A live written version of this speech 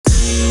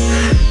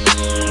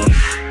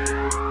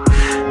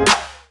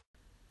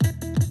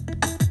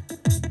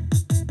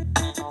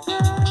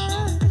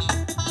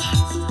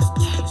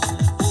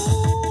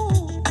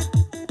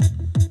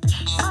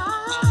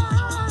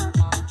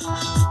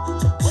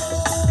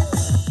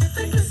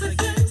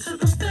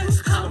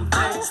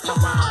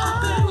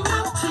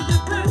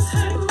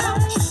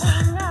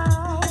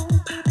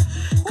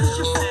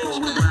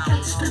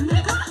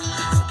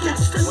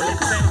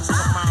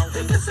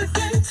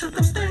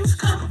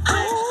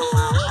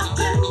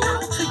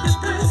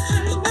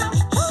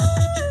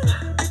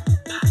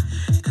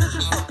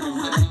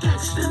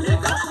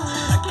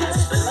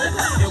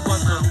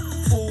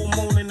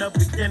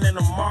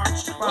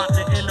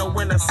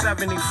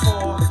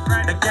74.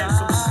 The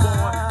gangster was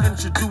born,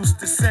 introduced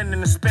to sending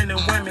and spinning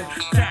women.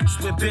 Cats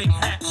with big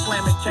hats,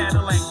 slamming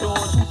Cadillac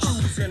doors. Who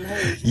choosing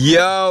hoes?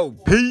 Yo,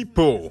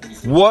 people,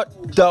 what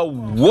the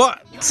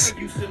what?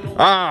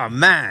 Ah,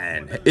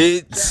 man,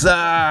 it's,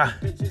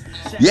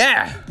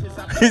 yeah,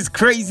 it's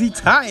crazy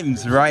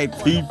times, right,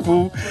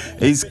 people?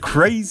 It's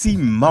crazy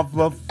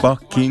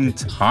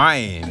motherfucking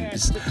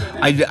times.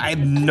 I have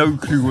no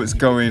clue what's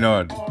going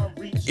on.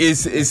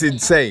 It's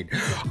insane.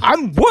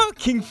 I'm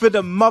working for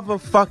the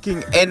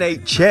motherfucking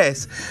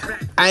NHS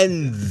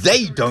and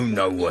they don't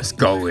know what's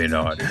going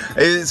on.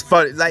 It's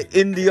funny, like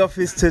in the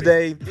office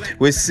today,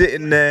 we're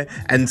sitting there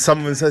and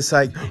someone's just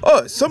like,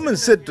 oh, someone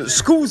said that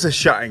schools are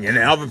shutting, and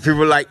then other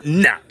people are like,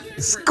 nah,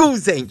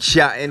 schools ain't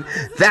shutting.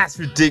 That's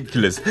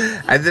ridiculous.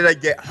 And then I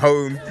get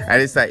home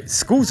and it's like,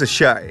 schools are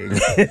shutting.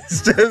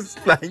 It's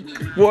just like,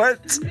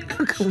 what?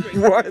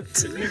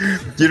 What?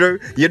 You know,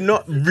 you're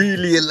not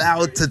really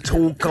allowed to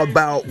talk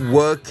about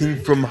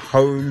working from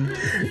home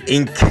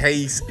in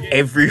case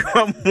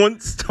everyone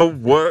wants to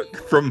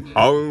work from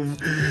home.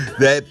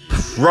 They're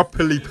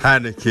properly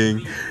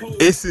panicking.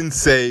 It's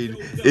insane.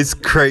 It's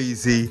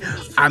crazy.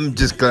 I'm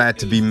just glad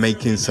to be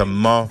making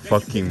some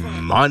motherfucking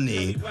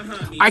money.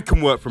 I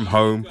can work from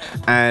home,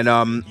 and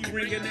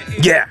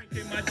yeah,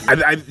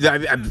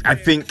 I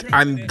think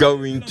I'm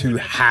going to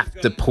have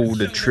to pull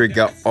the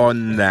trigger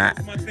on that.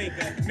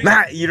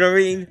 Matt, you know what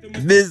I mean?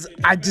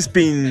 I've just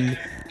been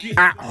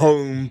at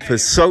home for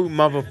so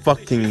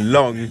motherfucking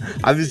long.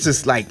 I was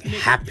just like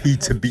happy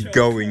to be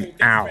going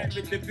out,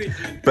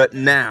 but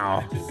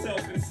now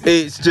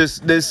it's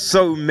just, there's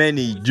so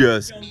many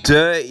just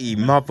dirty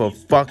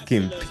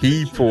motherfucking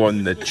people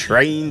on the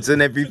trains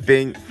and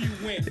everything.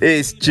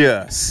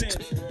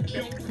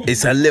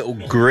 It's a little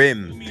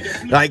grim.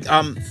 Like,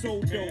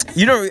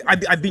 you know,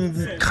 I've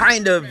been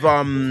kind of,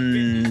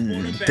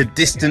 the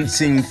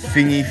distancing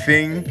thingy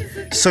thing,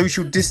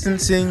 social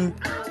distancing,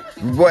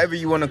 whatever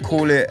you want to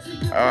call it.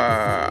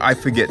 I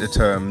forget the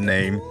term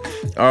name.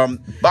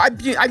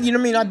 But you know what I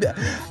mean?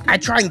 I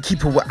try and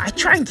keep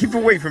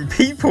away from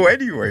people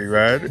anyway,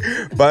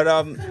 man. But,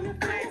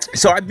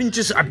 so I've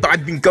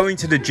been going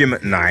to the gym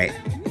at night.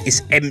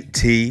 It's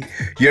empty.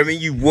 You know what I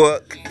mean? You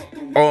work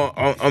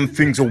on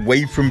things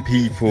away from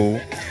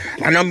people,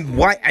 and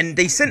and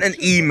they sent an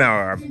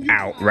email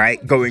out,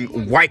 right,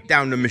 going, wipe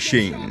down the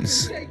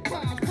machines.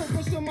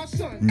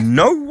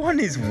 No one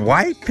is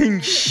wiping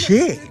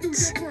shit.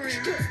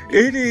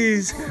 It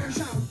is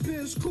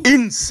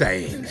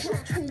insane,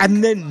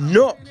 and they're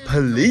not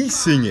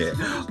policing it.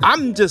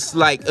 I'm just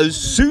like, as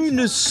soon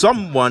as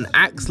someone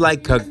acts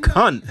like a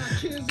cunt,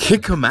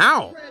 kick them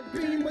out.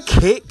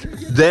 Kick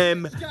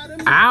them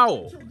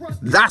out.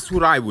 That's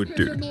what I would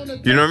do.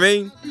 You know what I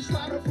mean?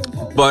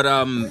 But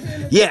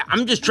yeah,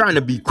 I'm just trying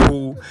to be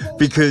cool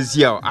because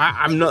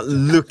I'm not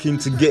looking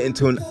to get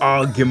into an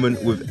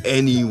argument with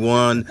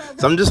anyone.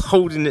 So I'm just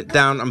holding it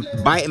down. I'm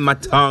biting my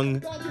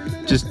tongue,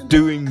 just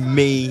doing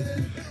me.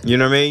 You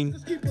know what I mean?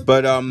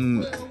 But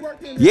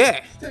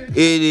yeah,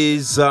 it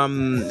is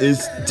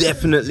it's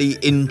definitely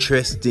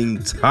interesting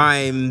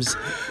times.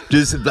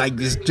 Just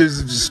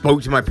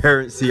spoke to my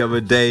parents the other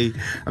day.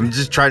 I'm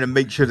just trying to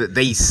make sure that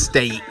they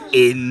stay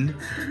in.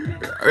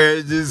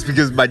 Just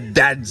because my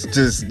dad's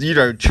just,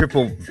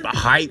 triple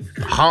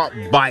heart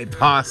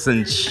bypass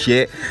and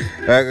shit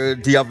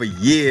the other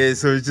year.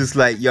 So it's just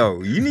like,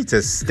 yo, you need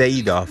to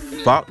stay the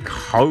fuck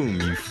home,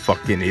 you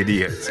fucking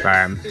idiots,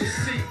 man.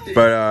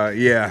 But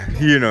yeah,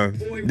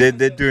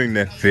 they're doing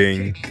their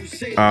thing.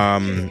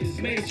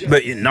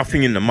 But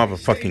nothing in the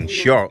motherfucking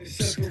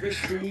shops.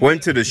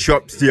 Went to the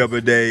shops the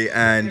other day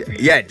and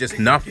yeah, just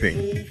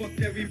nothing.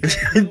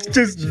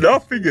 Just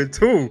nothing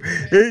at all.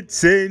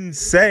 It's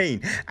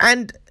insane.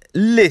 And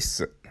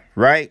listen,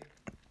 right?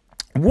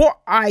 What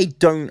I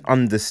don't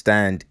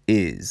understand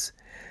is,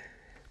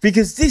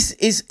 because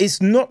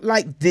it's not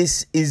like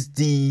this is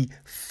the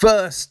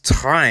first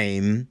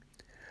time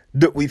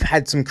that we've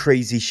had some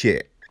crazy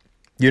shit.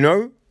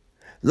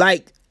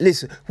 Like,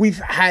 listen, we've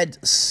had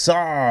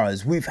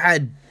SARS, we've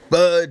had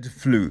bird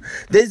flu.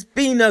 There's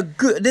been a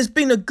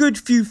good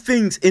few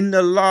things in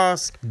the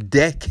last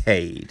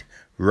decade,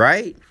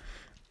 right?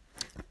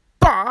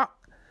 But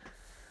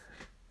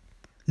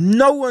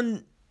no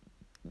one,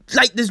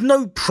 like, there's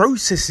no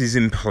processes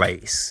in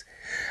place.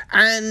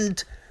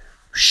 And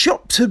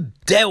shops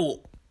have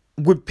dealt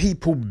with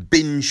people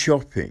binge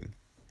shopping.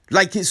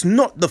 Like, it's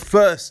not the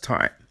first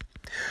time.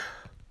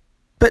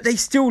 But they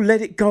still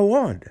let it go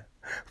on.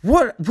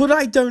 What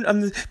I don't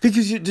understand,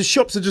 because the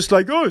shops are just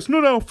like, oh, it's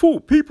not our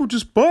fault. People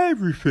just buy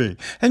everything.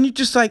 And you're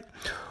just like,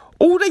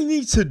 all they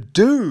need to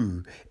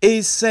do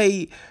is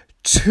say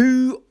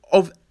 2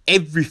 of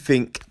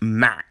everything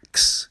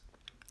max.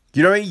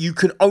 You know what I mean? You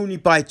can only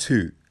buy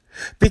 2.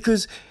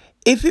 Because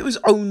if it was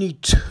only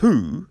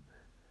 2,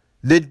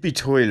 there'd be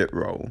toilet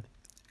roll.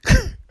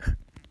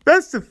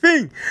 That's the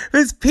thing.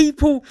 There's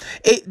people,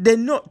 they're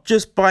not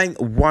just buying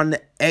 1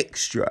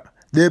 extra.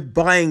 They're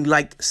buying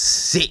like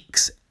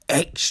 6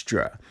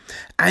 extra.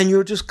 And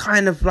you're just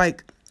kind of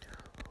like,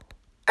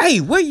 hey,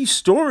 where are you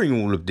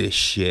storing all of this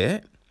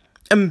shit?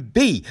 And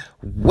B,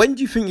 when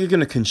do you think you're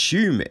going to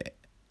consume it?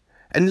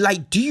 And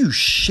like, do you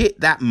shit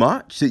that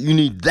much that you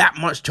need that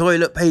much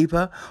toilet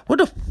paper? What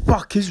the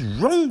fuck is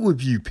wrong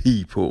with you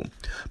people?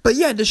 But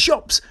yeah, the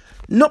shops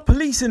not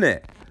policing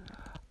it.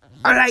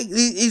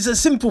 It's a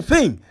simple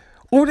thing.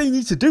 All they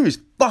need to do is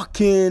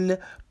fucking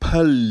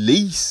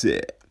police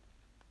it.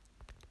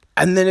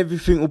 And then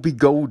everything will be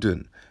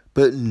golden.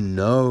 But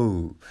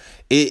no,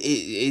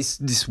 it's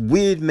this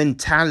weird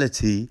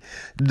mentality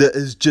that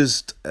has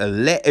just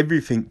let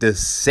everything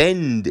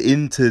descend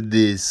into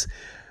this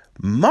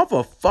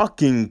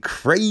motherfucking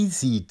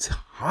crazy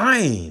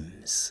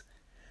times.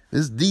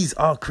 These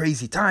are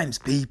crazy times,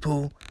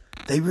 people.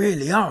 They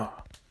really are,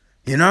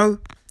 you know?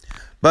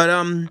 But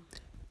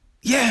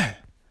yeah,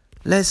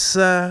 let's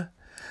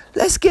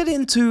get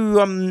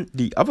into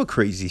the other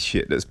crazy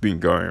shit that's been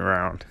going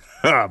around.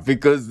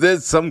 Because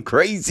there's some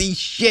crazy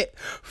shit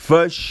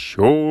for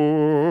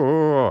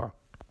sure.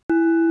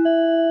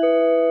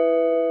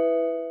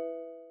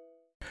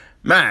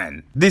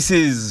 Man, this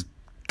is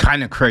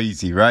kind of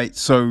crazy, right?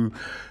 So,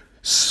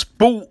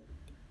 sport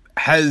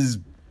has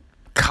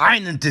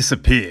kind of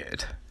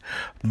disappeared,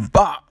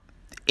 but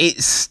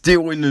it's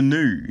still in the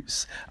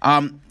news.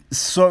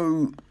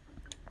 So,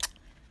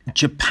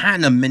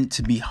 Japan are meant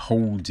to be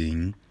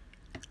holding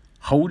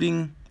or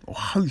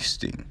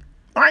hosting.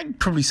 I'd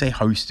probably say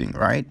hosting,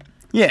 right?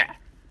 Yeah.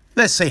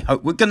 Let's say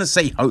we're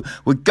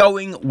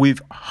going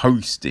with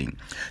hosting.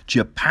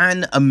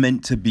 Japan are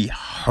meant to be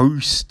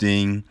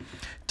hosting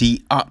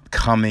the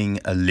upcoming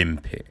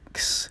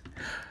Olympics.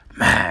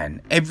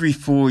 Man, every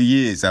 4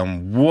 years,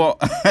 and what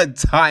a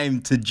time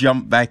to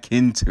jump back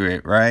into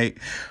it, right?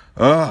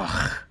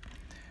 Ugh,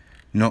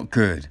 not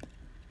good.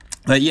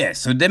 But yeah,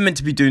 so they're meant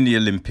to be doing the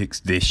Olympics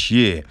this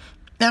year.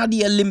 Now,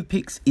 the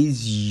Olympics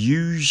is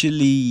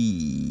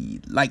usually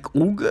like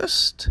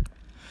August.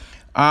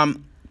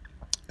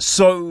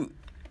 So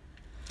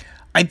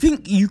I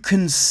think you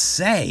can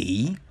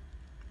say,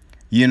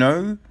 you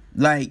know,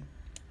 like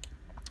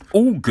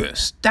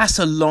August, it's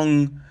a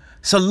long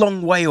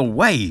way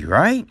away,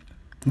 right?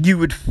 You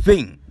would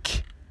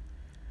think,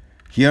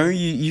 you know,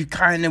 you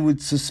kind of would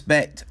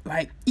suspect,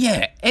 like,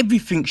 yeah,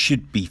 everything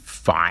should be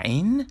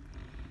fine.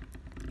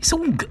 It's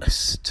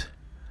August.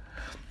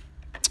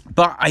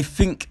 But I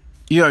think,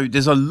 you know,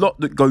 there's a lot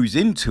that goes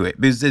into it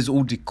because there's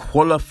all the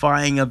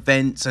qualifying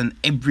events and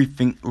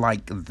everything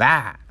like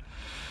that.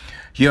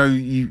 You know,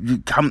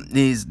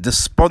 there's the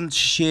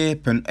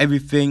sponsorship and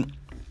everything.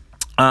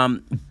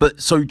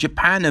 But so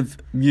Japan have,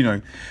 you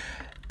know,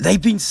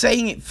 they've been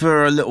saying it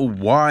for a little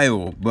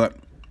while, but,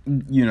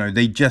 you know,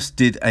 they just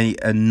did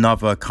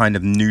another kind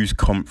of news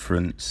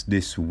conference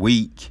this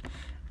week.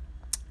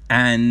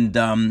 And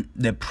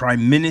their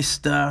Prime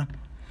Minister,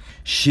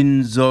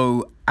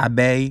 Shinzo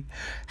Abe,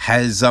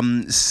 has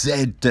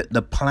said that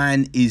the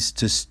plan is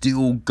to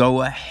still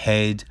go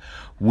ahead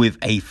with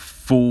a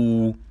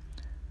full,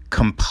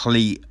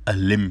 complete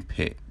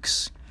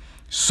Olympics.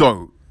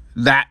 So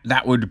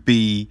that would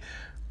be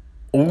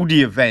all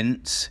the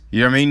events, you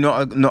know what I mean?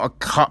 Not a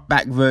cut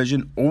back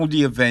version, all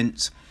the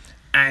events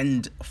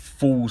and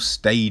full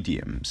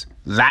stadiums.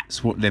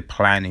 That's what they're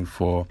planning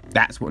for.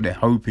 That's what they're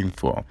hoping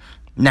for.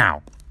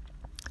 Now,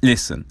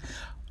 listen,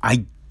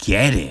 I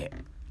get it.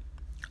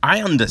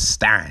 I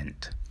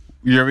understand,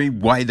 you know what I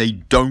mean, why they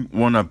don't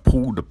want to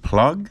pull the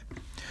plug.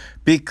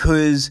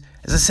 Because,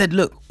 as I said,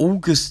 look,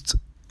 August,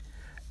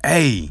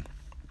 hey,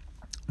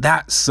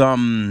 that's,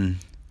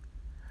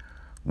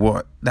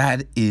 what,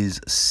 that is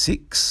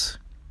 6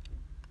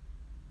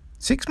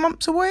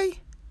 months away?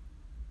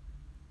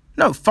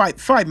 No,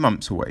 5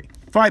 months away.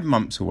 5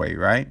 months away,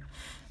 right?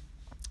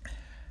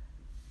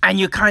 And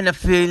you're kind of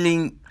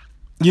feeling,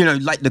 you know,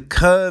 like the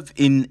curve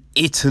in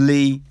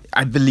Italy,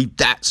 I believe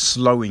that's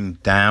slowing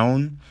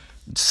down.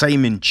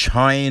 Same in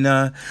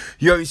China.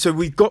 You know, so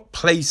we've got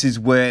places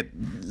where,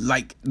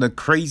 like, the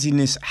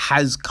craziness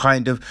has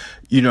kind of,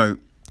 you know,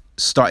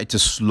 started to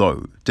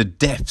slow. The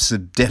deaths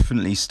have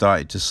definitely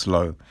started to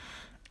slow.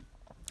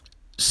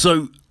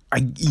 So,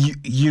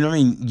 you know what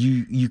I mean?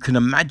 You can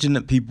imagine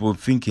that people are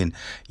thinking,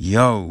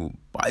 yo,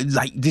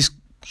 like, this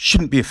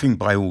shouldn't be a thing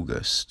by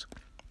August.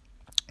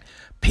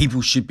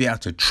 People should be able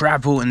to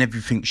travel and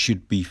everything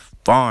should be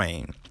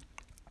fine.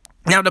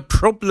 Now, the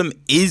problem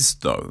is,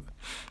 though,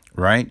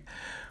 right,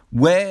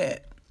 well,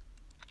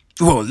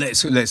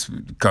 let's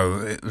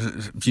go,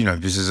 you know,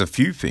 there's a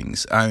few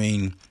things. I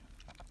mean,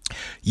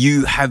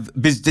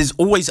 there's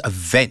always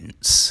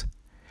events,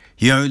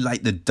 you know,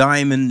 like the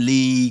Diamond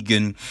League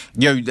and,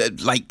 you know,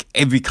 like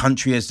every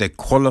country has their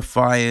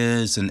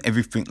qualifiers and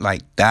everything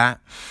like that.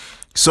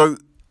 So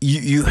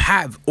you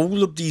have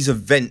all of these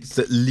events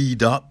that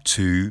lead up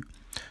to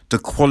the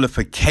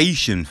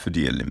qualification for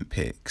the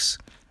Olympics.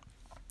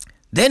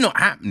 They're not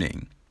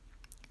happening.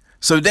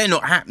 So they're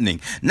not happening.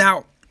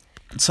 Now,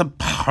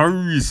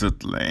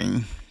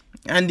 supposedly,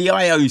 and the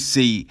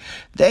IOC,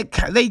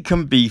 they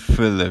can be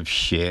full of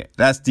shit.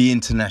 That's the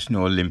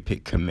International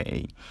Olympic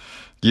Committee.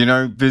 You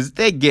know, because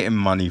they're getting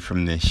money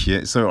from this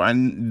shit. So,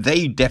 and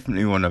they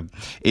definitely want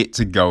it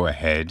to go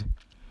ahead.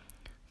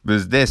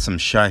 because there's some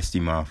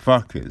shiesty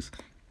motherfuckers.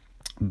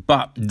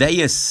 But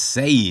they are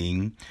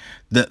saying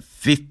that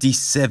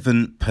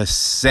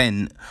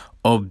 57%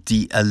 of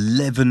the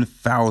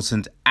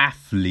 11,000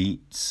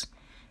 athletes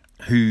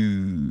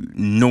who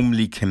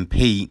normally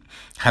compete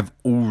have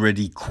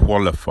already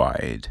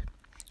qualified,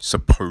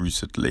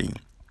 supposedly.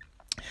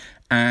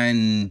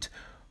 And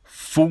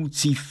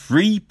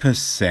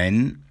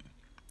 43%,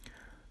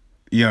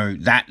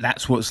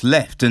 that's what's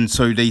left. And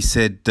so they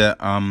said that,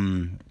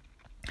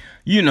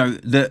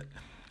 that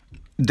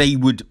they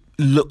would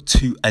look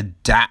to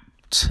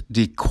adapt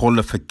the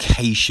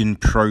qualification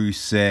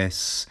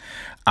process,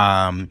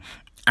 and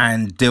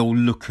they'll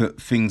look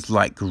at things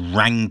like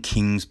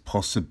rankings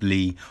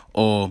possibly,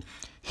 or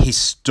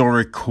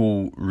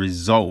historical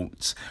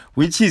results,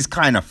 which is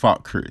kind of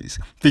fuckeries,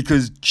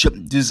 because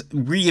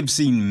we have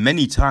seen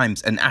many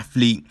times an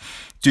athlete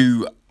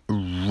do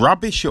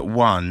rubbish at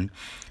one,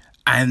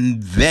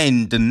 and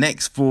then the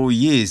next 4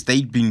 years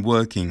they'd been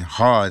working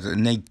hard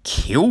and they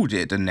killed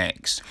it the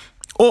next,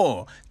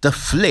 or the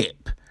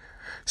flip.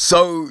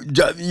 So,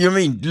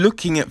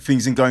 looking at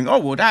things and going, oh,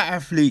 well, that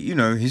athlete,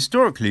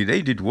 historically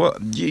they did what?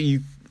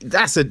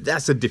 That's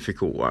a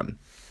difficult one.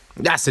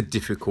 That's a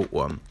difficult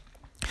one.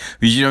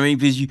 Because,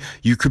 because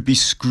you could be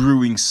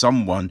screwing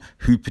someone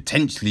who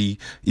potentially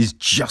is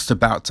just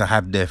about to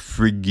have their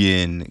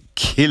friggin'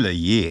 killer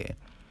year.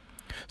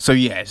 So,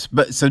 yes,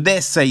 so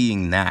they're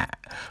saying that.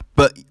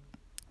 But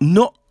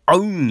not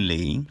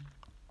only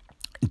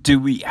do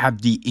we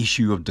have the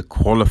issue of the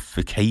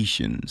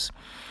qualifications,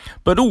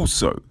 but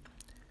also,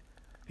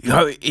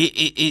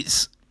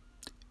 it's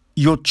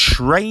you're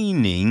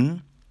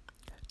training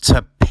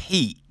to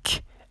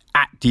peak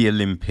at the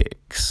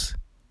Olympics.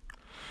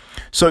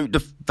 So the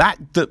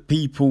fact that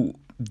people,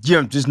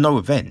 there's no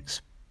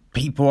events,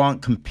 people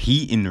aren't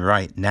competing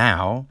right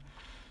now,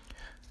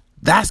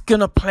 that's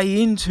going to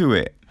play into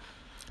it.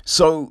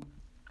 So,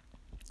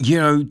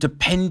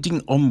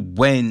 depending on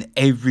when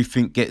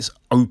everything gets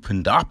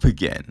opened up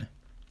again,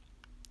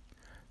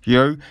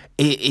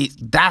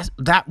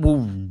 that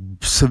will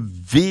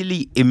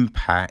severely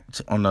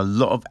impact on a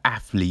lot of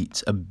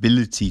athletes'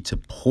 ability to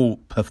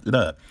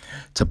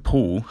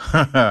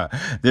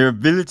their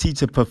ability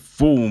to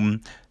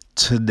perform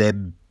to their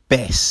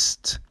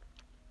best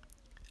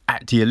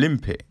at the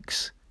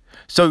Olympics.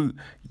 So,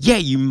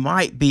 you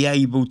might be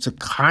able to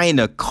kind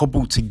of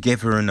cobble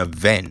together an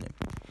event,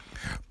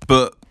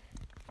 but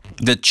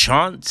the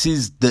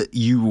chances that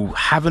you will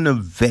have an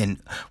event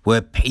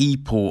where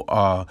people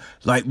are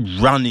like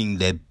running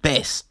their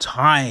best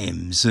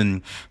times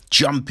and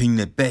jumping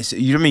their best,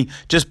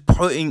 just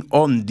putting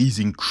on these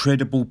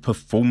incredible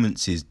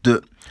performances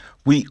that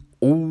we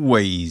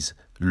always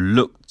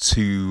look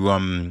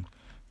to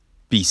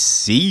be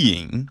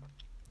seeing,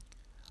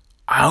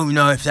 I don't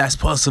know if that's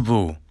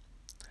possible.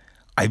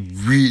 I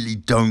really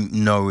don't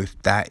know if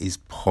that is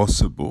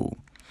possible.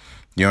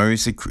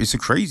 It's a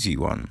crazy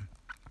one.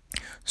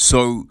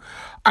 So,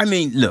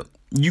 look,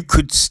 you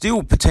could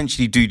still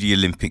potentially do the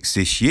Olympics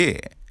this year.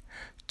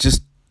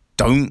 Just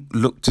don't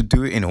look to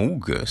do it in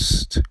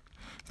August.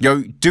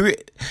 Do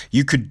it.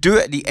 You could do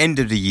it at the end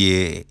of the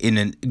year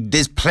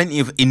there's plenty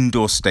of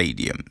indoor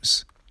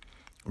stadiums,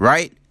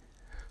 right?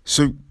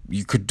 So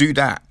you could do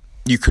that.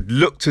 You could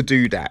look to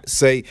do that.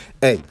 Say,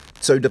 hey,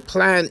 so the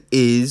plan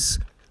is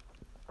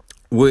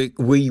we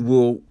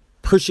will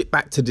push it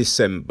back to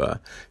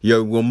December.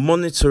 We'll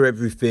monitor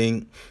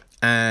everything,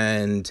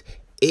 and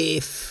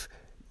if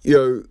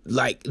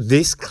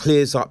this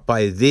clears up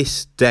by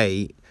this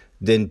date,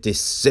 then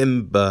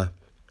December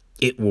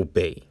it will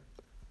be.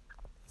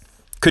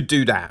 Could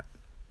do that.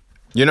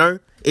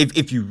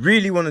 If you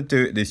really want to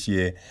do it this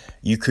year,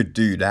 you could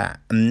do that,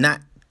 and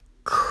that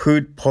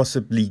could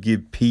possibly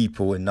give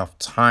people enough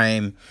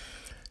time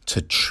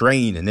to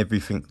train and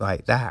everything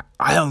like that.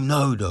 I don't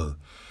know though.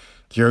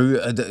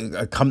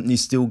 A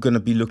company's still gonna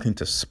be looking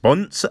to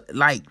sponsor.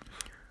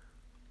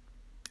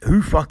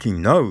 Who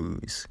fucking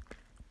knows?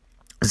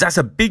 Because that's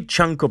a big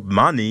chunk of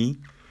money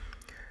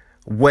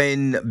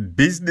when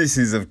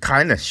businesses are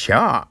kind of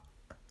shut.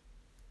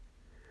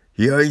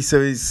 So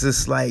it's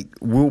just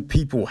will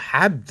people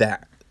have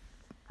that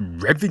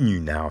revenue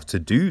now to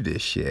do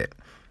this shit?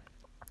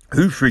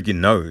 Who friggin'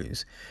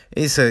 knows?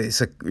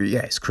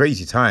 It's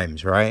crazy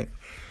times, right?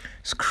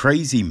 It's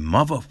crazy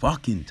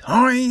motherfucking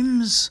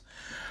times.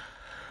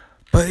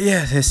 But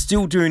they're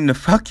still doing the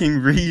fucking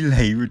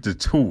relay with the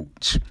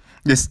torch.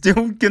 They're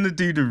still gonna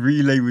do the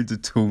relay with the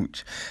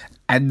torch,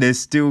 and they're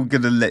still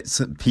gonna let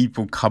some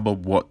people come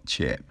and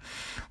watch it,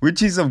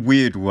 which is a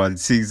weird one,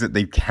 seeing that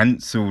they've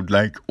cancelled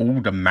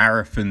all the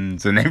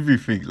marathons and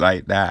everything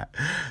like that.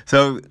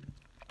 So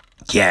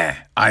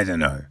I don't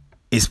know.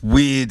 It's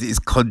weird. It's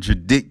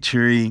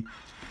contradictory.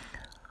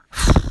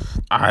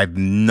 I have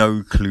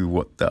no clue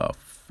what the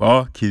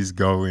fuck is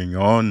going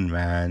on,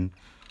 man.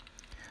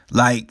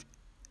 I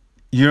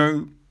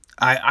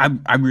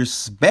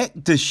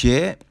respect the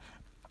shit.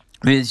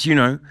 It's,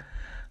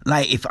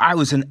 if I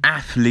was an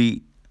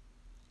athlete,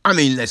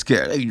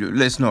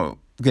 let's not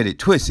get it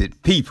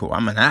twisted. People,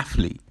 I'm an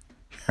athlete.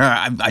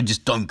 I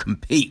just don't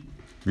compete,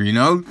 you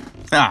know?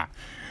 But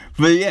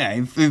yeah,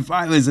 if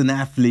I was an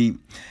athlete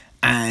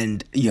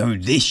and,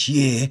 this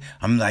year,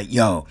 I'm like,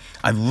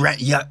 I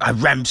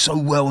ran so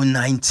well in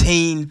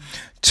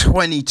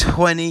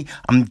 2020,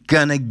 I'm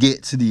gonna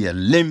get to the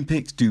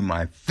Olympics, do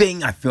my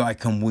thing, I feel I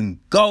can win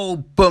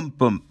gold, boom,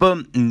 boom,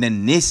 boom, and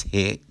then this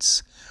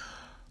hits.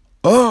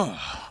 I'd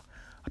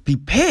be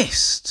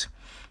pissed.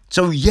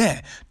 So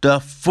yeah, the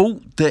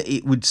thought that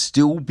it would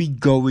still be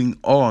going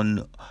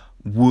on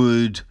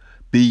would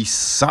be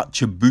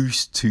such a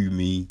boost to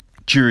me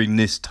during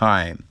this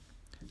time.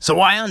 So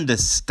I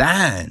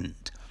understand,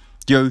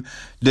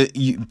 that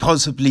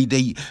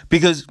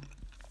because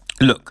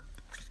look,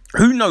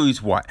 who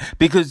knows what?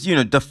 Because,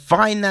 the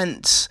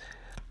finance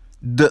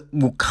that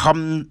will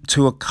come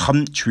to a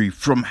country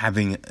from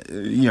having,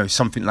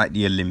 something like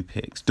the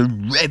Olympics, the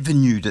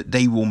revenue that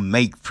they will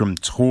make from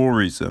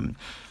tourism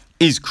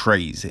is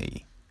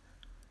crazy.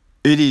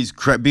 It is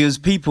crazy because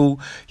people,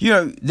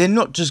 they're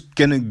not just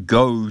going to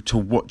go to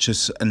watch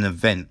an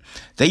event.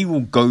 They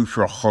will go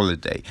for a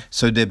holiday.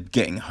 So they're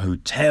getting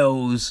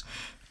hotels.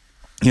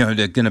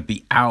 They're going to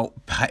be out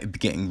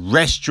getting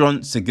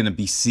restaurants. They're going to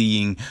be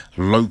seeing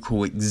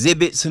local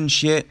exhibits and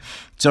shit.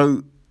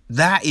 So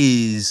that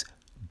is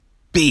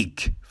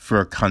big for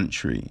a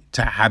country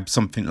to have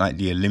something like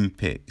the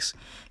Olympics.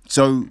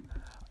 So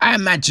I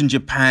imagine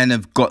Japan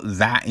have got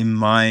that in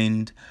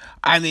mind.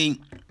 I mean,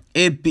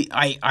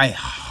 I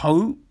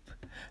hope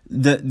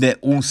that they're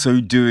also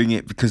doing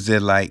it because they're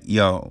like,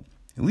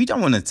 we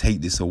don't want to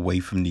take this away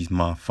from these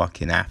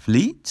motherfucking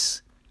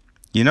athletes,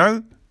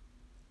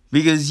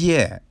 Because,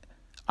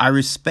 I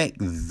respect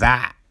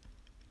that.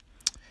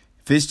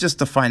 If it's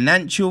just a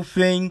financial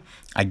thing,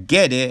 I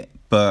get it,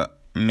 but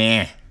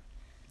meh,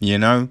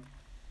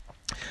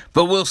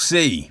 But we'll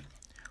see.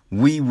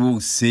 We will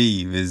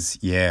see.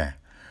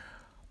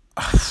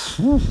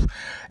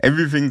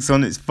 Everything's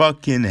on its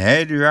fucking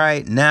head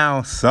right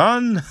now,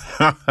 son.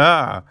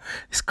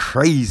 It's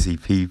crazy,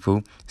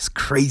 people. It's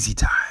crazy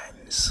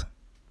times.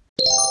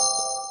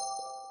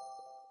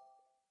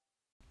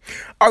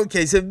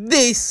 Okay, so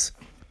this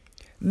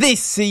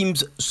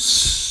seems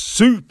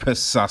super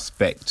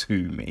suspect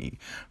to me,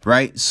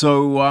 right?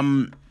 So,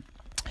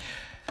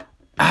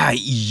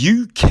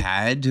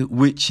 UKAD,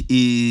 which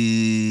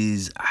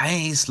is,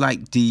 it's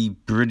like the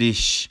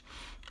British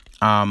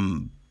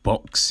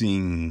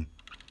boxing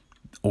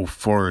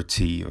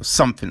authority or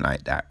something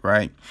like that,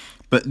 right?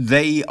 But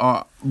they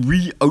are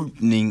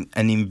reopening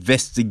an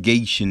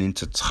investigation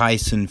into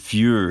Tyson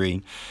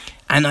Fury,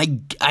 and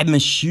I'm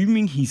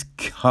assuming his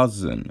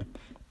cousin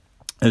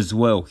as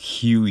well,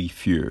 Hughie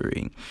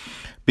Fury,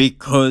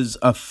 because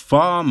a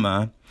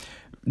farmer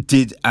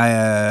did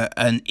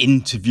an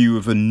interview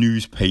with a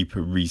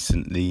newspaper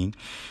recently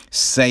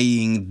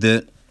saying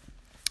that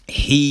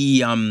he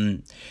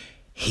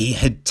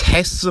had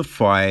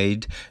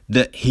testified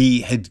that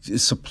he had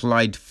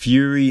supplied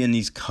Fury and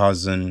his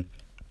cousin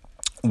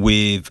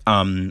with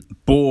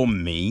boar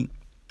meat,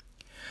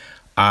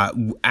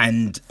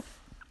 and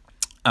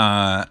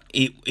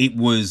it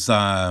was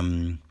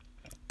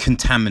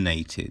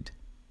contaminated,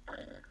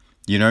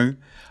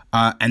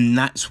 and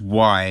that's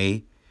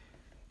why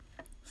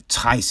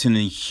Tyson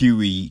and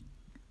Hughie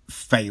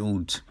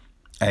failed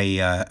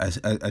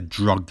a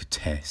drug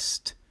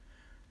test.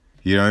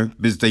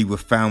 Because they were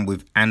found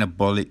with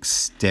anabolic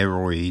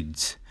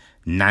steroids,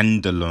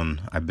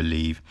 Nandrolone, I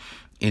believe,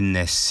 in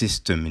their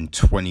system in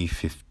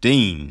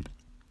 2015.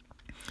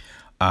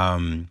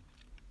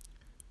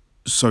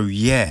 So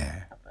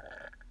yeah,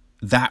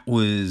 that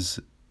was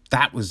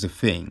the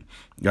thing,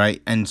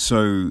 right? And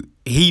so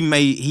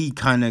he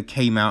kind of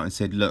came out and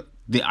said, look,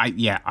 I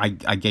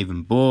gave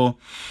him boar.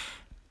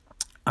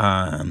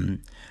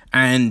 And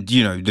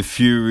the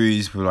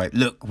Furies were like,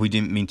 look, we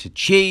didn't mean to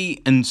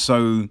cheat, and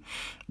so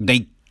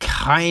they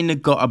kind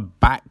of got a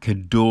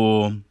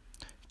backdoor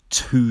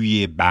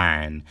 2-year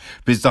ban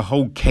because the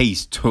whole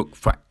case took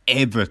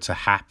forever to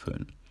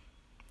happen.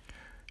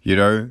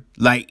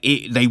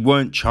 They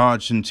weren't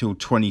charged until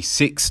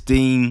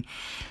 2016,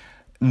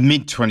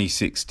 mid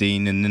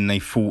 2016, and then they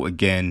fought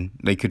again.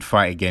 They could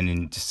fight again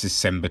in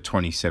December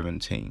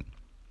 2017,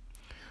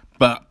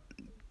 but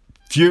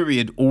Fury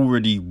had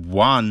already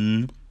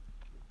won.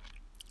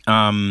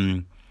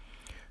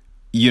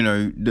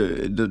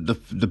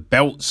 The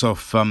belts of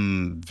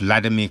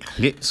Vladimir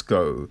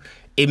Klitschko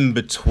in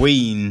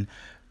between,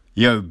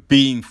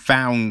 being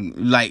found,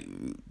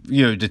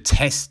 the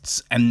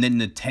tests and then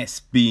the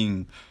tests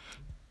being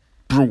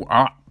brought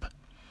up.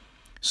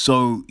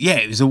 So yeah,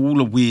 it was all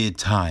a weird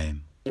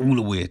time.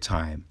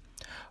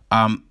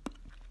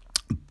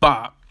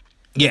 But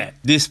yeah,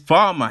 this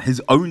farmer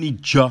has only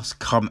just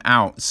come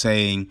out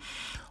saying,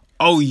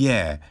 oh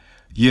yeah,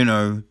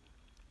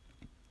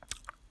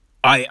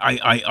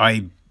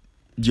 I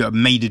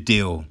made a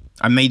deal.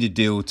 I made a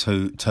deal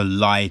to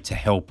lie to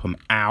help him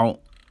out.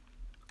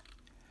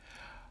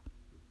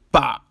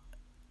 But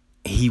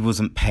he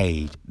wasn't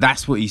paid.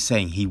 That's what he's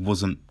saying. He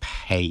wasn't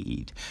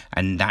paid.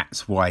 And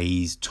that's why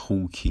he's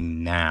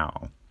talking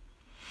now.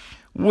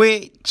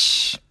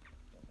 Which,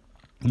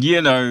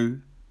 you know,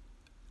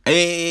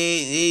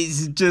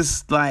 it's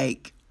just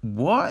like,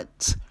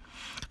 what?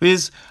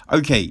 Because,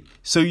 okay,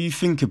 so you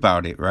think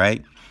about it,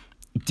 right?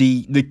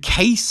 The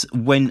case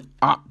went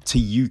up to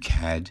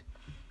UCAD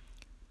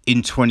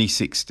in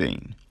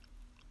 2016,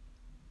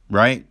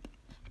 right?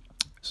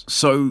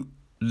 So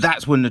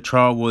that's when the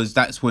trial was,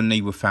 that's when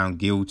they were found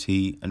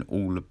guilty and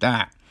all of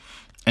that,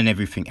 and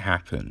everything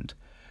happened.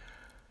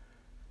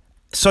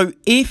 So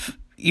if,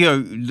 you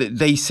know,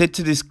 they said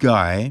to this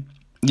guy,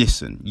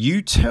 listen,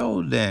 you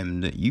tell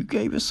them that you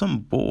gave us some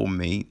boar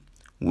meat,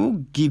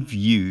 we'll give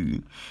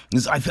you,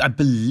 because I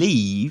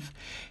believe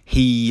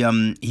he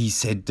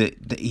said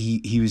that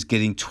he was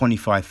getting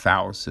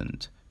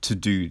 25,000 to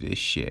do this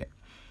shit,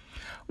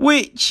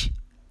 which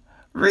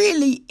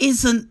really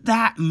isn't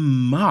that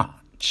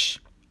much.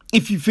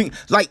 If you think,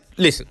 like,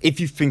 listen,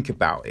 if you think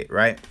about it,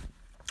 right?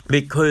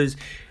 Because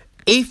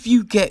if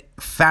you get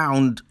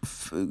found,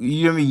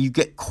 you know what I mean, you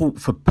get caught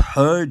for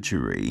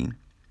perjury,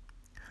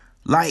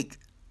 like,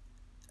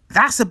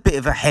 that's a bit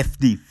of a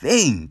hefty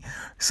thing.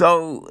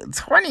 So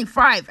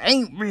 25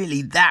 ain't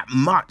really that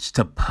much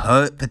to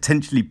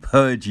potentially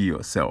perjure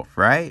yourself,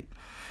 right?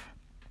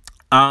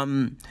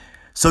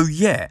 So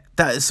yeah,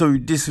 so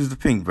this was the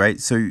thing,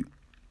 right? So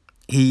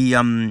he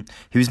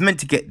was meant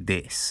to get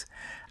this,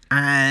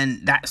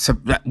 and that's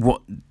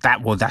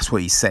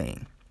what he's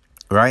saying,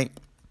 right?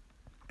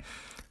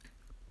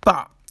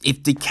 But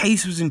if the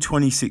case was in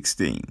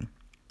 2016,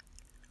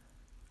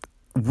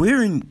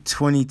 we're in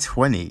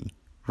 2020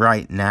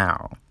 right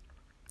now,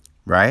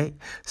 right?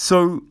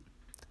 So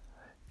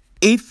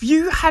if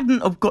you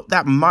hadn't have got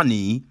that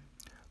money,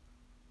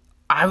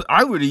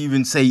 I would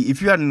even say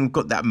if you hadn't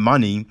got that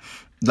money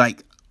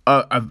like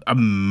a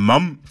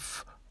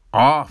month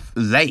off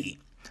late,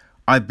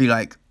 I'd be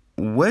like,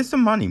 where's the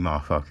money,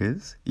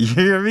 motherfuckers? You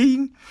know what I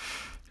mean?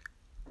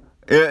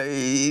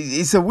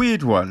 It's a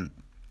weird one.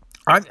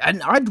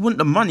 I'd want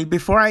the money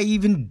before I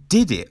even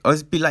did it.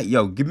 I'd be like,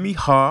 yo, give me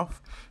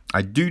half.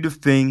 I do the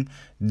thing,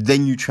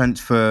 then you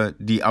transfer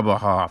the other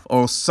half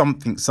or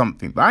something.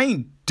 But I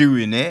ain't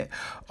doing it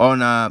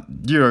on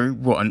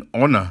an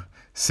honor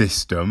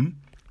system.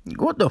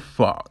 What the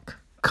fuck?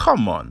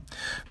 Come on.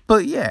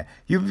 But yeah,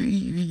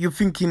 you're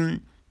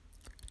thinking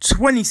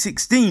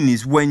 2016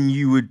 is when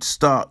you would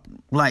start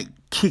like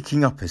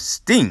kicking up a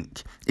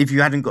stink if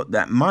you hadn't got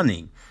that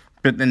money.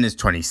 But then there's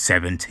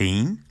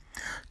 2017,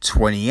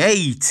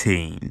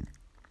 2018.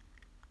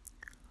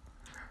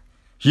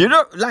 You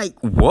know, like,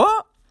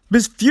 what?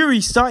 Because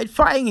Fury started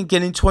fighting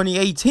again in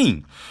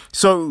 2018.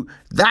 So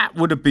that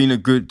would have been a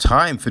good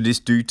time for this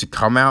dude to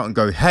come out and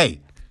go,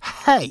 hey,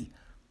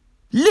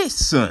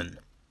 listen,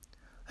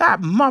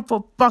 that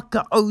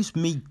motherfucker owes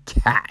me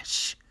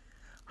cash.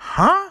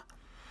 Huh?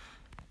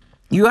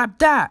 You have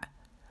that?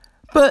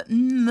 But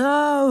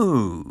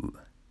no.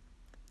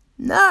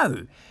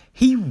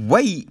 He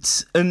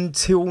waits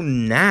until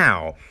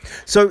now.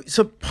 So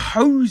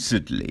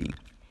supposedly,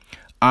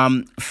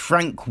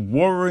 Frank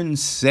Warren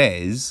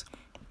says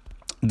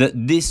that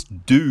this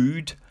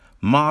dude,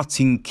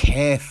 Martin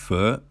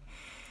Carefoot,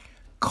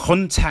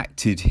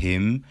 contacted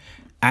him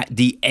at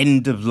the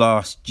end of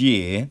last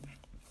year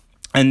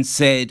and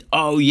said,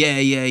 oh, yeah,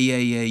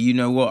 you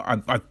know what,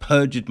 I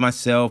perjured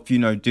myself, you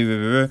know,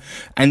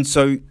 and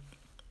so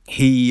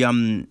he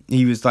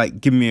was like,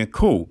 give me a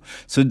call.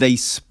 So they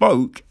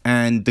spoke,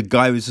 and the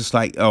guy was just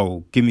like,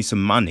 oh, give me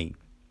some money.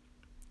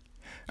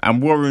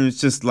 And Warren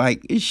was just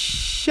like,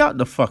 shut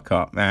the fuck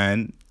up,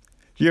 man.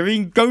 You know what I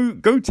mean?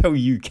 Go tell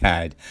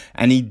UCAD.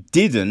 And he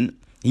didn't.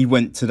 He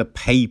went to the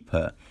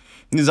paper.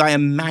 Because I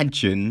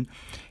imagine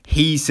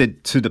he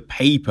said to the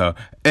paper,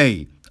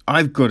 hey,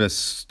 I've got a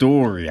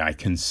story I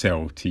can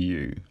sell to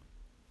you.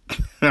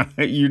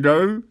 You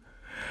know?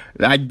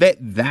 I bet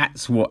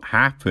that's what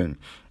happened.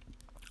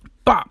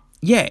 But,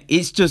 yeah,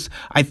 it's just,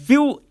 I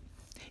feel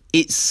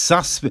it's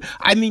suspect.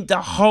 I mean,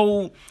 the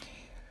whole,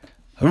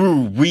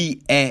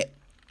 we ate,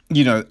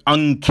 you know,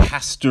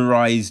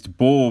 uncastorized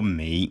boar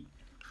meat.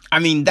 I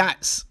mean,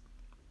 that's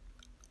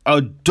a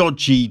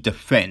dodgy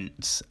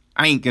defense.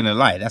 I ain't gonna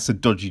lie, that's a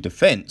dodgy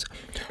defense.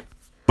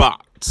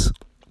 But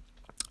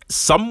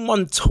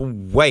someone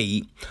to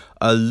wait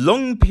a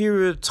long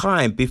period of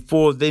time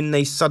before then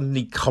they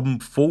suddenly come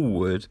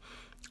forward,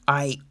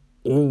 I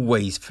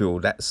always feel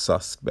that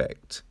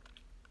suspect.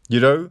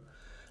 You know?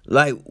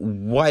 Like,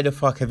 why the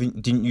fuck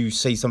didn't you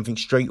say something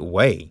straight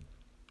away?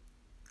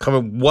 Come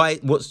on, why?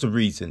 What's the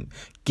reason?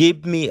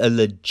 Give me a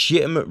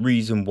legitimate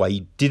reason why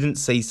you didn't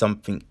say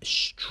something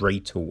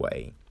straight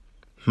away.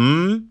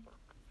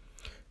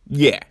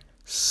 Yeah,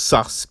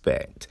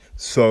 suspect.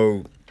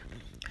 So,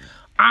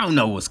 I don't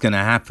know what's going to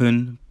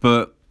happen,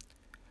 but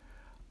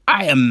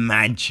I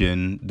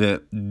imagine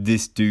that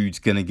this dude's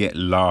going to get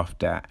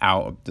laughed at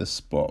out of the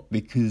spot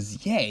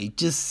because, yeah, it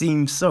just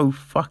seems so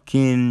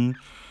fucking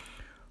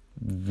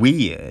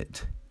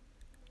weird.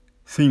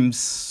 Seems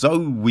so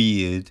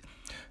weird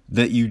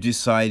that you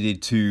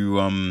decided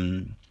to,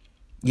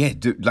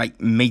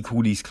 make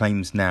all these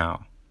claims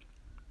now.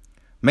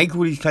 Make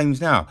all these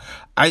claims now.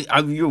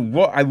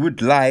 What I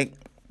would like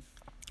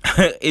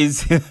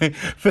is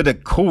for the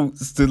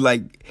courts to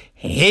like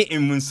hit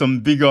him with some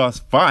big ass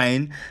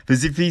fine.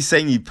 Because if he's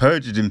saying he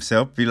perjured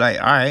himself, be like,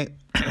 all right,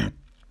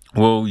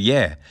 well,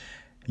 yeah,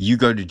 you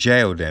go to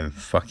jail then,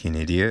 fucking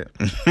idiot.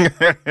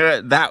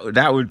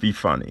 that would be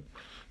funny.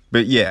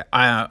 But yeah,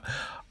 I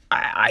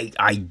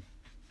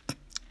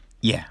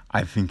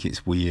think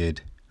it's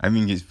weird. I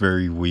think it's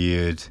very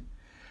weird.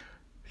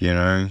 You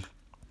know,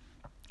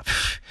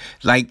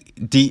 like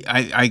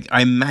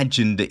I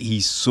imagine that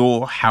he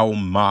saw how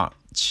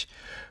much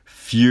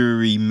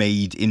Fury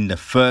made in the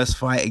first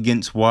fight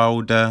against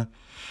Wilder,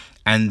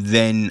 and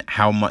then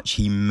how much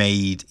he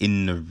made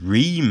in the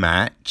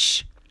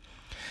rematch,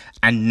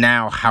 and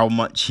now how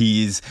much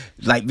he is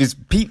like this.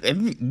 People,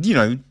 you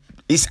know,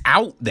 it's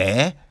out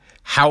there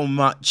how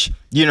much,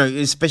 you know,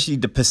 especially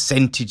the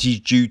percentage he's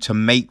due to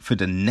make for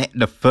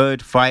the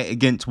third fight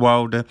against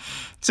Wilder.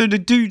 So the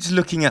dude's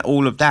looking at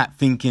all of that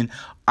thinking,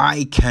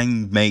 I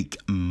can make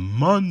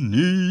money.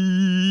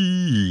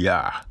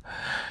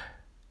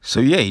 So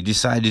yeah, he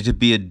decided to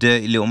be a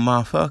dirty little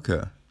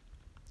motherfucker.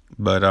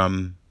 But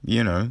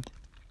you know,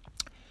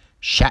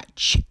 chat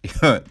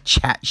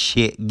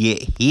shit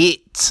get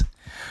hit.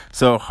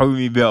 So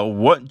homie better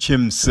watch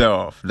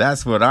himself.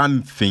 That's what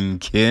I'm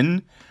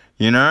thinking,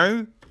 you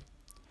know?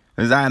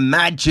 As I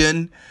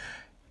imagine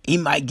he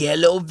might get a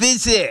little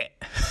visit.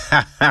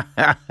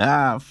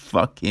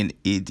 Fucking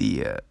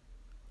idiot.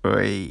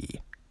 Oi.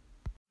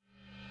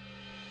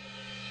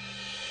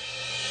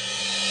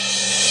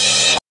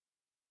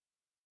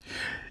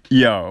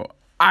 Yo,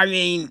 I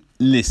mean,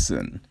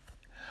 listen.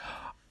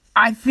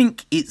 I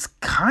think it's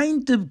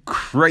kind of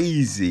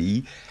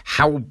crazy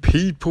how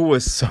people are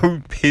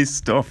so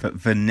pissed off at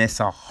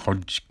Vanessa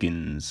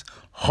Hodgkins.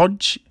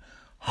 Hodgkins?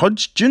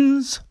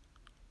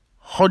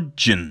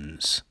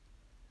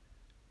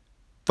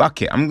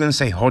 Fuck it, I'm gonna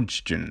say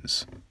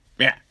Hodgkins.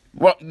 Yeah,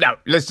 well, no,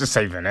 let's just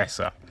say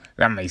Vanessa.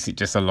 That makes it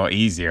just a lot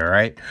easier,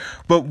 right?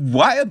 But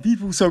why are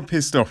people so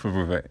pissed off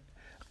with it?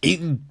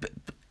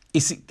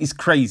 It's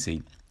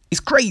crazy. It's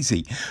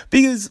crazy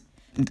because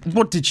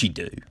what did she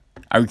do?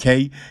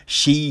 Okay,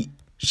 she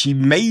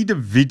made a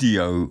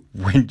video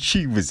when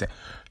she was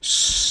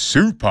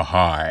super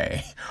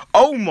high.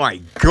 Oh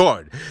my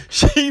god,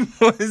 she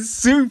was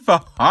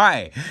super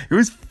high. It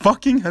was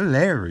fucking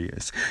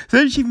hilarious.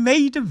 So she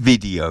made a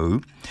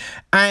video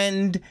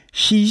and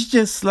she's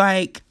just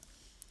like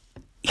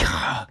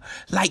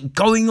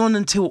going on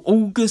until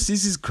August.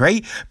 This is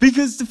great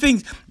because the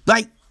things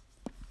like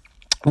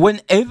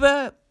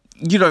whenever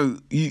you know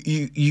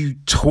you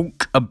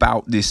talk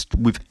about this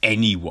with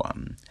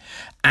anyone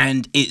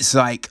and it's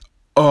like,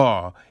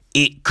 oh,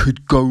 it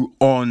could go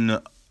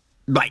on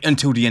like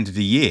until the end of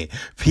the year.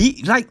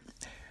 Like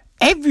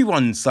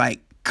everyone's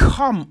like,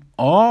 come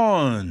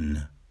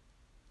on.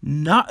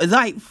 Not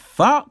like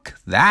fuck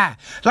that.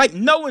 Like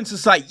no one's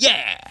just like,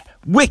 yeah,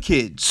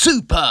 wicked,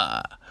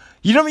 super.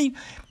 You know what I mean?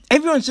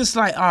 Everyone's just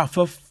like, oh,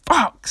 for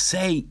fuck's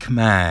sake,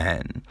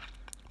 man.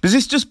 Because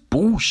it's just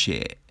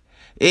bullshit.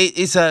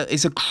 It's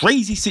a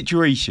crazy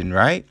situation,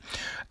 right?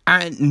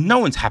 And no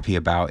one's happy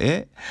about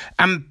it.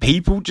 And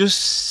people just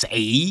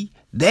say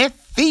their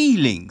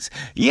feelings.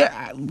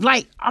 Yeah,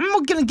 like, I'm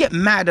not gonna get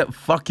mad at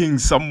fucking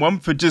someone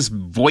for just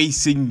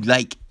voicing,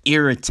 like,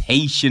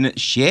 irritation at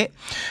shit.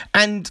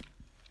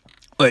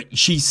 But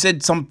she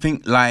said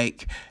something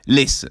like,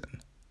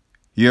 listen,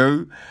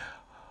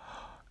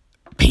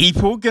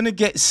 people gonna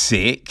get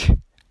sick,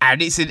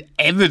 and it's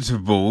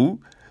inevitable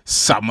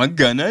some are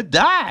gonna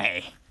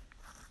die.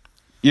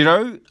 You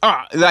know,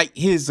 like,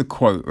 here's the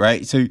quote,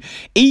 right? So,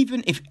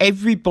 even if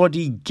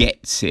everybody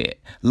gets it,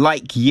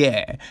 like,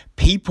 yeah,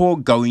 people are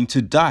going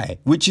to die,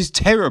 which is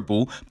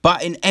terrible,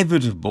 but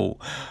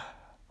inevitable.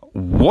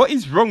 What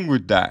is wrong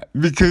with that?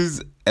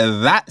 Because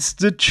that's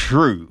the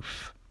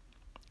truth,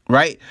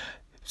 right?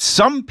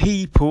 Some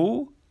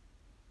people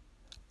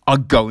are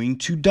going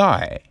to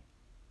die.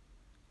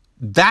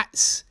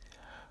 That's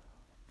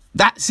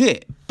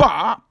it.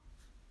 But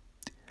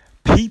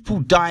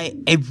people die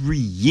every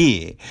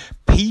year.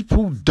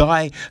 People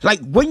die. Like,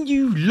 when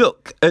you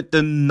look at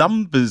the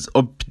numbers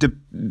of the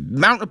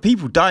amount of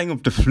people dying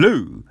of the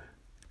flu,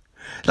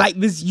 like,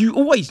 you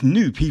always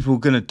knew people were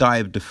going to die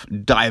of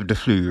the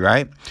flu,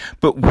 right?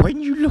 But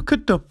when you look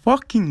at the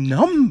fucking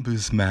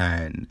numbers,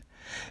 man,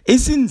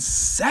 it's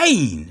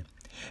insane.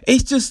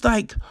 It's just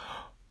like,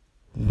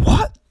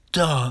 what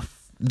the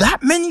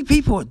that many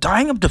people are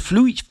dying of the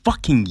flu each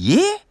fucking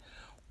year?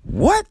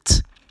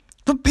 What?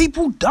 But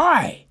people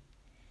die.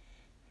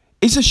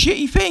 It's a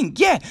shitty thing.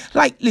 Yeah,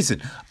 like,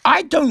 listen,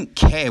 I don't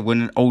care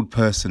when an old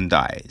person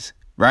dies,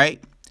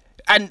 right?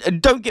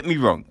 And don't get me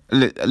wrong,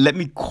 let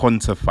me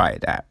quantify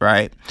that,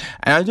 right?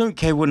 And I don't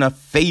care when a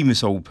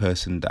famous old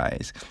person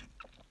dies.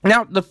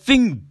 Now, the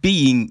thing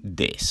being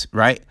this,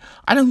 right?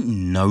 I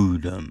don't know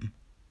them,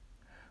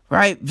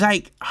 right?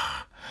 Like,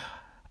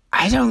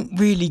 I don't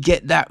really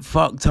get that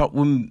fucked up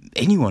when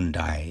anyone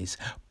dies.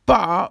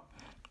 But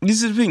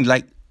this is the thing,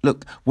 like,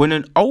 look, when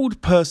an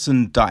old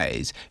person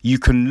dies, you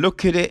can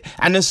look at it,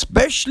 and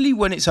especially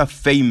when it's a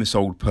famous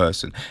old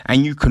person,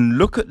 and you can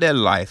look at their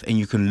life and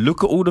you can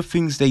look at all the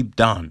things they've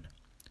done,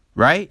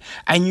 right?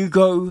 And you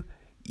go,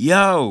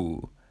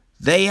 yo,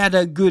 they had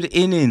a good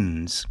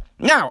innings.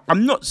 Now,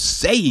 I'm not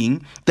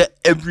saying that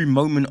every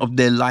moment of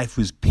their life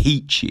was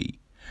peachy,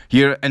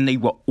 and they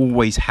were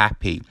always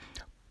happy,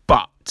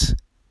 but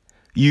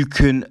you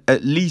can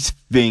at least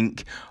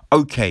think,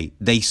 okay,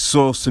 they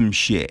saw some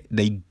shit,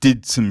 they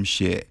did some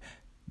shit,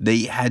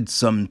 they had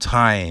some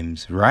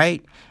times,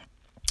 right?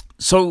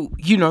 So,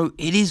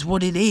 it is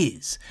what it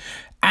is.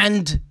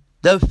 And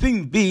the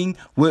thing being,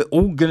 we're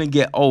all gonna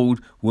get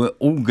old, we're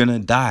all gonna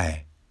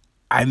die.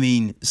 I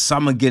mean,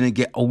 some are gonna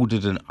get older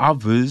than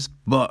others,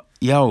 but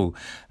yo,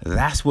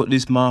 that's what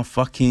this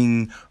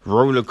motherfucking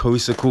roller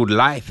coaster called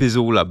life is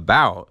all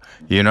about,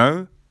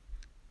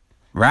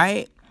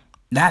 right?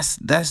 That's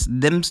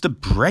them's the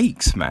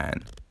breaks,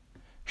 man.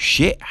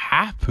 Shit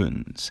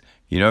happens,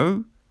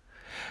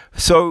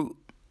 So,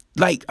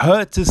 like,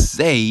 her to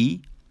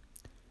say,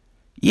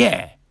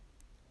 yeah,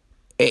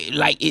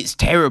 it's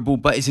terrible,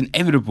 but it's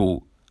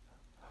inevitable.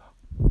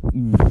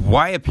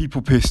 Why are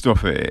people pissed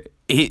off at it?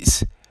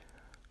 It's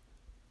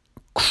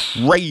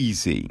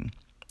crazy.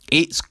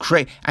 It's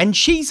crazy. And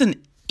she's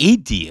an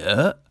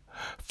idiot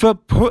for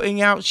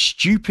putting out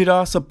stupid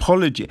ass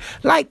apology.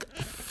 Like,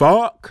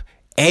 fuck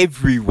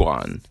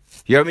everyone.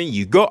 You know what I mean?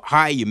 You got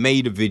high, you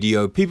made a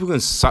video, people can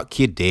suck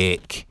your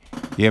dick.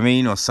 You know what I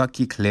mean? Or suck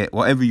your clit,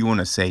 whatever you want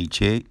to say,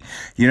 chick.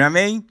 You know what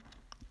I mean?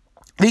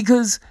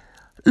 Because,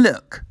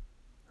 look,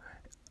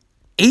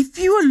 if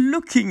you are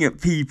looking at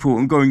people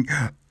and going,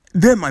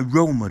 they're my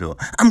role model,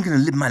 I'm going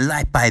to live my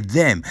life by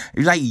them,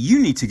 like, you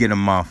need to get a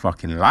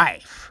motherfucking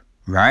life,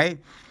 right?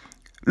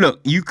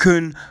 Look, you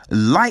can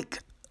like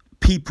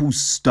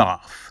people's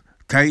stuff,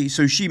 okay?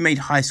 So she made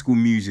High School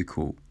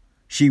Musical.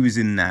 She was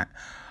in that.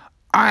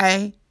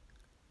 I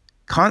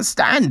can't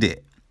stand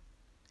it.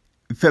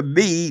 For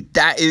me,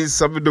 that is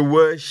some of the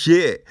worst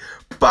shit.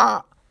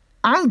 But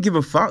I don't give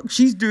a fuck.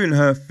 She's doing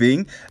her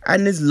thing,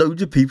 and there's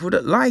loads of people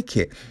that like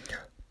it.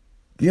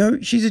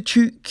 She's a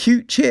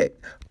cute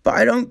chick, but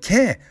I don't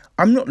care.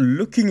 I'm not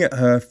looking at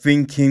her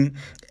thinking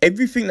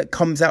everything that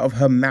comes out of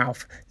her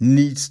mouth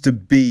needs to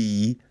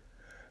be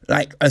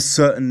like a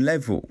certain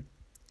level.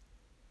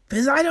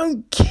 Because I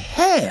don't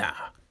care.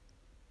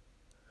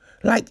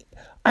 Like,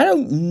 I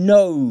don't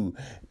know,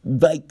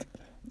 like,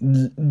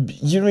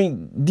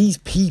 these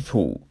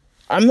people,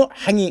 I'm not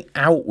hanging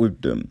out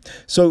with them.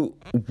 So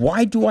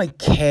why do I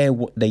care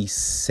what they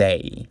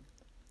say?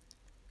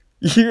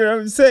 You know what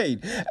I'm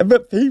saying?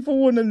 But people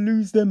want to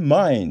lose their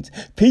minds.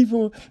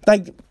 People,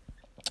 like,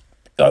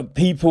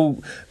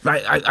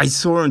 I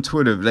saw on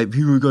Twitter, like,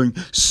 people were going,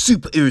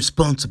 super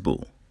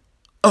irresponsible.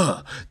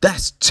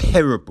 That's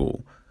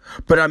terrible.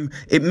 But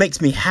it makes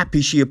me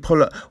happy she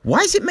apologized. Why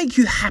does it make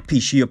you happy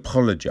she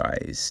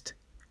apologized?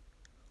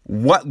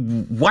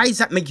 Why does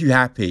that make you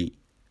happy?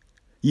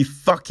 You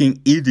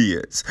fucking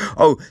idiots.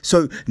 Oh,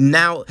 so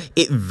now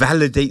it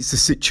validates the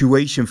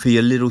situation for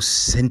your little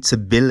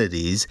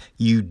sensibilities,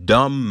 you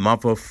dumb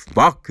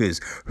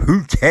motherfuckers.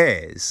 Who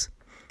cares?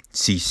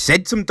 She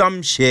said some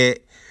dumb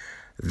shit.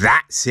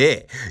 That's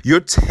it. You're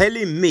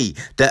telling me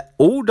that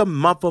all the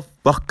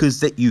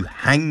motherfuckers that you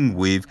hang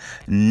with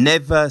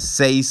never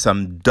say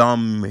some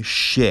dumb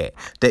shit.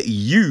 That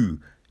you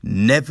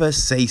never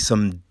say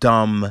some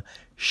dumb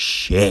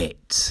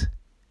shit.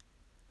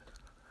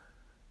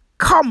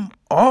 Come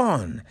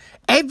on.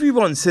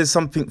 Everyone says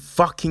something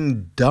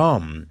fucking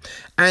dumb.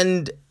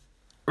 And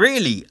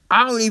really,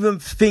 I don't even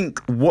think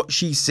what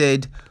she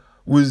said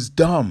was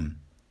dumb.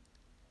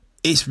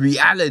 It's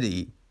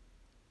reality.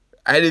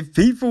 And if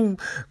people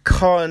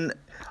can't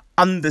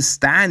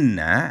understand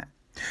that,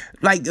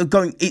 like,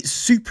 going, it's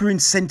super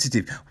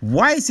insensitive.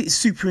 Why is it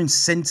super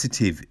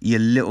insensitive, you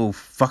little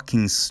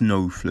fucking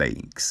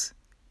snowflakes?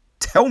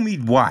 Tell me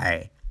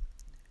why.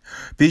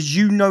 Because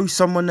you know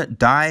someone that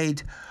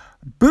died?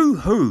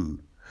 Boo-hoo.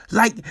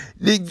 Like,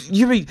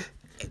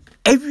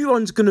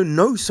 everyone's going to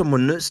know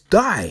someone that's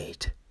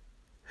died.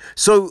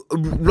 So,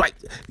 like,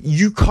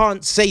 you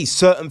can't say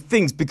certain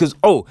things because,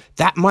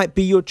 that might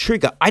be your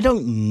trigger. I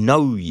don't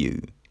know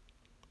you.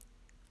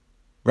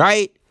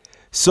 Right?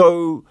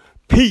 So,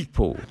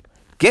 people,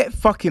 get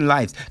fucking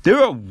lives. There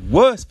are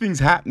worse things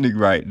happening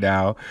right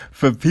now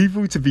for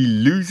people to be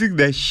losing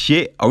their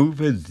shit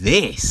over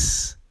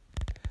this.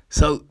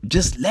 So,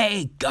 just let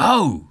it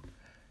go.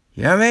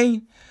 You know what I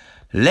mean?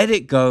 Let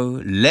it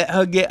go. Let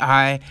her get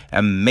high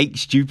and make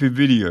stupid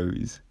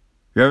videos.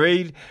 You know what I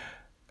mean?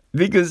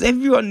 Because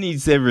everyone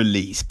needs their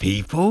release,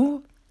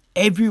 people.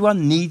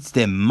 Everyone needs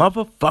their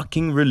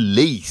motherfucking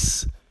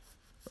release.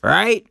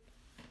 Right?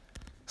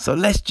 So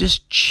let's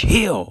just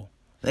chill.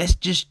 Let's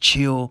just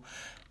chill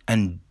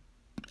and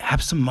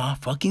have some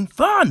motherfucking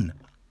fun.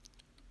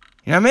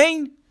 You know what I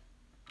mean?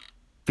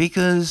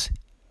 Because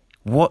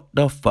what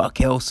the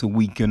fuck else are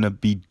we gonna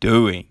be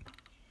doing?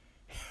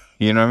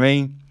 You know what I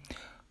mean?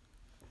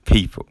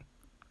 People,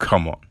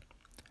 come on.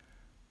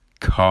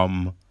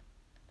 Come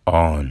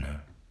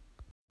on.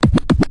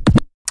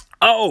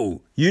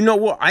 Oh, you know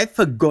what? I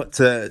forgot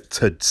to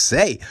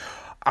say.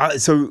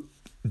 So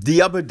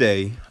the other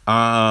day,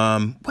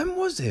 when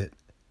was it?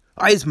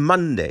 It's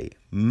Monday.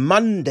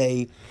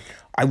 Monday,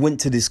 I went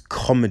to this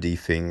comedy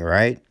thing,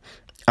 right?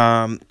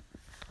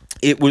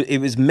 It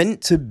was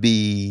meant to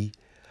be.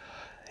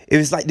 It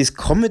was like this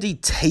comedy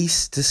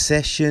taster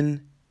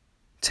session.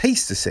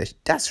 Taster session.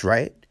 That's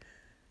right.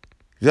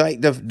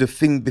 Like the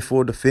thing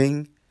before the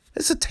thing.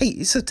 It's a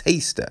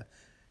taster.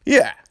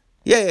 Yeah.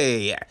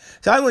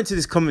 So I went to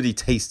this comedy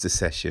taster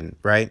session,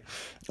 right?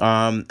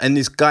 And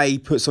this guy, he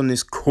puts on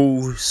this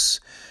course,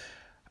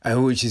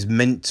 which is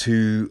meant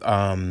to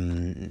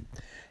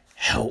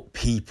help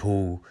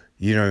people,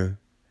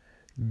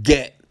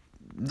 get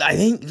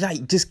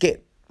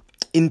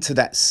into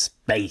that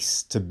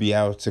space to be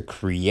able to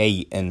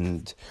create,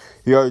 and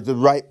the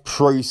right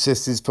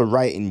processes for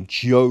writing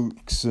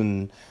jokes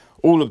and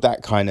all of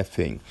that kind of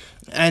thing.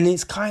 And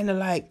it's kind of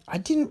like, I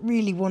didn't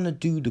really want to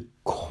do the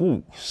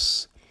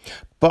course,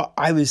 but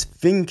I was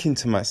thinking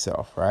to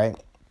myself, right?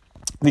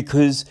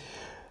 Because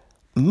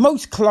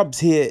most clubs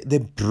here, they're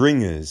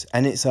bringers,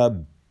 and it's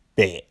a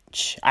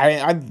bitch.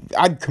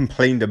 I've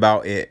complained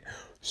about it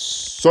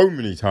so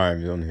many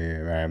times on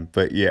here, man.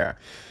 But yeah.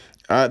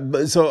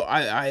 But so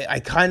I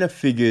kind of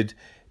figured,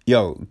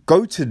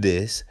 go to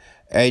this,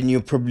 and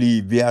you'll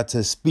probably be able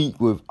to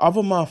speak with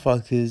other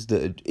motherfuckers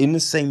that are in the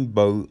same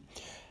boat,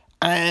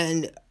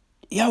 and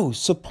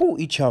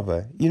support each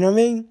other. You know what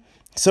I mean?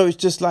 So it's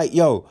just like,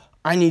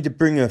 I need a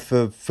bringer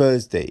for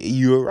Thursday. Are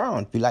you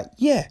around? Be like,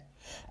 yeah.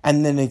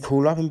 And then they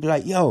call up and be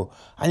like,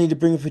 I need a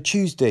bringer for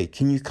Tuesday.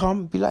 Can you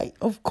come? Be like,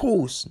 of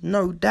course,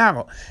 no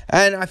doubt.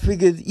 And I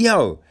figured,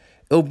 it'll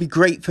be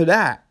great for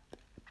that.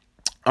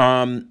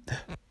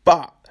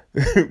 But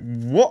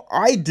what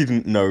I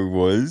didn't know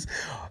was,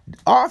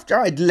 after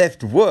I'd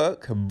left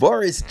work,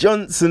 Boris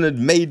Johnson had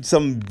made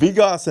some big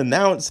ass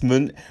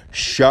announcement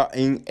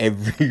shutting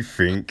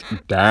everything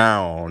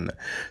down.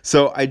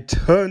 So I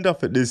turned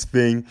up at this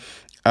thing,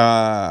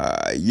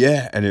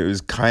 and it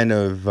was kind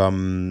of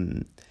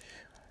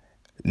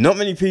not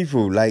many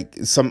people. Like,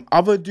 some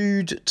other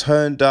dude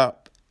turned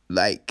up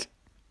 10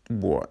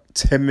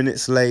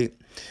 minutes late,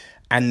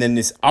 and then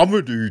this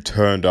other dude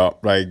turned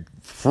up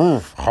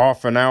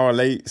half an hour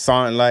late,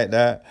 something like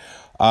that.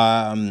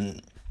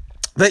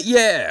 But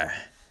yeah,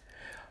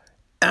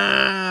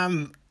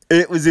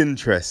 it was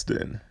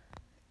interesting.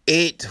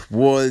 And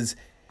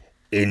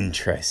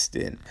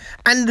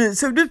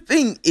so the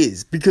thing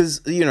is,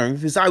 because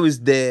I was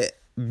there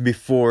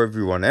before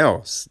everyone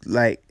else,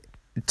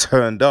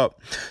 turned up.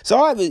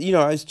 So I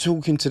was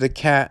talking to the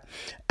cat,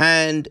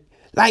 and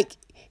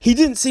he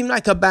didn't seem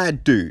like a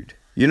bad dude.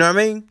 You know what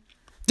I mean?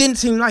 Didn't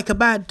seem like a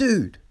bad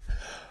dude.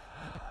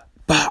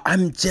 But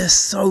I'm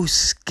just so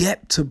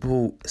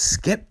skeptical.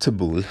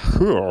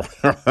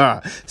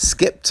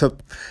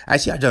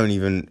 Actually,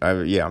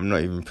 I'm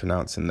not even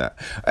pronouncing that.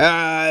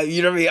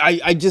 You know what I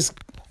mean?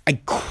 I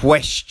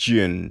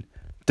question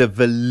the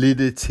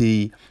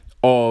validity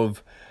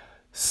of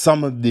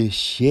some of this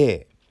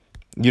shit,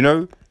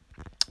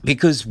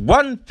 because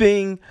one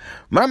thing,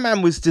 my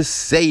man was just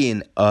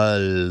saying a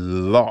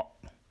lot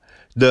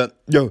that,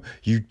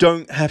 you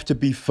don't have to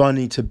be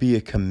funny to be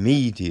a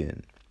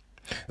comedian.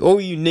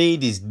 All you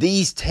need is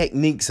these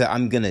techniques that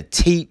I'm going to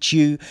teach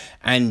you,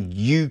 and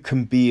you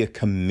can be a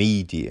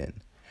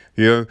comedian.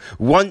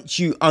 Once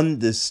you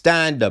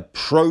understand the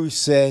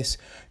process,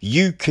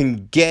 you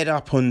can get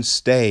up on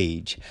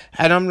stage.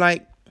 And I'm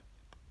like,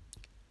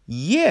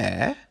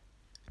 yeah,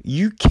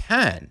 you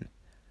can.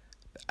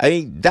 I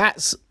mean,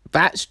 that's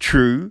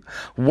true.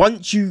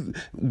 Once you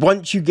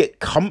get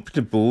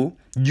comfortable,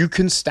 you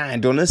can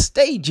stand on a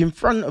stage in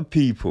front of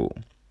people.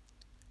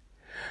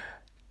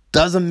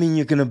 Doesn't mean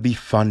you're going to be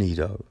funny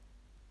though.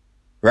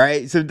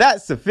 Right? So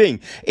that's the thing.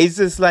 It's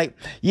just like,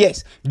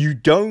 yes, you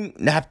don't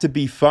have to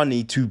be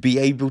funny to be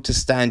able to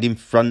stand in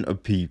front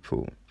of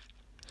people.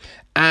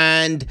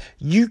 And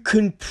you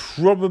can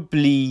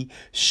probably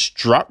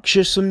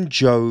structure some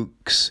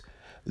jokes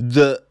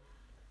that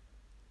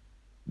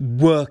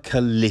work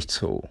a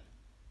little.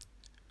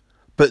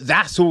 But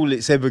that's all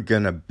it's ever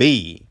going to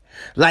be.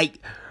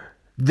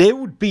 There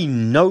would be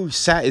no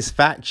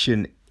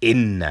satisfaction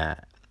in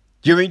that.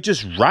 You mean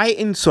just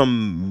writing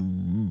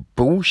some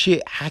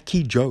bullshit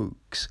hacky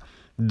jokes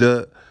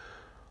that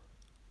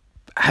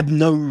have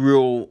no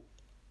real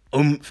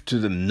oomph to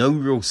them, no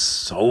real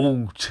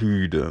soul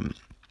to them.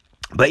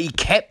 But he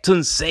kept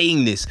on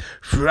saying this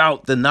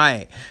throughout the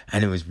night,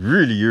 and it was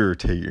really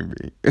irritating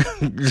me.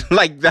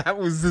 That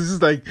was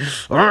just it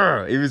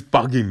was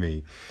bugging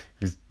me.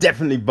 It was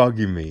definitely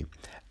bugging me.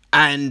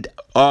 And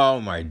oh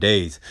my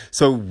days.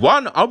 So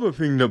one other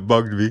thing that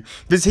bugged me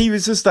was he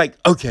was just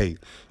okay.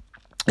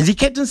 And he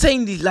kept on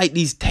saying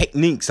these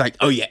techniques,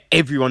 oh yeah,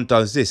 everyone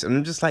does this. And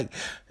I'm just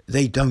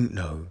they don't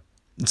know.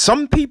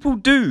 Some people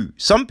do.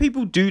 Some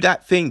people do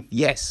that thing.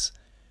 Yes,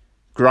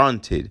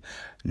 granted.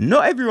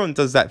 Not everyone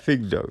does that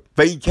thing though.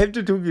 But he kept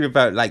on talking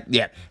about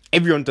yeah,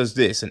 everyone does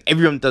this and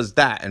everyone does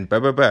that and blah,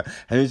 blah, blah.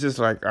 And it's just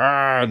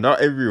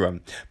not everyone.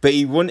 But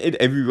he wanted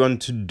everyone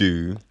to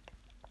do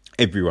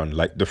everyone,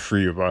 like the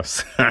three of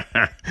us,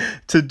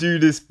 to do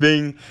this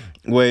thing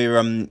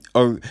where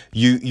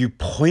you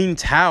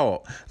point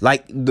out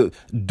like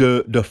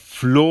the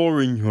flaw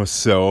in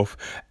yourself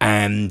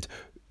and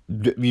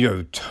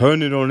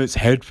turn it on its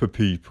head for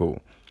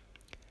people.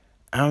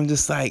 And I'm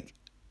just like,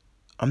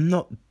 I'm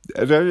not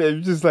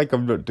doing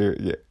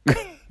it.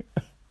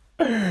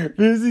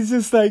 Because he's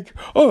just like,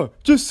 oh,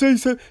 just say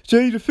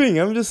the thing.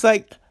 I'm just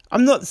like,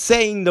 I'm not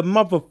saying the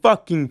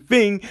motherfucking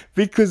thing,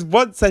 because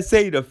once I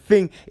say the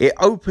thing, it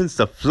opens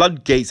the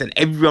floodgates and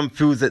everyone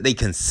feels that they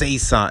can say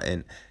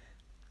something.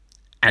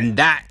 And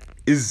that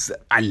is,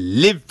 I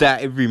live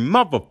that every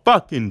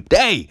motherfucking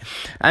day.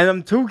 And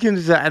I'm talking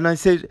to that and I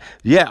said,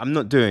 yeah, I'm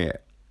not doing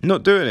it.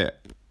 Not doing it.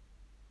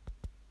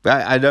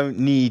 I don't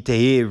need to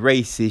hear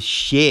racist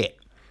shit.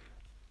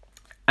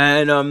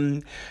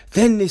 And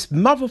then this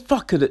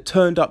motherfucker that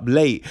turned up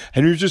late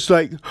and he was just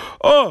like,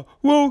 oh,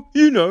 well,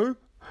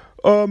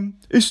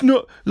 it's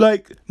not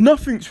like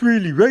nothing's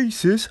really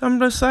racist. I'm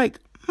just like,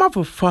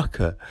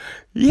 motherfucker,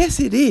 yes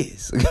it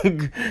is.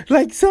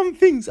 Like, some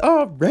things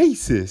are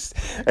racist.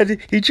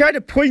 And he tried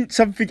to point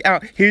something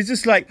out. He was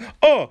just like,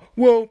 oh,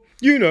 well,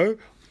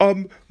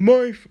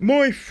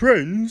 my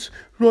friends,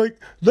 like,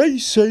 they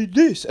say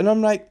this. And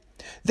I'm like,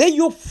 they're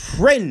your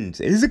friends.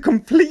 It's a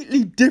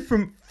completely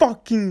different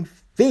fucking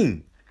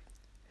thing.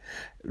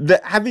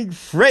 That having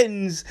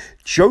friends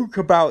joke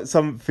about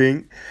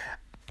something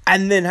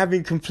and then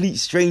having complete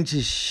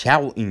strangers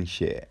shouting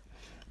shit.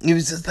 It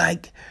was just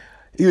like,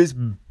 it was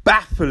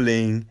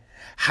baffling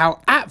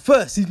how at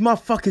first these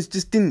motherfuckers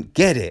just didn't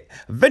get it.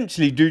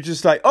 Eventually dude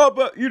just like, oh,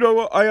 but you know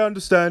what, I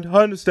understand,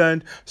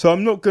 so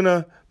I'm not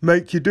gonna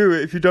make you do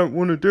it if you don't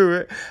want to do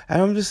it.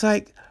 And I'm just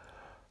like,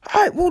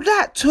 alright, well,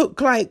 that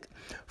took like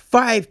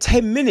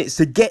 5-10 minutes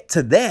to get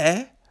to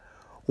there.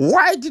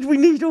 Why did we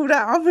need all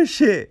that other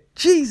shit?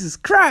 Jesus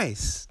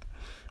Christ.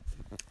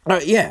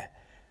 Yeah,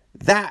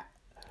 that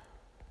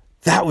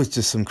was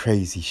just some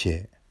crazy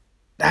shit.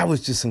 And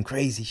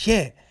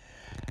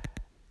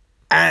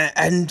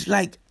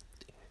like,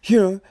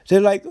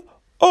 they're like,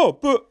 oh,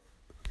 but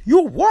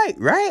you're white,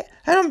 right?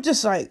 And I'm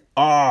just like,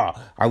 I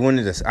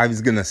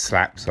was gonna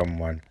slap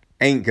someone.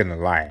 Ain't gonna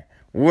lie.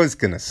 Was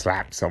gonna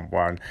slap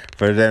someone.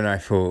 But then I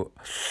thought,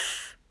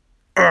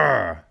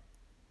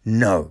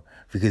 no.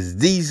 Because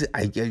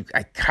I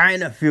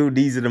kind of feel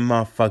these are the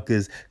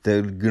motherfuckers that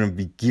are going to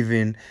be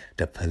giving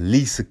the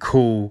police a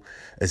call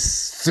as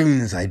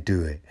soon as I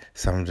do it.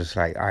 So I'm just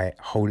like, all right,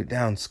 hold it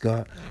down,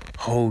 Scott.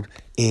 Hold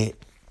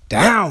it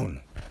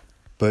down.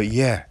 But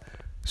yeah,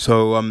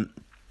 so,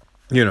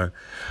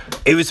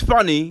 it was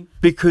funny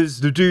because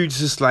the dude's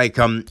just like,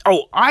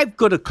 oh, I've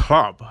got a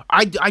club.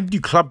 I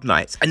do club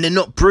nights and they're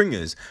not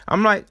bringers.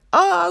 I'm like,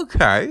 oh,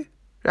 okay.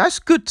 That's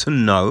good to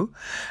know.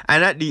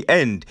 And at the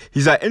end,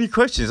 he's like, any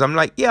questions? I'm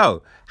like,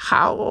 yo,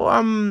 how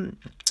do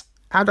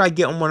I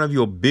get on one of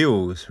your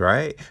bills,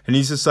 right? And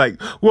he's just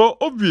like, well,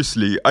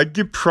 obviously, I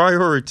give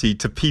priority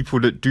to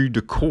people that do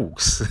the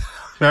course.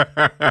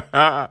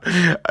 I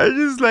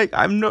just like,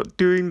 I'm not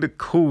doing the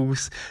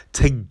course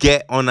to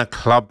get on a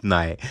club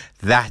night.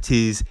 That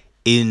is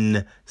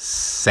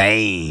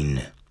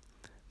insane.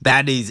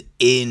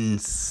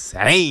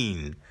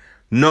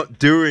 Not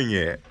doing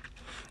it.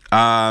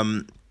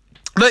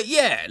 But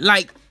yeah,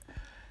 like,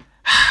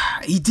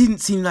 he didn't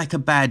seem like a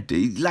bad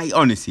dude. Like,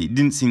 honestly, he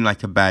didn't seem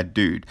like a bad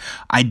dude.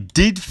 I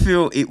did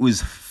feel it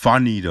was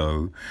funny,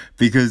 though,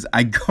 because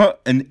I got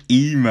an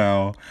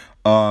email.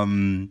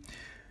 I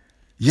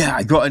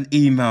got an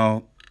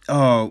email.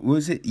 Oh,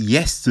 was it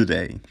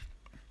yesterday?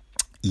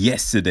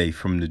 Yesterday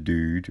from the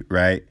dude,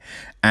 right?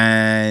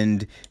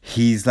 And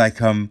he's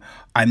like, I'm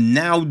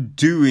now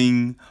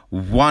doing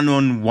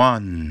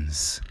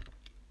one-on-ones.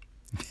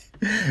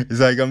 It's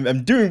like,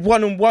 I'm doing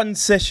one-on-one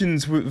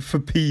sessions for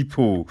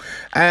people.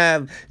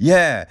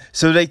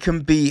 So they can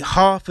be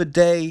half a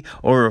day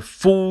or a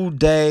full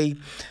day.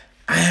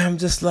 And I'm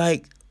just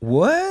like,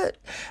 what?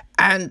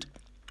 And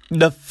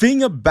the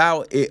thing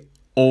about it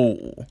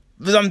all,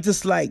 I'm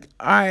just like,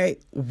 all right,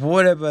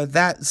 whatever,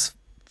 that's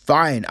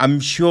fine.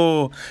 I'm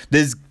sure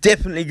there's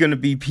definitely going to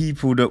be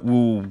people that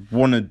will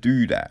want to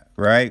do that,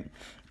 right?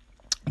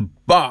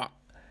 But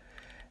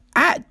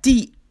at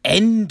the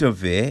end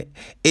of it,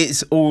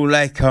 it's all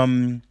like,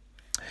 and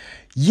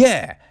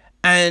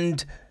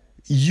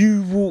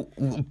you will,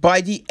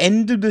 by the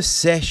end of the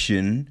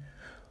session,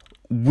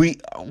 we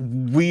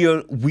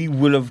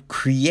will have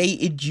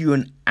created you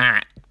an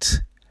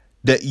act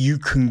that you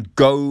can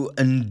go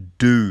and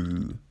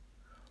do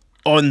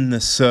on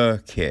the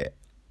circuit.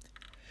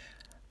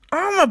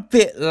 I'm a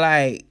bit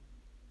like,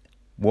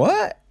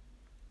 what?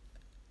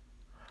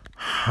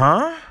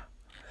 Huh?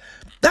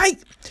 Like,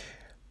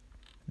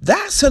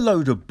 that's a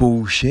load of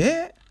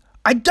bullshit.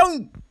 I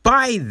don't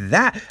buy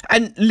that.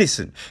 And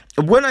listen,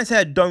 when I say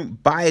I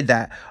don't buy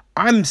that,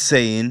 I'm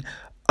saying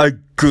a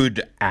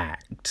good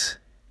act.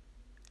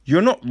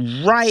 You're not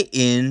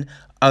writing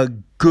a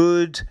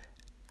good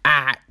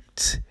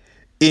act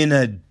in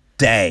a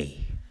day.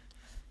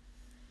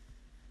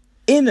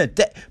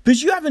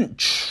 Because you haven't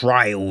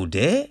trialed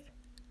it.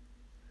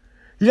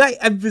 Like,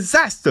 and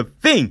that's the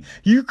thing.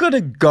 You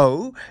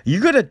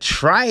gotta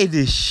try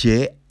this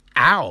shit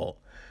out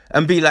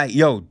and be like,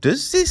 yo,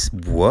 does this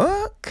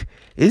work?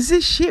 Is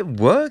this shit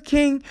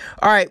working?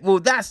 All right, well,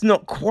 that's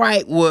not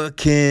quite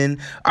working.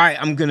 All right,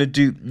 I'm gonna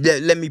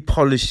let me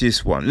polish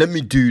this one. Let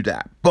me do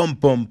that. Boom,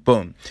 boom,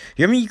 boom.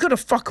 You know what I mean? You gotta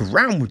fuck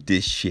around with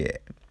this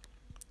shit.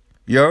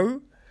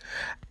 Yo?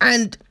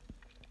 And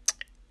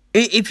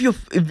if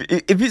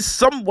it's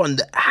someone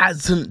that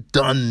hasn't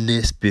done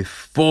this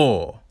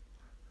before,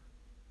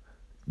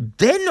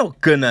 they're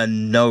not gonna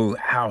know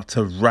how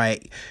to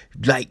write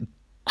like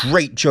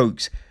great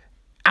jokes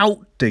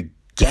out the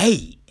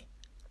gate.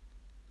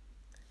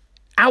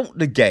 Out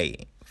the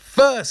gate.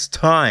 First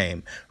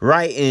time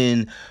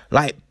writing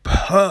like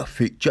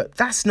perfect joke.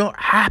 That's not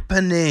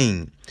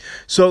happening.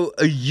 So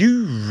are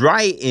you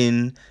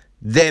writing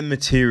their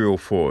material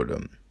for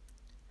them?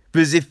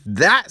 Because if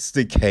that's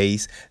the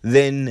case,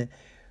 then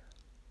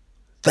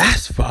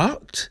that's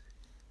fucked.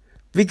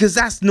 Because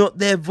that's not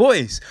their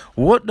voice.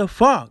 What the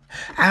fuck?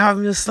 And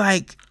I'm just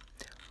like,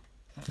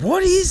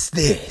 what is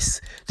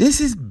this? This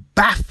is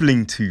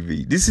baffling to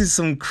me. This is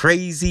some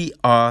crazy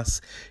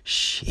ass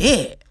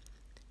shit.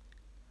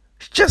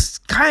 It's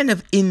just kind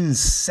of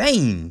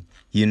insane,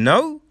 you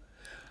know?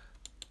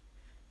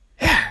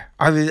 Yeah,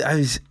 I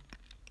was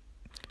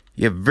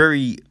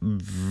very,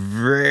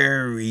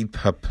 very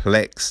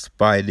perplexed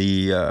by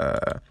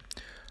the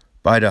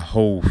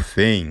whole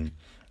thing.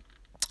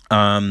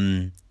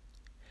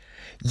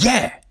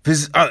 Yeah,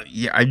 because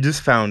I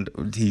just found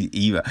the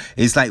email.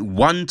 It's like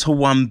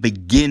 1-to-1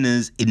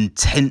 beginners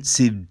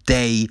intensive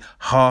day,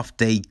 half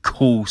day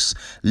course.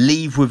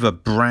 Leave with a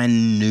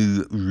brand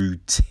new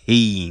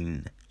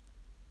routine.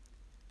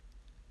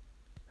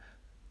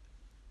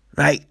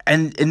 Right,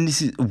 and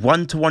this is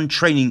 1-to-1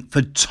 training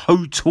for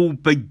total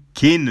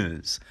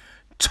beginners.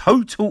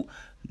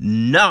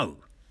 No,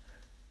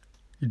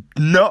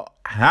 not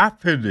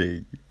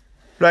happening.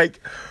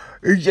 Like,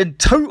 you're a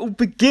total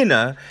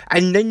beginner,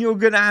 and then you're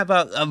gonna have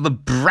a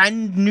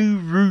brand new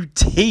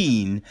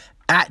routine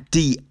at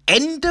the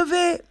end of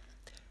it.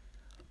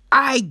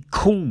 I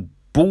call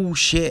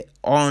bullshit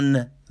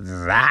on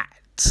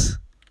that.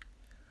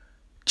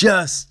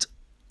 Just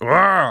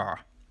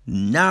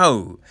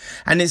no.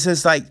 And it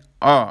says like,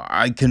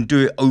 I can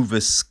do it over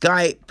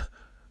Skype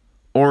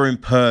or in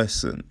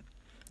person.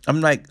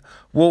 I'm like,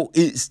 well,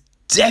 it's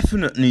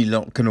definitely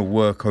not gonna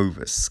work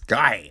over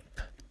Skype.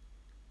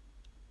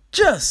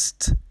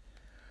 Just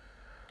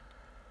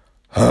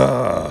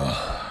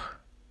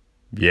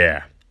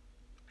yeah,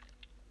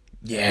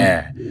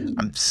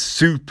 I'm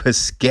super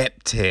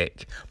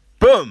skeptic.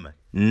 Boom,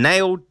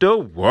 nailed the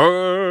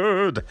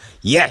word.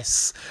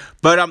 Yes,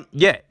 but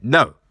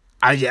no,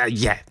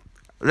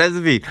 let's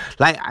be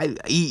like,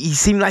 he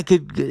seemed like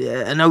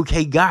an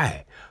okay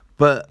guy,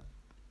 but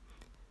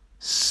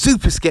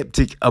super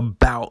skeptic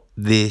about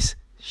this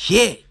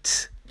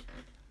shit,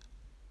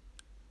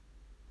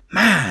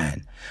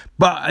 man.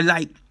 But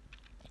like,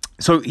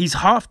 so his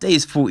half day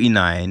is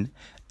 49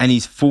 and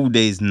his full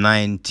day is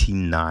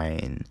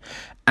 99.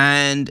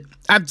 And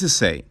I have to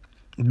say,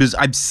 because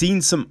I've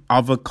seen some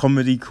other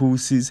comedy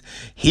courses,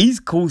 his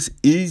course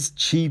is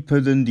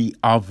cheaper than the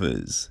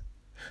others.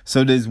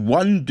 So there's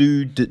one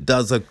dude that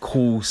does a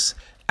course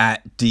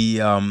at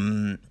the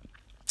I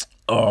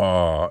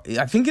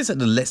think it's at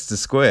the Leicester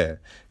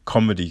Square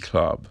Comedy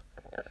Club.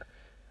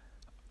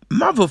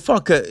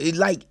 Motherfucker,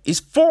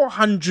 it's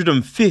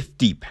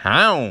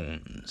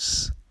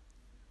 £450.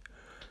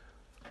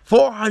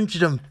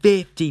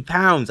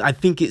 £450. I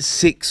think it's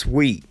 6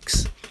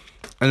 weeks.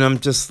 And I'm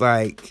just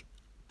like,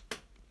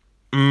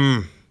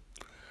 who's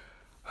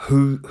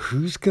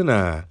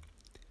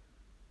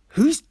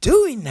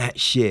doing that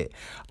shit?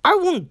 I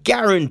want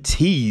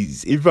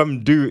guarantees if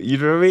I'm doing, you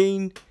know what I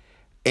mean?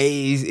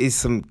 It's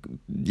some,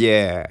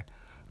 yeah.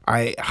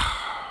 Man,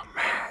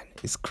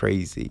 it's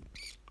crazy.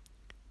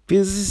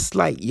 Because it's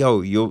like,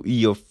 yo,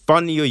 you're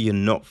funny or you're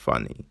not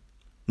funny.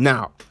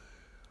 Now,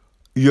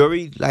 you're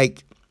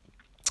like,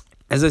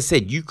 as I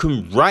said, you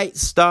can write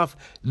stuff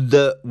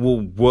that will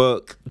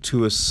work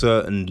to a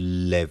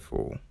certain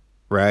level,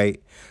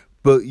 right?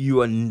 But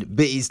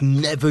it's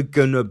never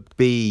gonna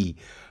be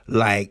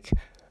like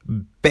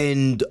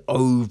bend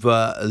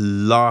over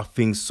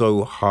laughing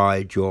so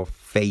hard your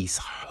face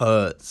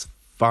hurts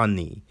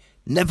funny.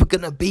 Never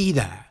gonna be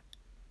that.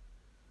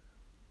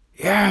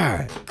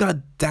 Yeah,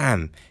 god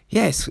damn.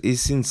 Yes,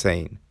 it's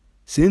insane.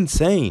 It's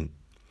insane.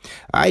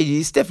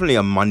 It's definitely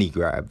a money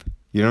grab.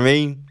 You know what I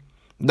mean?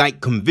 Like,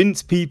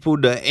 convince people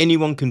that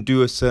anyone can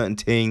do a certain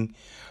thing.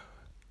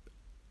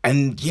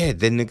 And yeah,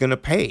 then they're gonna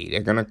pay. They're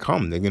gonna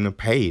come. They're gonna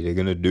pay. They're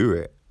gonna do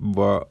it.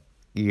 But,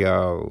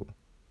 yo,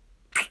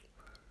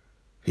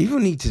 people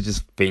need to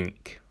just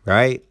think,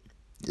 right?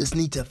 Just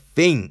need to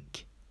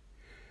think.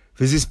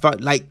 Because it's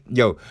like,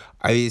 yo,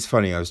 it's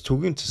funny. I was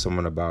talking to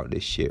someone about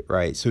this shit,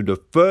 right? So the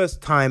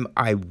first time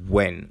I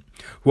went,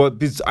 well,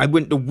 because I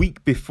went the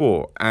week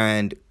before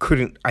and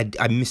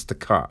I missed the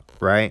cut,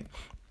 right?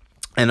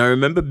 And I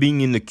remember being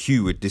in the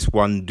queue with this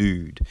one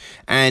dude,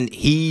 and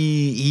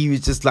he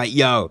was just like,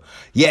 "Yo,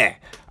 yeah,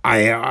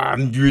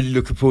 I'm really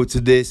looking forward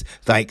to this.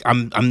 Like,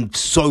 I'm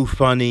so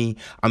funny.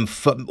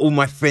 All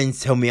my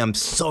friends tell me I'm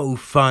so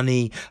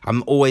funny.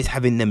 I'm always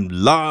having them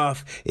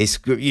laugh.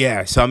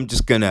 Yeah. So I'm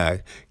just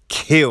gonna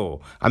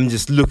kill. I'm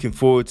just looking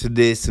forward to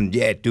this, and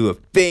yeah, do a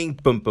thing.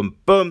 Boom, boom,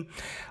 boom."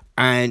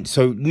 And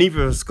so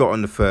neither of us got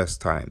on the first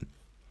time.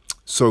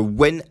 So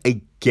when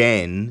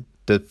again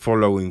the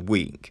following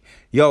week,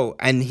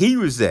 and he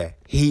was there.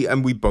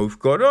 And we both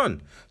got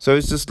on. So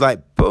it's just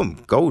like, boom,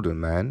 golden,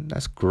 man.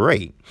 That's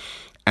great.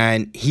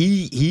 And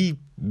he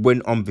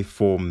went on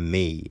before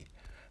me.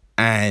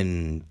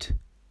 And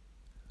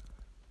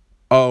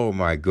oh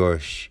my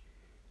gosh,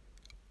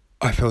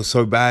 I felt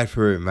so bad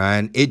for him,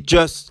 man. I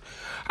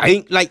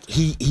think like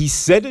he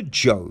said a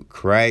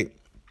joke, right?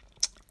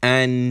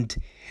 And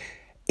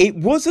it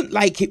wasn't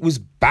like it was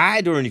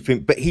bad or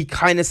anything, but he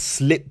kind of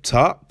slipped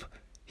up.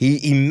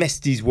 He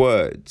messed his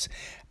words.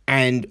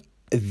 And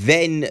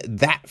then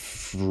that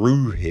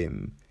threw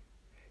him.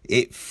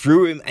 It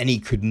threw him, and he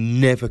could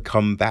never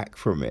come back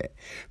from it.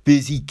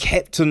 Because he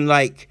kept on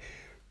like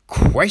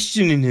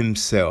questioning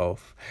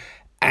himself,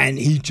 and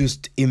he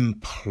just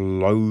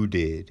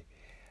imploded.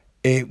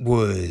 It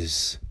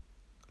was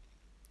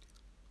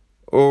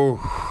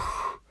hard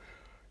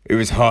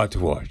to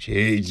watch.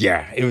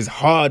 It was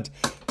hard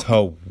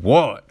to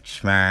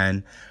watch,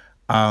 man.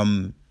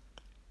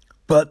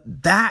 But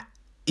that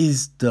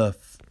is the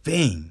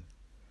thing.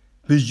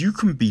 Because you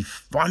can be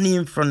funny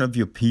in front of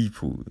your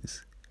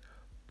peoples,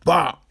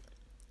 but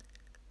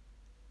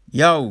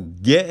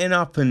getting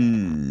up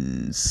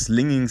and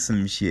slinging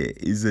some shit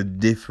is a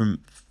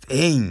different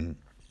thing.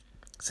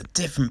 It's a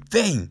different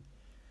thing.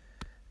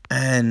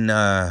 And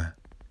I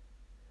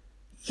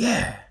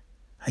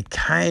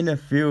kind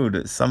of feel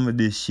that some of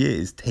this shit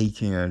is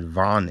taking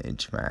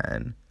advantage,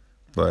 man.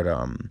 But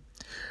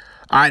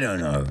I don't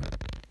know.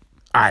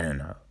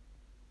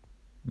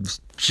 It's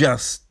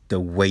just the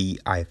way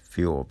I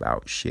feel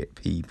about shit,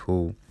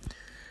 people.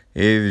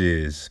 It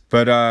is.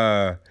 But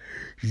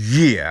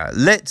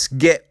let's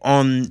get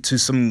on to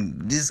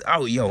this.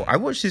 I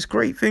watched this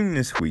great thing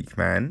this week,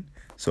 man.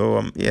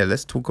 So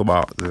let's talk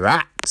about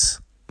that.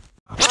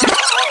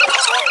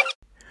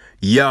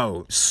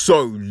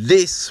 So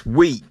this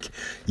week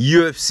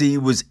UFC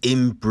was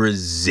in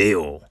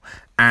Brazil.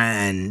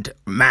 And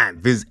man,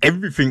 because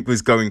everything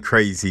was going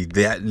crazy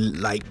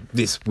like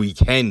this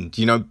weekend,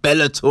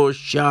 Bellator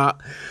shut,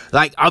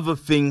 like other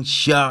things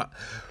shut.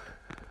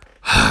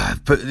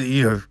 But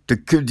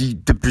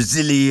the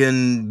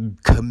Brazilian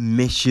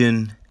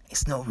commission,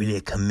 it's not really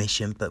a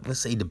commission, but we'll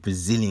say the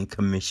Brazilian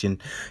commission.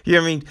 You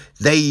know what I mean?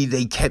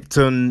 They kept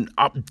on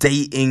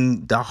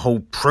updating the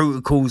whole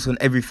protocols and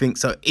everything.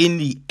 So in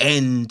the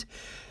end,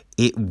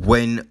 it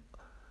went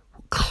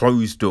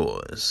closed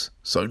doors,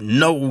 so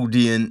no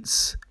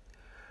audience,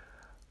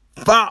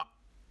 but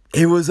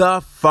it was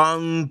a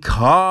fun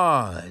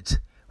card.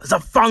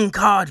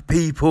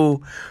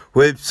 People,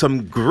 with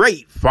some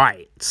great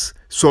fights.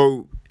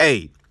 So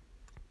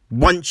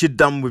once you're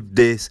done with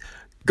this,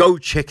 go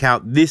check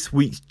out this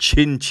week's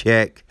Chin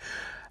Check,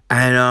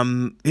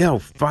 and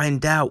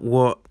find out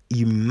what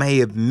you may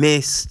have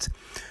missed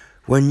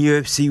when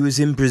UFC was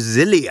in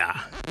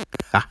Brasilia.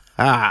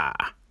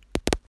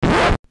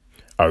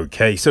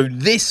 Okay, so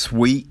this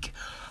week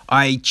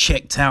I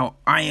checked out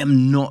I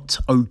Am Not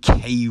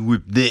Okay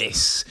With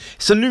This.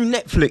 It's a new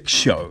Netflix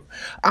show.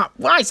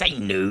 When I say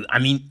new, I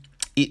mean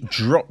it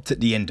dropped at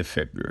the end of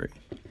February,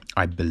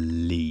 I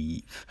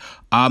believe.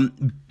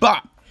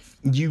 But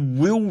you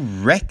will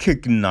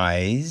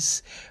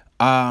recognize,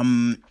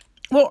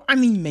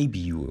 maybe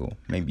you will,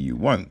 maybe you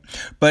won't.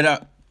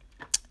 But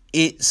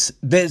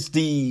there's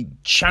the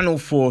Channel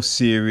 4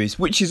 series,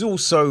 which is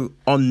also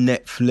on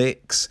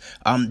Netflix,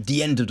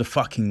 The End of the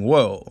Fucking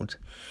World.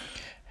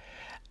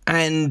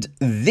 And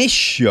this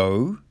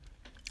show,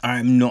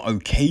 I'm Not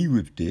Okay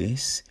With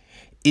This,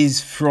 is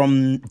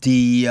from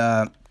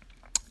the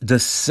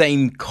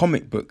same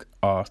comic book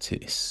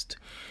artist.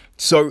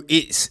 So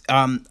it's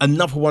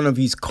another one of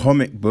his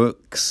comic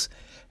books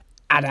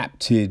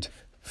adapted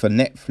for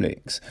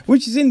Netflix,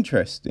 which is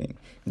interesting.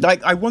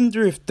 Like, I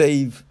wonder if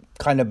they've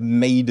kind of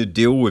made a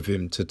deal with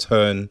him to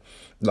turn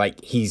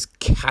like his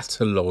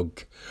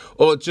catalogue,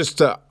 or just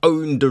to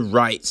own the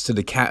rights to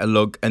the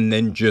catalogue and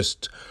then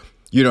just,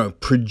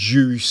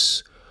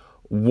 produce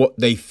what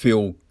they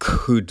feel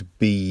could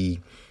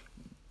be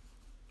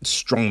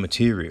strong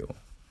material,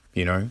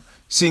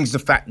 Seeing the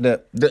fact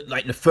that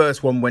like the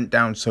first one went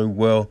down so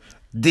well,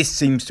 this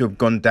seems to have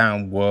gone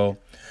down well.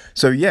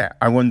 So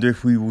I wonder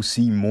if we will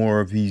see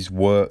more of his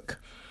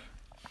work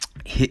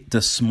hit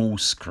the small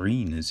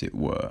screen, as it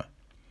were.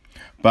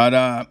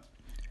 But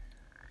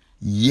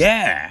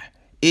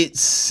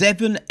it's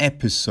 7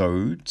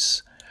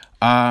 episodes,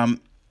 and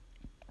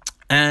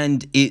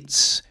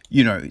it's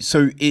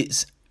so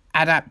it's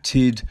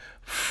adapted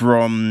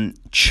from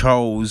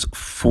Charles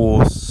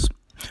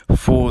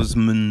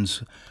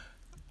Forsman's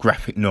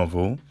graphic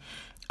novel,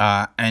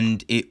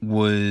 and it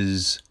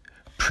was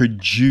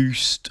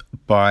produced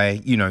by,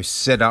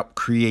 set up,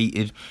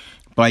 created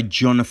by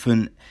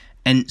Jonathan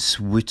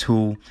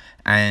Entwistle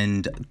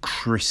and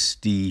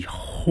Christy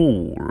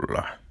Hall.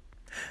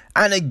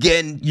 And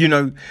again,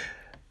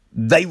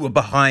 they were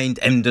behind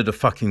End of the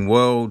Fucking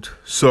World.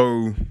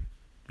 So,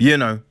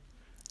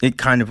 it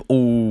kind of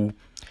all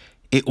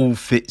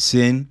fits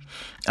in.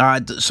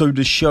 So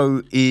the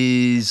show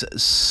is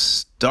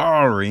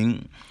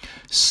starring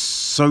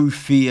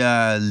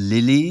Sophia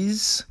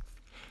Lillis.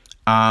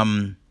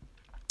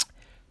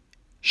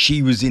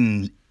 She was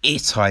in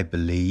It, I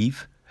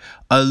believe,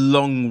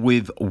 along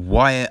with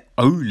Wyatt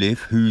Olive,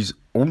 who's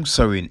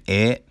also in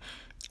It,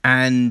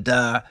 and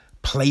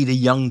played a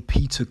young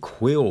Peter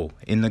Quill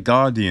in the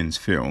Guardians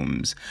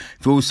films.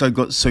 We've also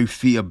got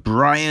Sophia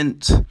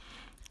Bryant,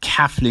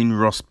 Kathleen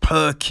Ross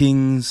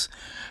Perkins,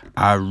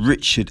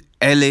 Richard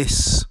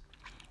Ellis,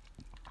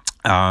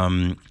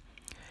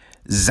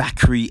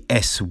 Zachary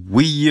S.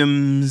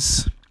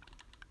 Williams,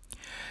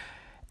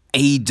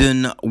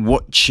 Aidan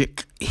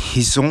Watchik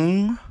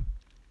Hizong.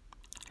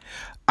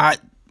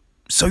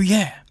 So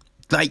yeah,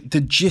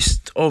 the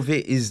gist of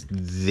it is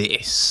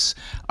this.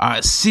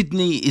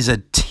 Sydney is a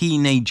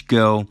teenage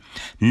girl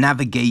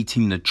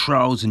navigating the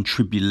trials and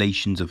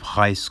tribulations of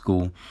high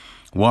school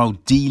while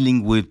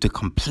dealing with the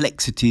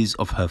complexities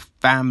of her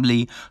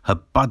family, her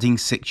budding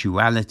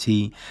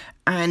sexuality,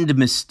 and the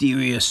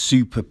mysterious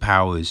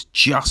superpowers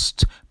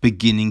just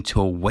beginning to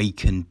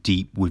awaken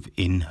deep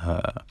within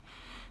her.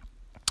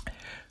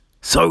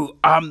 So,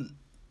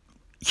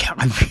 yeah,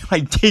 I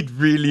did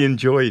really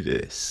enjoy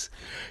this.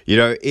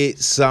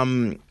 It's,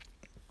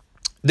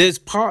 there's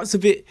parts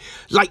of it,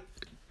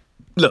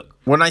 look,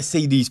 when I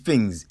say these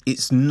things,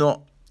 it's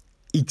not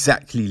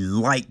exactly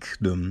like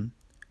them,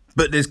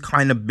 but there's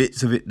kind of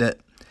bits of it that,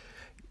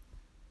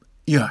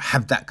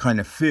 have that kind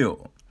of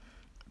feel.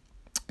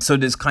 So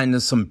there's kind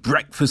of some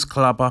Breakfast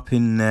Club up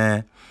in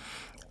there,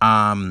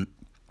 some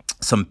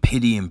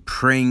Pretty in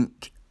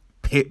Pink,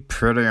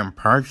 Pretty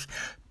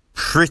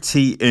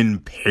in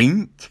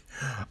Pink,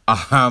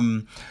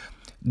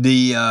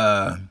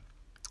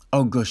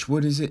 oh gosh,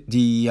 what is it?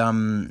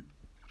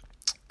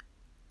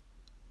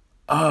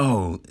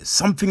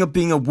 Something of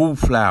Being a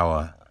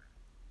Wallflower.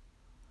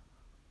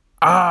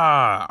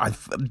 I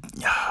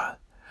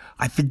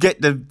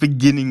forget the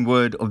beginning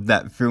word of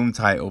that film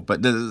title,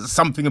 but there's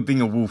Something of Being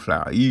a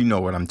Wallflower. You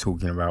know what I'm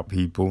talking about,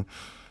 people.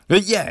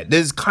 But yeah,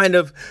 there's kind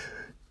of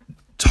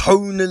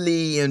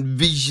tonally and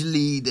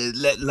visually,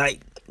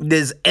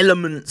 there's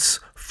elements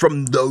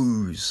from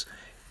those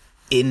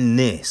in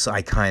this,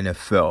 I kind of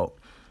felt.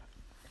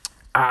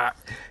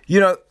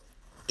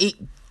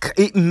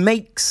 It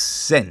makes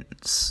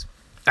sense.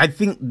 I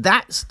think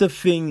that's the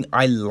thing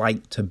I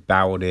liked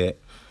about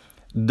it.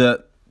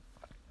 The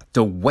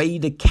way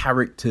the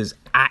characters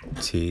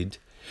acted,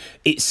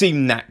 it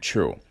seemed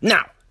natural.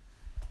 Now,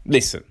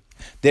 listen,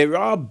 there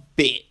are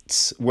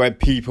bits where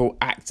people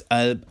act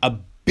a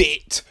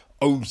bit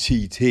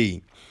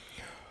OTT,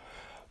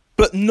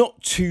 but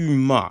not too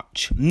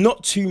much.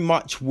 Not too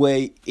much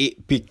where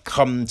it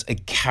becomes a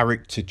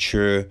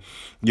caricature,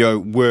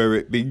 where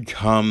it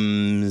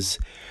becomes,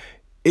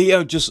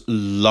 just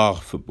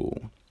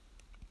laughable.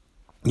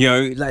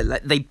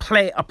 Like they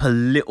play it up a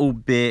little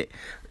bit.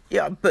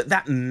 Yeah, but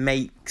that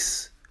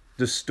makes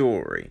the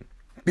story.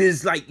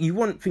 Because, you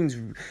want things,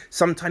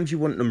 sometimes you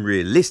want them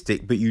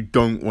realistic, but you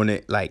don't want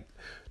it,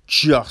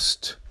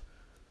 just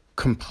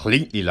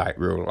completely like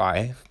real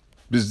life.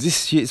 Because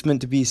this shit's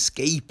meant to be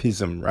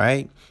escapism,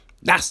 right?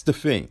 That's the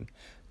thing.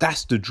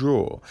 That's the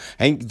draw.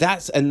 And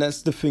that's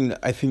the thing that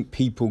I think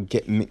people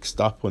get mixed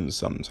up on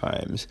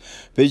sometimes.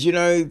 Because,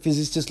 because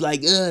it's just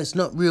it's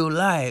not real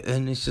life.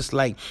 And it's just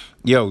do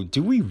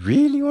we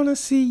really want to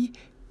see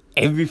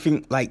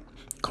everything,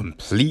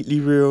 completely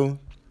real?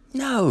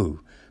 No,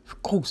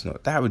 of course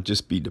not. That would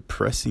just be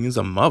depressing as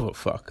a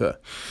motherfucker.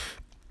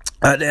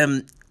 But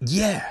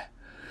yeah,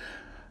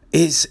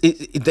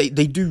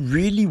 they do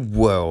really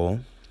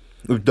well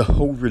with the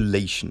whole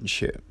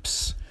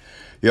relationships.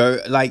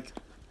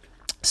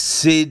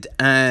 Sid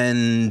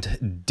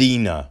and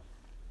Dina,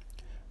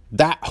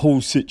 that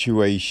whole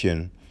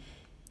situation,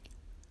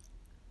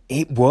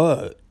 it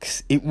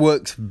works. It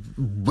works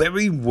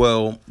very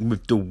well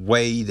with the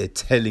way they're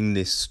telling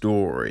this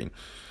story.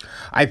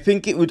 I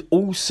think it would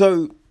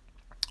also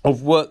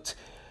have worked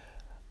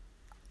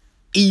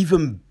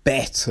even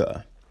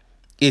better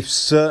if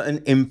certain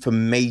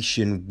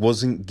information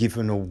wasn't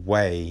given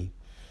away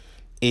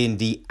in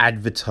the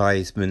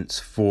advertisements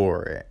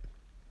for it.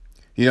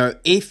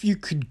 If you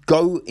could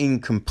go in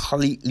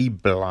completely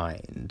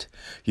blind,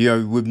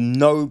 with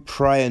no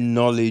prior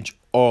knowledge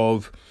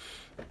of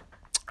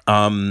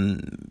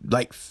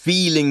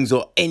feelings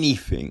or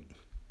anything,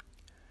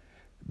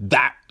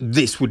 that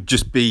this would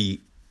just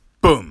be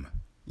boom.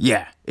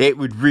 Yeah, it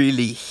would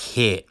really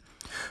hit.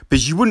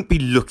 Because you wouldn't be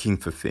looking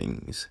for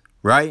things,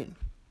 right?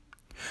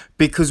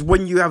 Because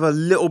when you have a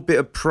little bit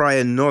of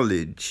prior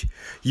knowledge,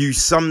 you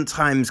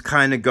sometimes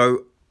kind of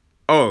go,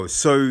 oh,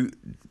 so,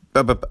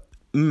 I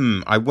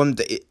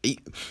wonder,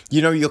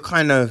 you're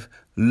kind of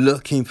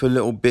looking for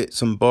little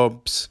bits and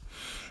bobs.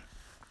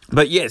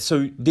 But yeah,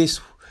 so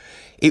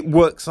it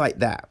works like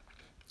that.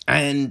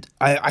 And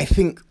I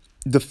think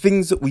the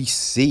things that we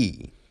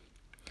see,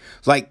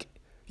 like,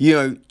 you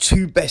know,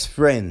 two best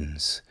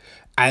friends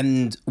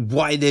and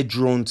why they're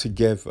drawn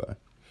together.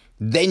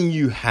 Then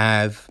you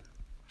have,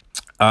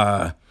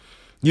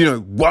 you know,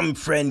 one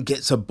friend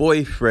gets a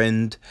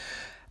boyfriend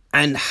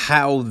and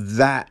how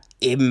that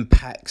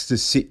impacts the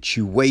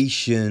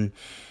situation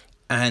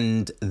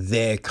and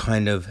their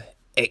kind of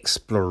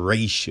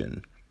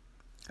exploration.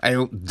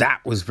 That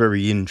was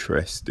very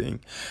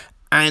interesting.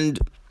 And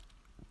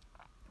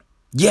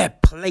yeah,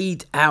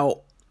 played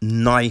out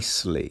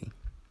nicely.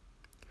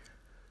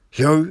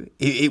 You know,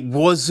 it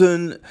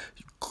wasn't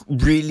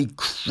really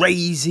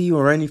crazy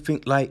or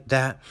anything like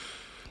that.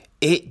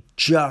 It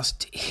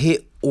just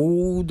hit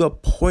all the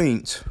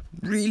points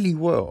really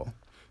well.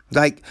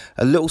 Like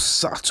a little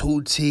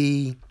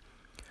subtlety,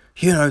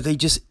 you know, they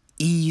just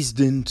eased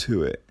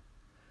into it.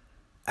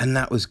 And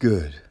that was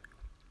good.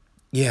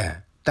 Yeah,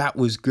 that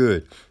was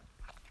good.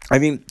 I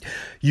mean,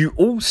 you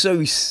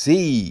also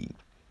see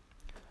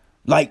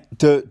like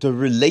the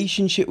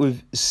relationship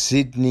with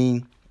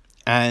Sydney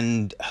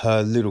and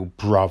her little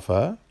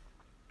brother,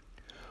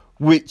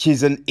 which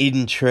is an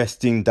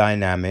interesting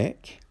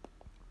dynamic,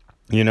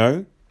 you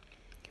know,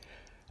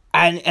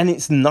 and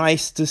it's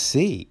nice to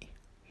see,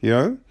 you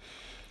know,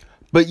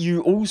 but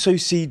you also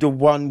see the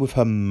one with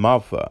her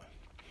mother,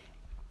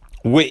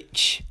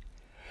 which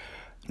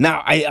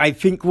now I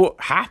think what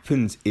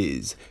happens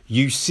is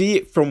you see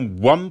it from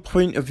one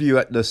point of view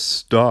at the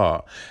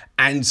start,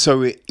 and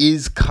so it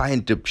is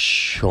kind of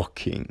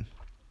shocking.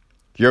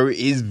 You know, it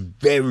is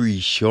very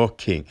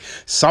shocking.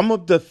 Some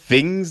of the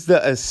things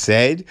that are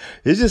said,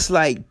 it's just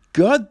like,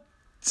 God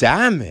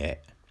damn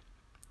it.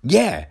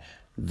 Yeah,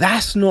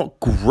 that's not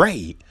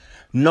great.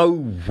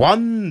 No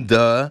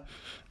wonder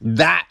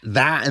that,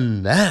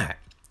 and that.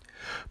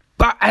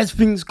 But as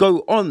things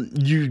go on,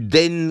 you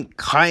then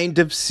kind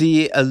of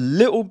see it a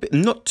little bit,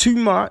 not too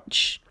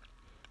much,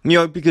 you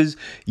know, because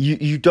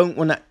you don't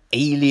want to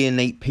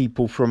alienate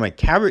people from a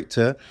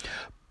character,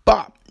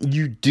 but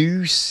you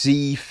do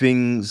see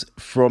things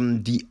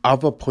from the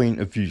other point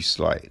of view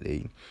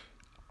slightly,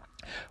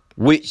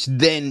 which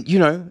then, you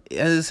know,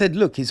 as I said,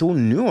 look, it's all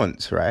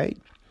nuance, right?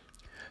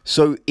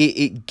 So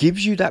it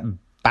gives you that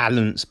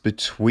balance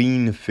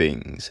between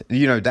things,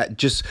 you know, that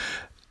just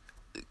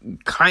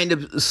kind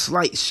of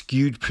slight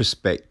skewed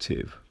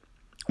perspective,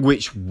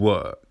 which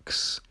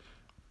works.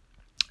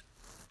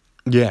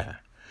 Yeah.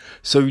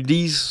 So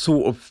these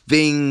sort of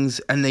things,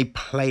 and they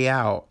play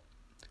out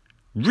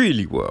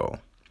really well.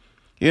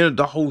 You know,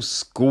 the whole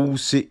school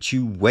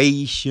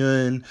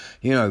situation,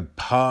 you know,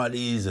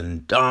 parties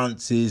and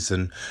dances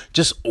and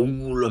just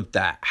all of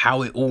that,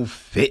 how it all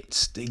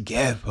fits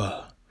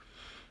together.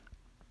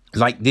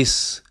 Like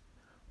this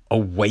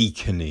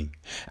awakening.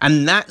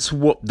 And that's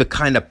what the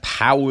kind of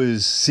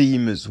powers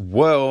seem as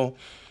well.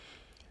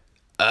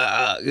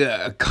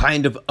 A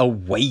kind of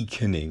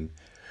awakening.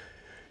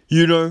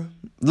 You know,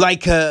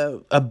 like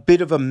a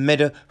bit of a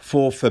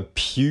metaphor for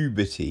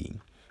puberty.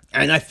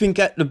 And I think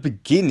at the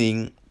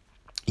beginning,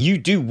 you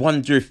do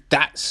wonder if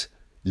that's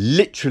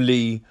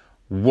literally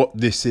what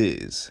this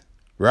is,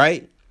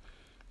 right?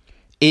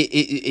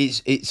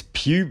 It's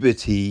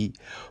puberty,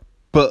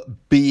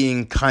 but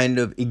being kind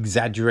of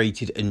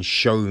exaggerated and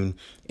shown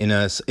in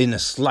a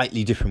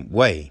slightly different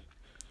way.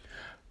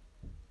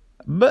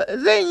 But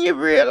then you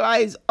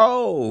realize,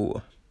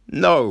 oh,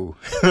 no,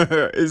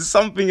 it's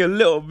something a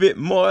little bit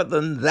more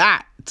than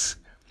that.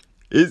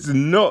 It's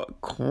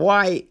not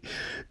quite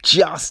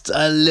just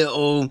a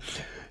little,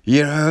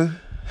 you know,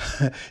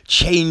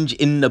 change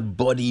in the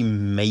body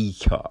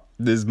makeup.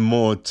 There's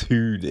more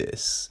to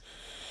this.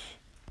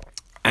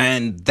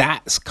 And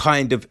that's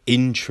kind of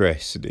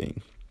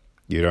interesting,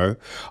 you know.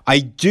 I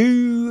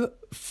do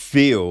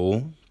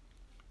feel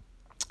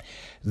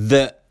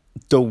that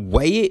the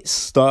way it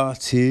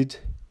started,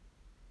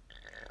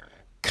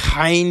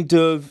 kind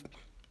of,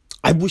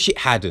 I wish it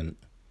hadn't.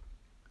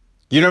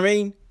 You know what I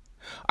mean?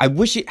 I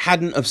wish it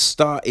hadn't have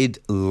started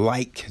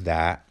like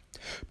that.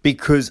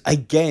 Because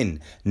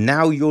again,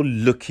 now you're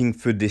looking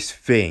for this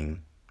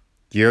thing.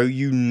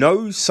 You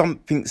know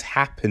something's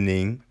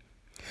happening,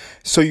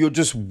 so you're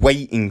just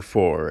waiting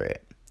for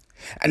it.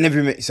 And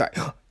every minute it's like,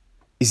 oh,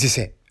 is this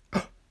it?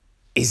 Oh,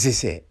 is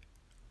this it?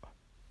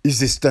 Is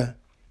this the,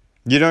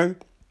 you know?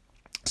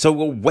 So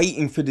we're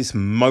waiting for this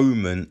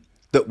moment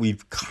that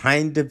we've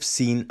kind of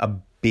seen a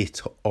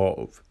bit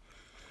of.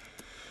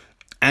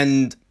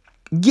 And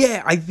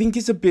yeah, I think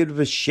it's a bit of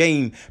a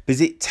shame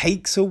because it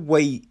takes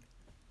away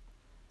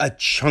a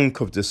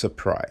chunk of the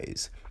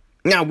surprise.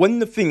 Now, when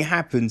the thing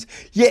happens,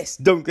 yes,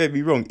 don't get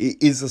me wrong,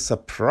 it is a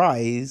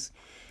surprise,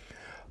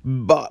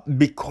 but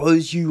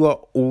because you are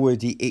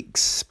already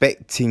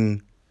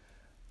expecting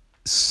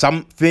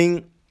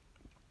something,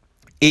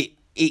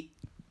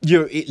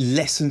 it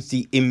lessens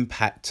the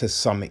impact to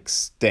some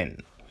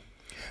extent.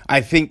 I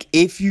think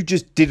if you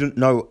just didn't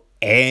know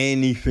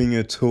anything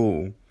at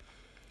all,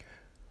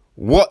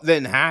 what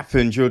then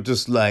happens, you're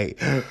just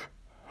like,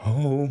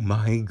 Oh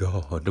my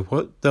God,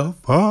 what the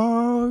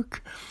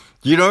fuck?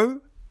 You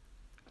know?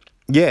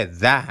 Yeah,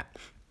 that.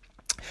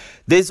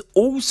 There's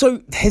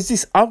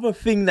this other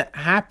thing that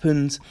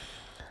happens,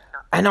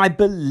 and I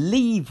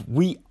believe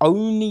we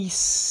only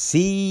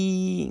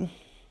see...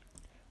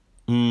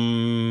 I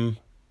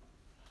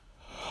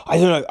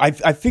don't know. I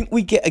think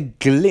we get a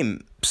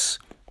glimpse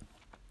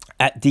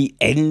at the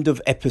end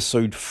of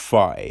episode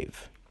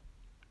 5.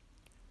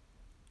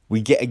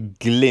 We get a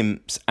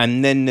glimpse,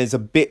 and then there's a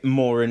bit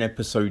more in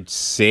episode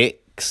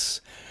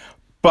 6,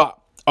 but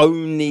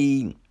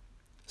only,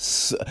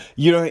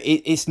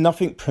 it's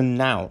nothing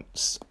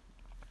pronounced.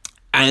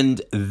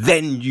 And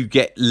then you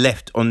get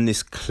left on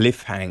this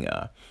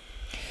cliffhanger.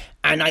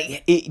 And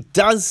it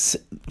does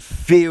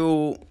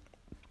feel,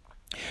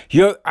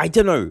 I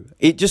don't know,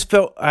 it just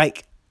felt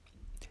like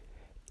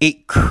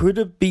it could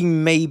have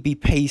been maybe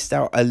paced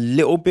out a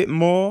little bit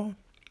more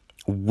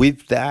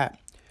with that.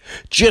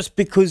 Just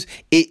because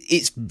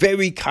it's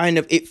very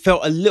it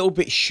felt a little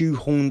bit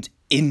shoehorned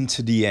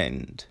into the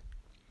end.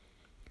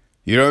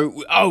 We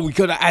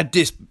gotta add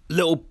this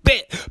little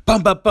bit.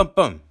 Bum, bum, bum,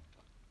 bum.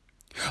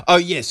 Oh,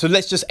 yeah, so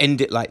let's just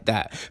end it like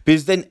that.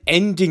 Because then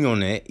ending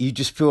on it, you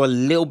just feel a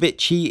little bit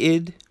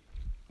cheated.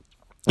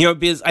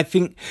 Because I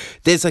think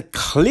there's a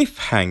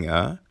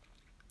cliffhanger,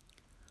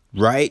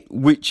 right,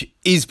 which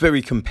is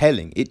very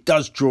compelling. It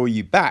does draw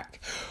you back.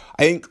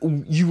 I think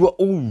you were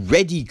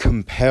already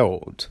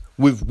compelled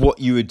with what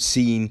you had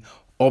seen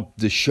of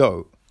the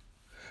show.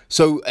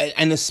 So,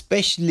 and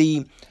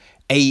especially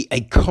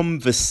a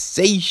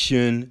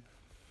conversation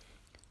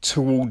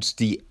towards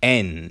the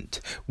end,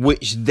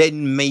 which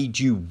then made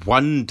you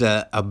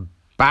wonder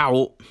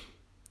about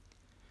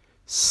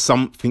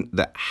something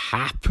that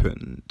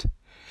happened.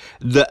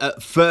 That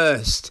at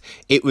first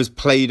it was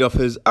played off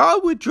as,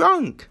 oh, we're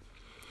drunk.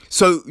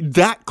 So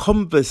that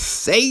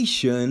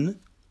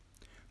conversation,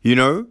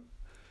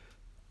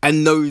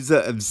 and those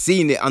that have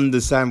seen it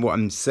understand what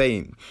I'm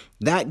saying.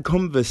 That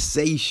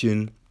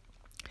conversation,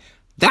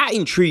 that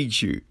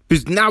intrigues you.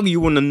 Because now you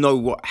want to know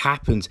what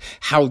happens,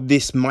 how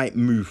this might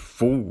move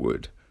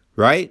forward,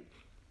 right?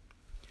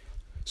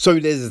 So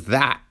there's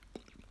that.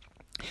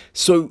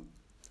 So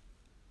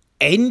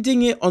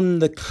ending it on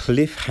the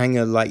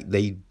cliffhanger like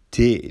they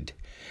did,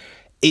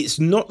 it's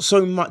not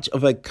so much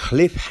of a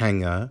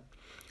cliffhanger,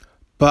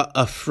 but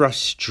a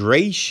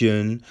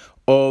frustration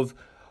of,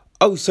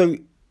 oh, so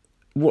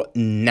what,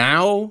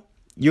 now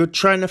you're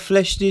trying to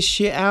flesh this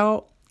shit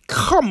out?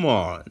 Come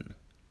on,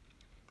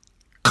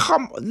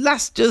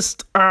 that's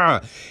just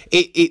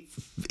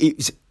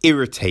it's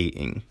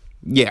irritating.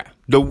 Yeah,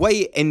 the way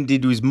it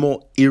ended was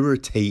more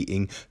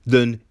irritating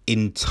than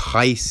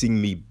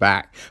enticing me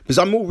back, because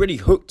I'm already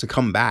hooked to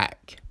come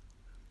back,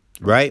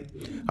 right?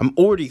 I'm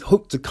already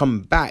hooked to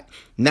come back.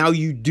 Now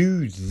you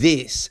do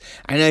this,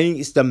 and I think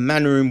it's the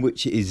manner in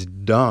which it is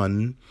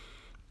done.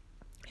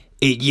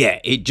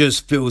 It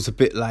just feels a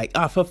bit like,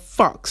 for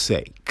fuck's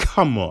sake,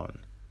 come on,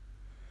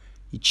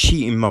 you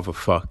cheating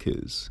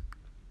motherfuckers.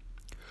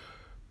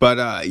 But,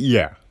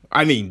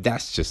 I mean,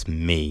 that's just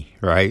me,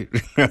 right?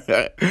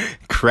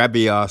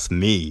 Crabby ass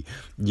me.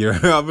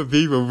 Other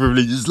people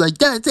probably just like,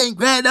 that's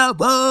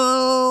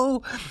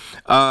incredible.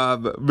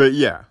 But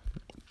yeah.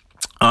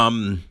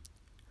 I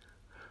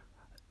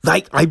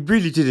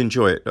really did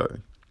enjoy it, though.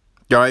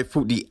 I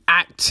thought the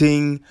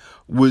acting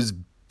was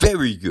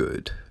very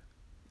good.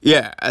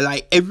 Yeah,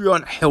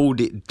 everyone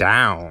held it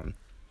down.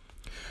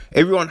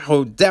 Everyone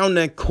held down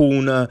their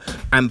corner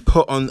and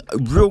put on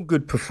real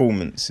good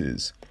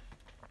performances.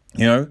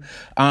 And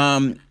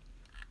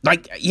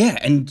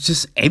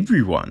just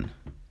everyone.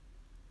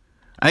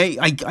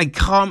 I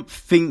can't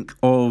think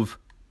of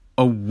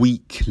a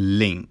weak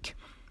link.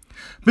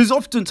 Because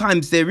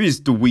oftentimes there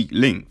is the weak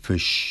link, for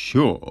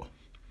sure.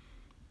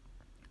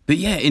 But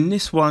yeah, in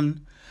this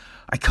one,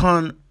 I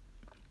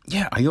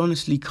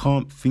honestly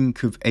can't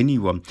think of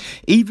anyone.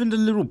 Even the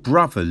little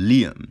brother,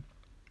 Liam.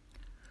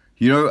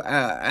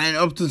 And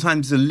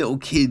oftentimes the little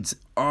kids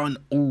aren't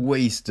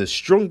always the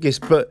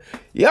strongest, but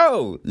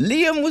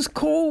Liam was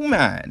cool,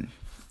 man.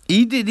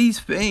 He did his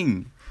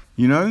thing,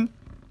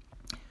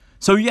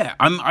 So yeah,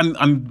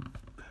 I'm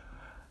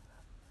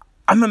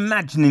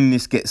imagining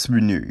this gets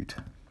renewed.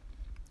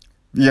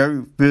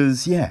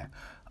 Because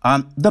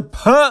the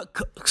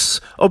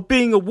perks of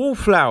being a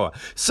wallflower.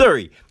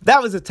 Sorry,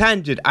 that was a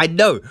tangent, I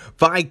know,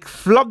 but I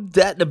flubbed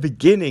at the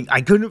beginning.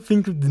 I couldn't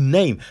think of the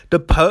name. The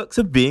perks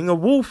of being a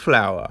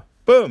wallflower.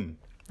 Boom.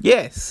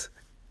 Yes.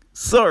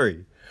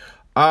 Sorry.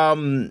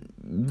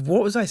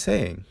 What was I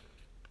saying?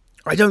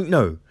 I don't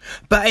know.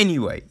 But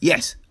anyway,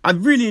 yes, I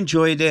really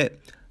enjoyed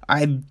it.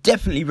 I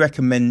definitely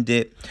recommend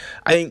it.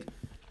 I think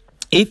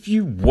if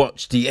you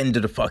watch The End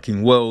of the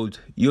Fucking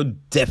World, you'll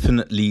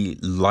definitely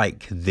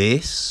like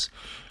this.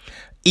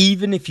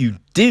 Even if you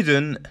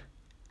didn't,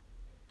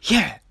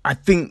 I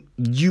think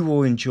you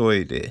will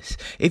enjoy this.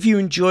 If you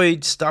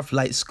enjoyed stuff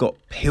like Scott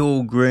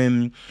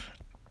Pilgrim,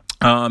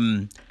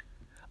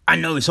 I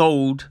know it's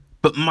old,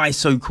 but My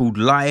So-Called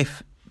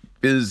Life,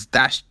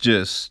 that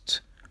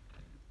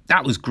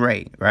was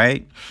great,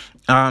 right?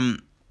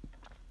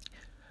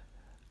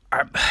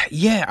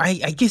 yeah,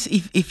 I guess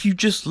if you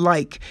just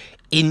like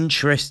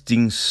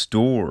interesting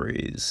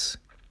stories,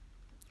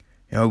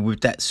 you know,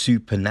 with that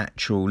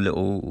supernatural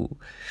little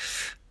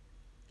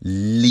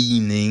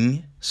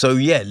leaning. So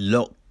yeah,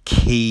 Lock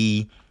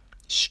Key,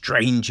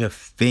 Stranger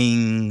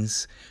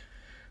Things.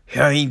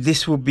 I mean,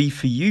 this will be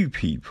for you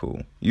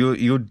people.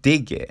 You'll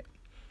dig it.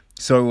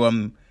 So you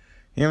know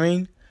what I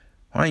mean?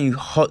 Why don't you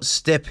hot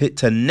step it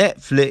to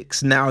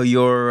Netflix now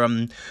you're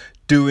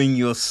doing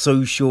your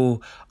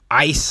social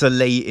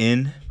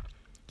isolating?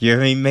 You know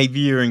what I mean? Maybe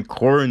you're in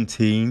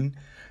quarantine.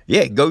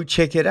 Yeah, go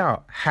check it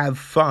out. Have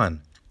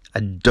fun. I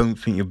don't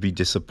think you'll be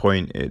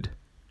disappointed.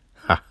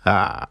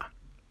 Haha.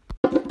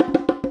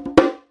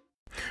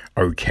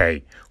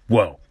 Okay,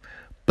 well,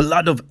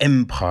 Blood of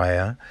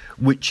Empire,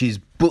 which is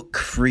book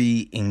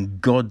 3 in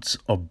Gods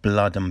of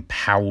Blood and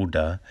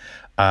Powder,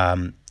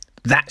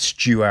 that's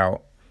due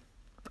out,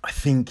 I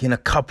think, in a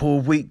couple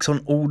of weeks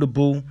on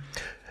Audible.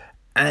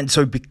 And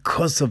so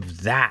because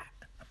of that,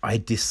 I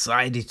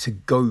decided to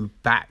go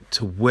back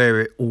to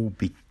where it all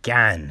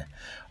began,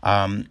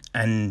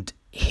 and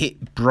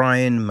hit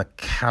Brian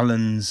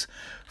McClellan's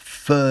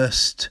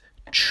first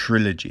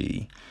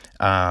trilogy.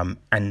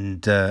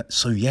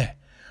 So yeah,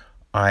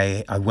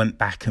 I went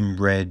back and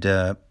read,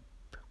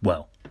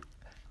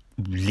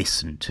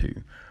 listened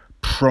to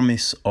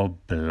Promise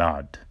of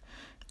Blood.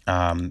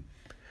 Man,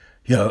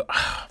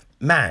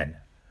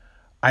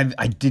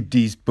 I did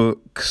these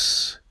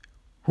books,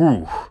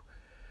 I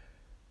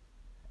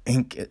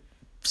think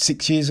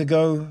 6 years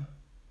ago.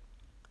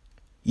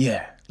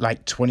 Yeah,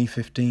 like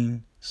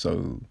 2015.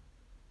 So,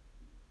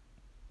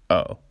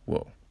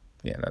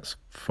 that's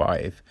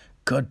 5.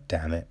 God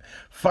damn it.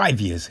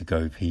 5 years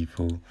ago,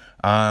 people.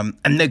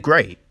 And they're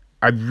great.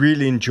 I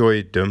really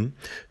enjoyed them.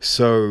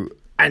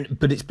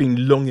 But it's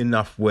been long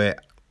enough where,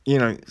 you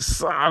know,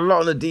 a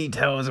lot of the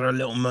details are a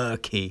little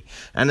murky.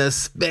 And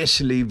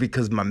especially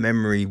because my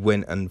memory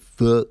went and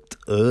fucked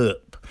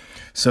up.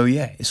 So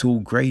yeah, it's all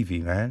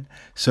gravy, man.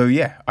 So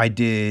yeah, I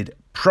did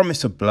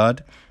Promise of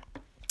Blood.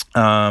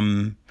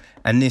 And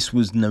this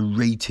was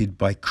narrated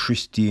by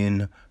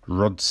Christian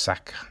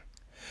Rodsacker.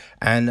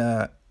 And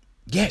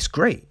it's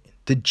great.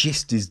 The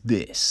gist is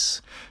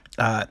this.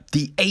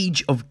 The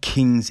Age of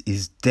Kings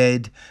is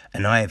dead,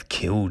 and I have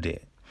killed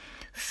it.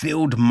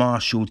 Field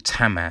Marshal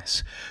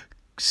Tamas's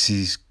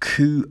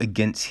coup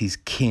against his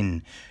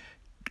kin.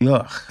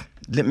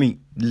 Let me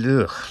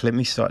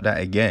start that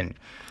again.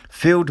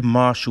 Field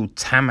Marshal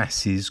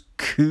Tamas's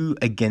coup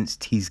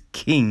against his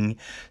king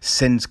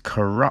sends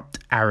corrupt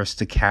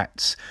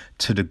aristocrats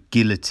to the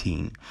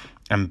guillotine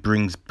and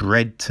brings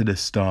bread to the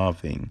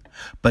starving.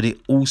 But it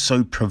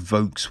also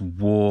provokes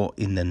war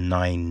in the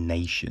 9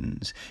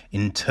 nations,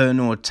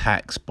 internal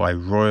attacks by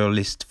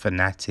royalist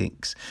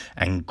fanatics,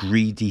 and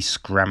greedy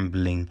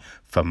scrambling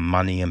for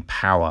money and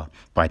power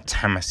by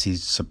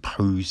Tamas's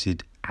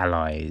supposed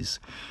allies.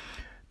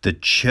 The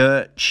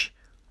church,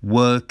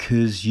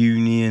 workers'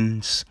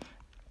 unions,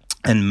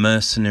 and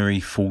mercenary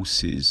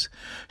forces.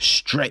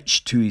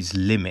 Stretched to his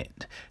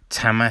limit,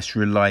 Tamas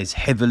relies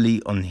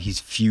heavily on his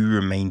few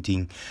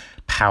remaining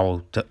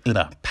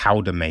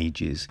powder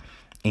mages,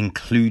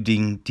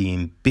 including the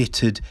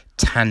embittered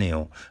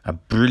Tanil, a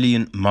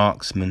brilliant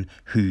marksman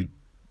who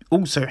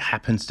also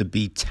happens to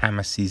be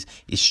Tamas's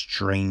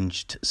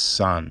estranged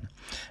son,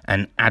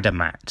 and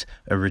Adamat,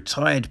 a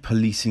retired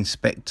police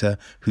inspector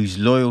whose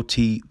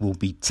loyalty will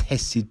be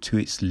tested to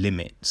its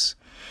limits.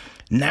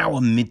 Now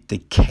amid the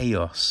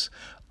chaos,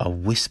 a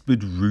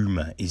whispered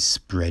rumour is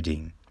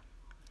spreading.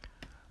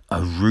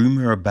 A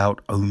rumour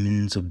about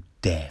omens of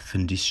death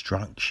and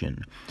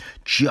destruction.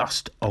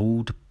 Just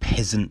old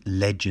peasant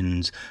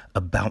legends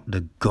about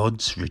the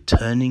gods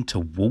returning to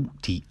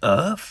walk the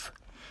earth?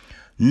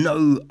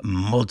 No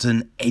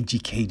modern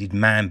educated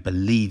man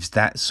believes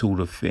that sort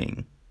of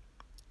thing.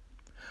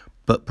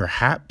 But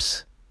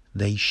perhaps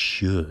they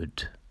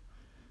should.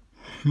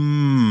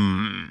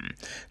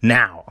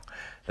 Now,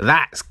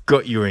 that's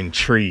got you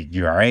intrigued,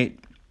 right?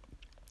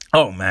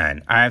 Oh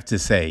man, I have to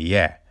say,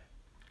 yeah.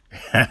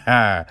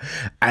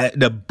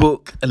 The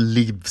book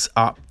lives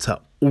up to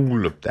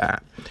all of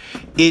that.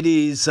 It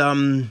is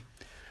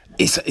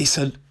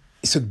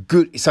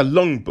it's a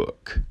long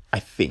book, I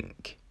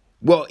think.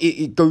 Well,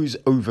 it goes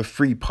over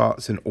 3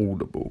 parts in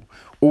Audible,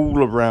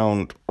 all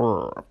around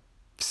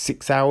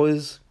 6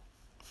 hours.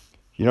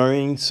 You know what I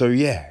mean? So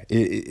yeah,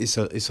 it's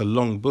a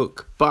long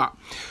book, but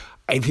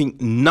I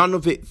think none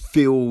of it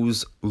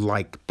feels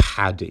like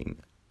padding.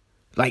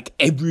 Like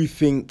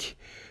everything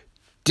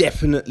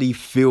definitely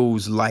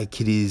feels like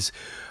it is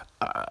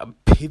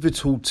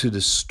pivotal to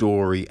the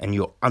story and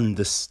your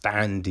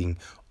understanding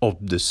of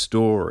the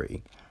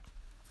story.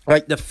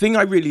 Like the thing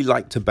I really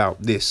liked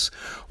about this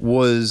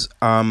was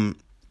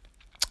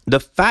the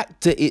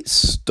fact that it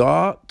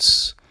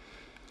starts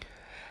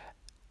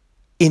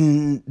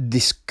in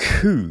this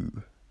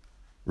coup,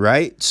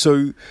 right?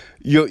 So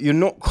you're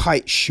not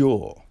quite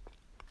sure,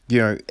 you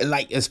know,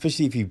 like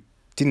especially if you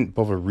didn't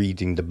bother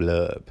reading the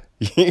blurb.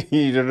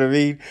 You know what I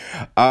mean?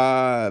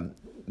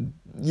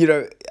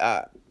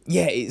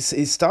 yeah, it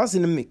starts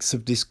in a mix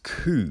of this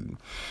coup,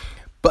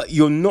 but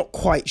you're not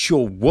quite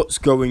sure what's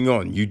going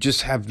on. You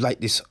just have like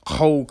this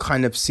whole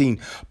kind of scene,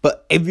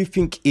 but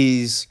everything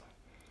is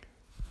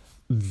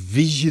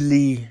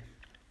visually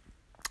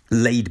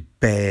laid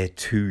bare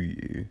to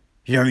you.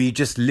 You know, you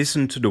just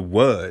listen to the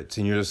words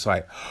and you're just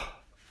like,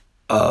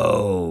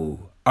 oh,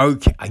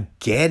 okay, I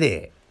get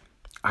it.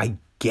 I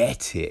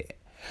get it.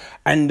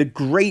 And the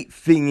great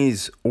thing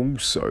is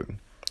also,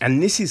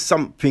 and this is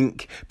something,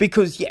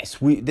 because yes,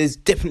 there's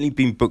definitely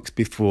been books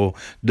before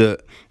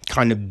that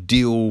kind of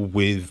deal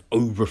with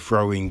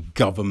overthrowing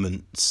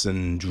governments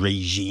and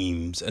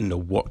regimes and the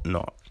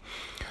whatnot.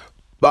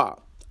 But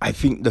I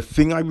think the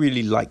thing I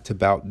really liked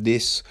about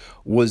this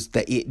was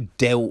that it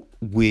dealt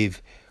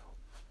with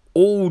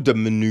all the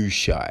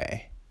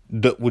minutiae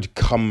that would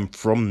come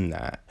from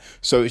that.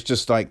 So it's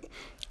just like,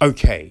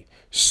 okay,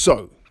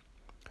 so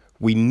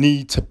we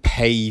need to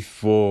pay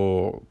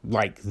for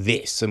like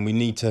this, and we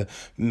need to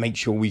make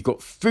sure we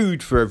got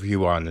food for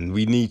everyone, and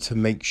we need to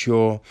make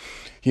sure,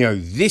 you know,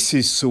 this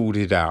is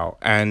sorted out,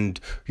 and,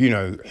 you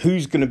know,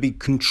 who's going to be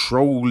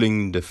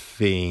controlling the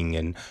thing,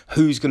 and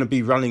who's going to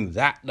be running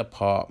that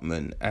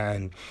department,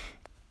 and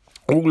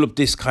all of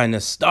this kind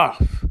of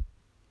stuff.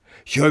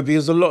 You know,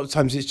 because a lot of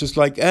times it's just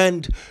like,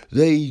 and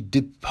they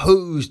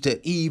deposed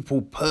the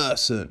evil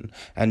person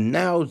and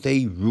now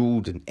they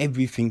ruled and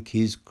everything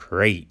is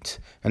great.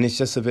 And it's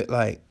just a bit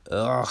like,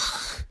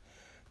 ugh,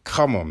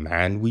 come on,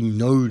 man. We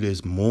know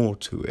there's more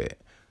to it.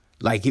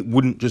 Like, it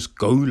wouldn't just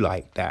go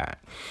like that.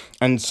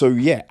 And so,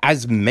 yeah,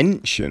 as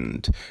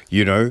mentioned,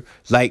 you know,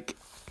 like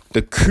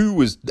the coup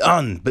was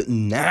done, but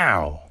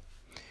now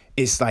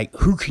it's like,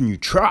 who can you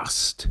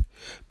trust?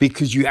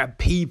 Because you have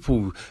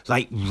people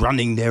like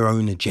running their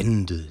own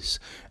agendas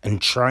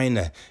and trying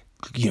to,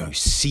 you know,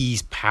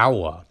 seize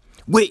power,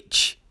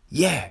 which,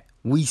 yeah,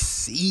 we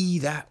see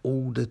that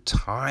all the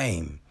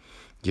time,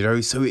 you know.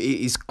 So it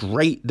is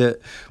great that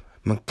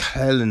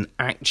McClellan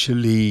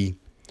actually,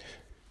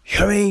 you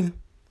know what I mean,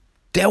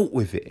 dealt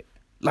with it,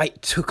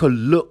 like took a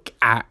look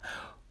at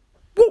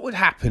what would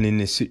happen in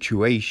this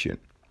situation.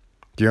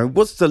 You know,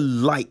 what's the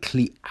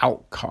likely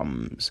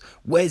outcomes?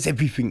 Where's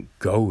everything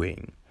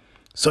going?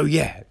 So,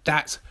 yeah,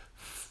 that's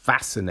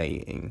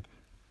fascinating.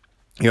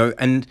 You know,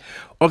 and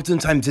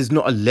oftentimes there's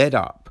not a let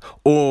up,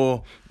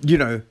 or, you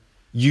know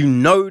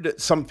that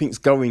something's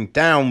going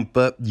down,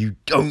 but you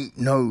don't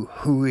know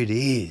who it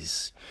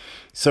is.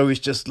 So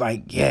it's just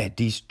like, yeah,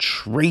 these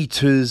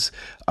traitors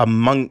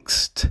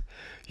amongst,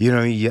 you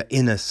know, your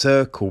inner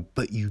circle,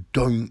 but you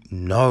don't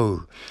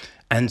know.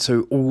 And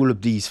so all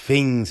of these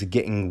things are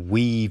getting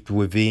weaved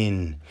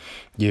within,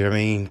 you know what I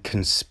mean,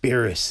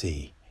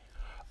 conspiracy.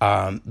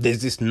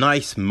 There's this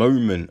nice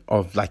moment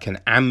of like an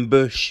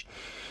ambush,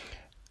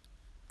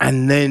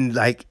 and then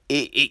like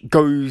it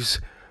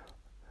goes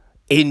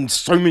in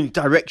so many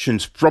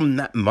directions from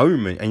that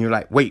moment, and you're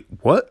like, wait,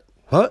 what?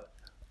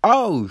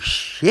 Oh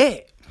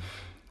shit.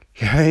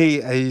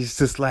 It's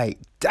just like,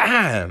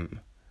 damn,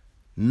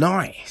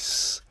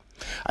 nice.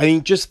 I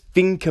mean, just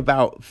think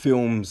about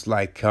films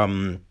like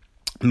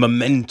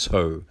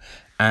Memento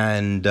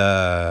and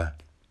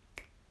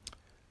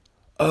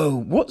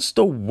what's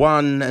the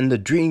one, and The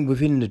Dream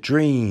Within the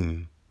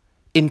Dream?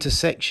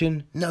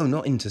 Intersection? No,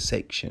 not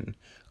Intersection.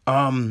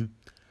 You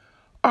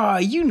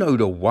know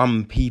the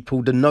one,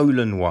 people, the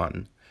Nolan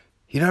one.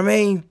 You know what I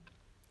mean?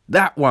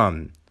 That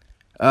one.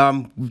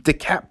 With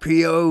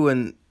DiCaprio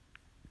and,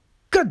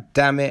 God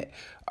damn it.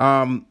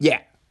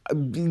 Yeah,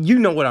 you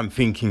know what I'm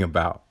thinking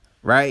about,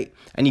 right?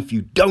 And if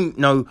you don't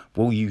know,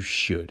 well, you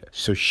should.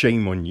 So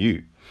shame on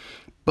you.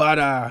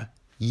 But,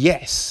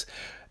 yes,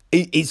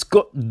 it's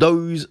got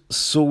those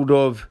sort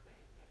of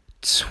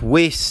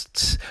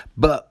twists,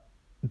 but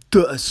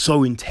that are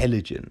so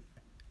intelligent.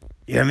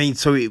 You know what I mean?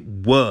 So it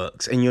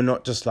works, and you're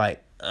not just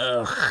like,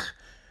 ugh,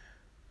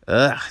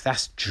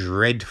 that's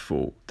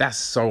dreadful. That's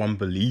so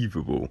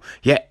unbelievable.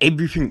 Yeah,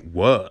 everything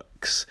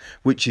works,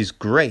 which is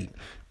great.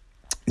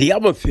 The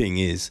other thing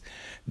is,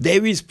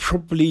 there is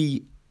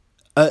probably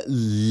at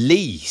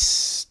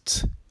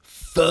least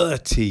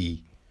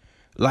 30,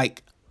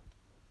 like,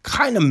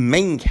 kind of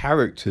main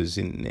characters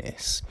in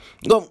this.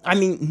 Well, I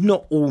mean,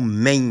 not all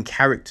main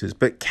characters,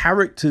 but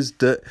characters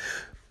that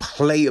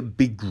play a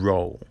big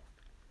role.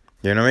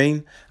 You know what I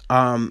mean?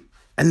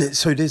 And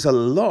so there's a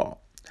lot.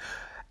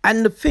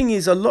 And the thing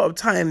is, a lot of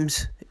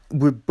times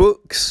with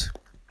books,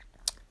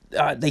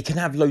 they can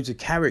have loads of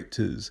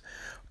characters,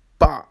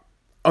 but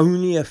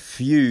only a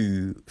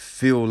few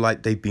feel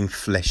like they've been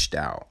fleshed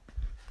out.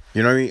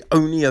 You know what I mean?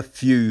 Only a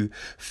few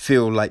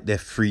feel like they're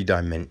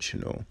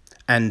three-dimensional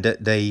and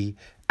that they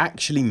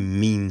actually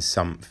mean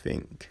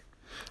something.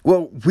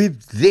 Well,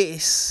 with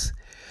this,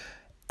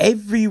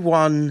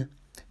 everyone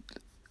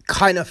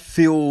kind of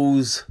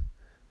feels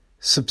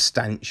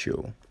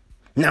substantial.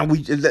 Now,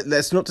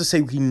 that's not to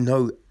say we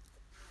know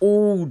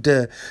all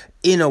the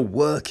inner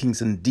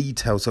workings and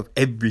details of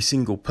every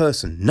single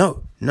person.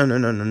 No,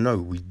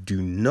 we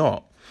do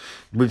not.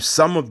 With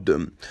some of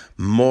them,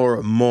 more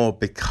and more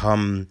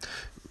becomes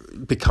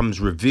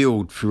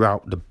revealed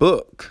throughout the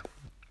book.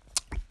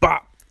 But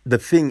the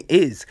thing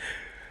is,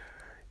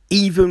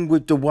 even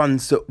with the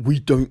ones that we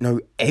don't know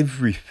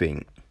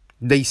everything,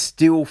 they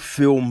still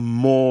feel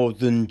more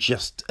than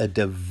just a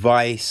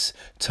device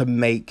to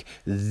make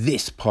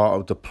this part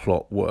of the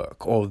plot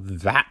work or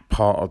that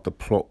part of the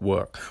plot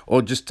work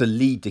or just to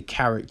lead the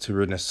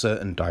character in a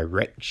certain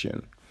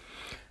direction.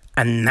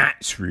 And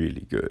that's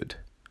really good.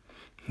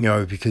 You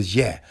know, because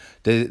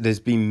there's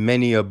been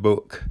many a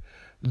book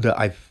that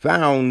I've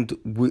found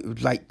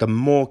like the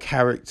more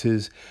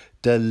characters,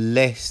 the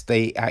less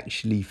they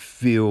actually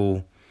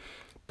feel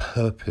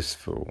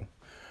purposeful,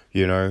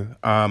 you know.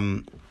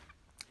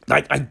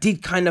 Like I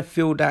did kind of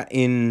feel that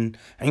in,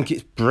 I think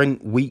it's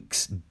Brent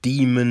Weeks'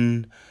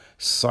 Demon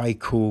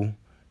Cycle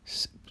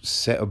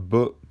set of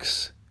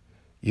books,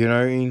 you know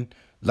what I mean?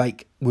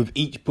 Like with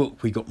each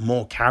book we got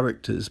more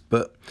characters,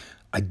 but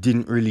I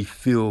didn't really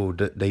feel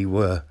that they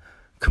were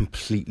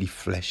completely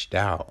fleshed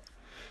out.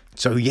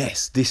 So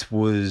yes, this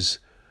was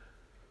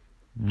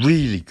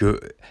really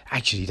good.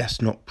 Actually,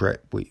 that's not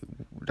Brett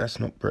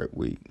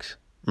Weeks.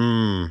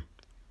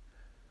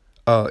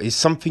 Oh, it's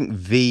something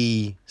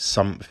V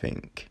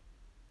something.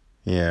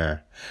 Yeah.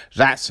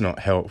 That's not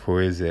helpful,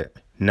 is it?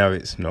 No,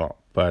 it's not.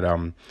 But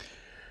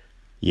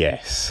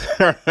yes.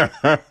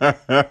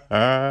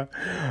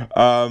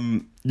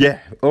 Yeah.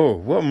 Oh,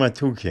 what am I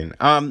talking?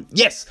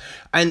 Yes.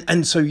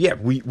 And so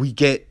we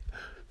get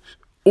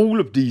all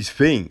of these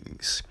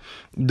things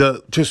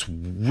that just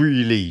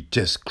really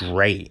just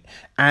great.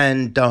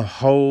 And the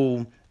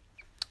whole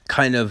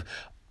kind of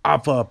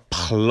other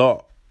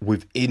plot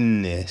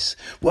within this,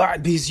 well,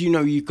 because, you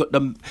know, you've got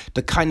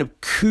the kind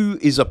of coup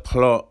is a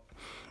plot,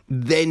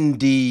 then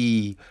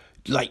the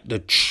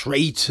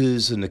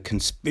traitors and the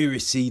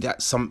conspiracy,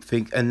 that's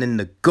something, and then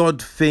the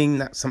God thing,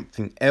 that's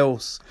something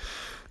else.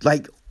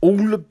 Like,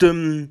 all of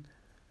them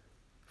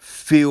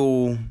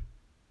feel,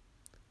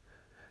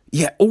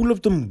 all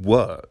of them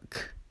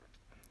work.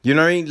 You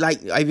know what I mean?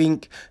 Like, I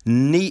think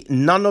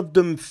none of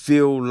them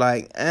feel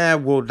like,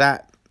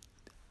 that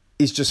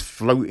is just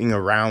floating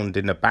around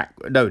in the back.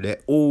 No, they're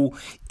all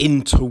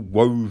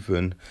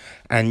interwoven,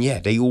 and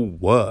they all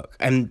work.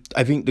 And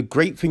I think the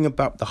great thing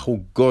about the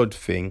whole God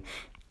thing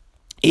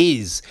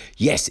is,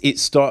 yes, it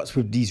starts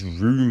with these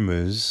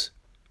rumors,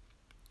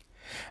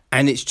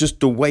 and it's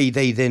just the way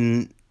they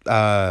then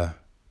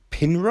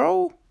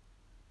pinroll.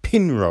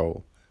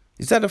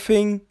 Is that a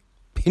thing?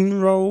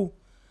 Pinroll.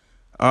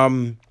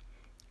 When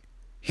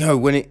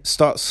it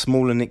starts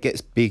small and it gets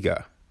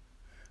bigger.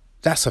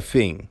 That's a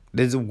thing.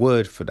 There's a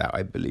word for that,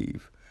 I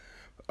believe.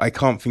 I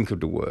can't think of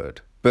the word,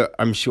 but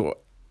I'm sure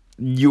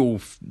you'll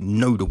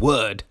know the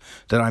word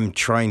that I'm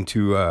trying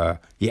to.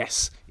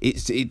 Yes,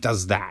 it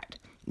does that.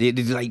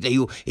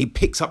 It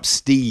picks up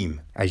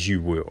steam, as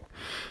you will,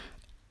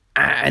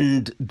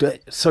 and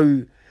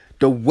so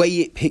the way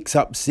it picks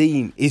up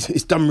steam is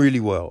done really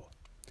well.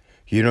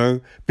 You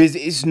know, because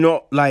it's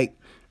not like,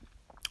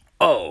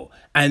 oh,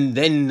 and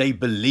then they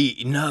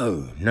believe.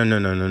 No.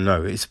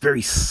 It's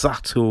very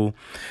subtle,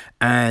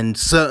 and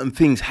certain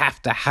things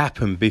have to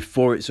happen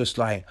before it's just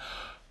like,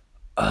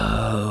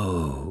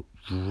 oh,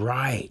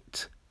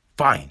 right,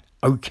 fine,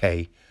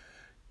 okay,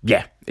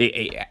 that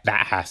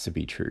has to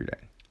be true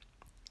then.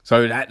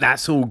 So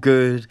that's all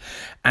good,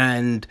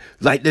 and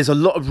like there's a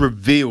lot of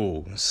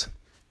reveals,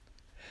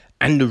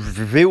 and the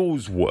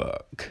reveals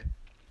work.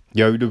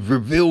 The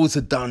reveals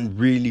are done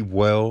really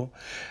well.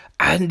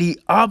 And the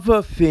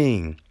other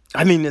thing,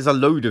 I mean, there's a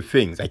load of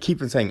things. I keep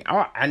on saying,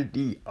 and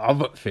the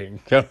other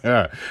thing.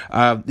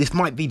 This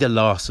might be the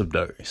last of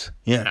those.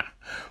 Yeah.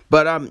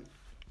 But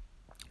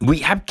we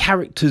have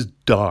characters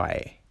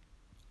die,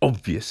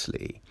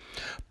 obviously.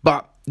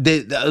 But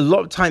a lot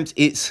of times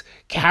it's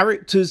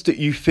characters that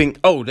you think,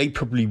 oh, they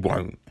probably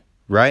won't,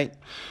 right?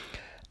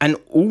 And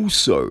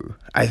also,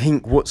 I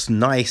think what's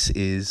nice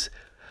is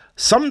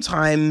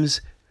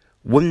sometimes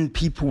when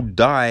people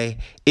die,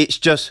 it's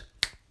just,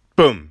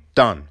 boom,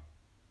 done.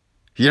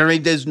 You know what I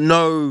mean? There's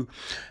no,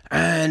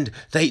 and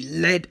they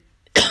led,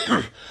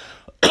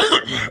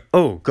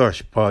 oh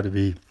gosh, pardon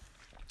me.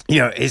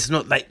 It's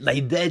not like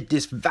they led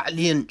this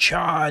valiant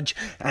charge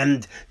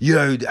and,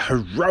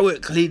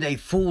 heroically they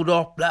fought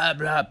off, blah,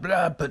 blah,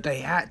 blah, but they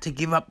had to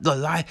give up the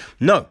life.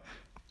 No.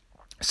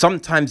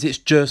 Sometimes it's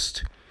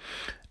just,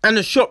 and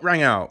the shot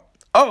rang out.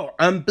 Oh,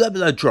 and blah,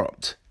 blah,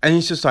 dropped. And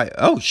it's just like,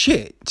 oh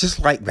shit, just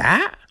like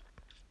that?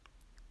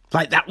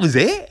 Like that was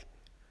it?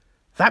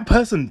 That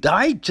person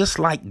died just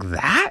like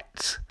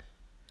that?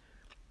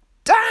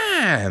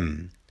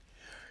 Damn.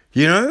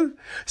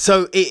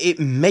 So it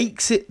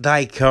makes it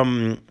like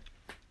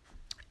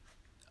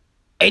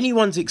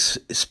anyone's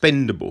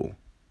expendable,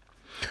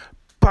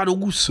 but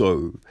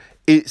also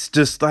it's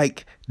just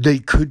like they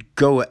could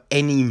go at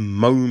any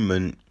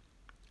moment,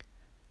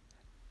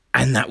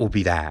 and that will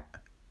be that.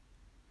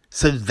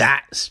 So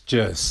that's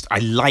just, I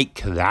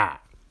like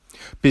that,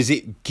 because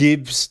it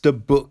gives the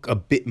book a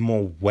bit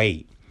more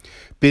weight.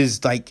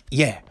 Because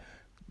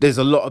there's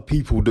a lot of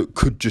people that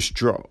could just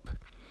drop.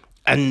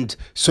 And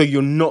so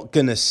you're not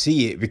going to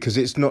see it, because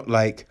it's not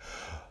like,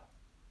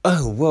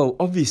 Oh, well,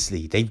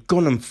 obviously, they've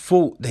gone and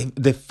fought.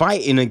 They're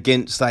fighting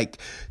against like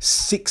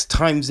 6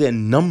 times their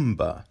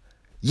number.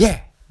 Yeah,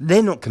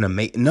 they're not going to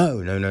make...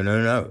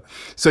 No.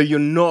 So you're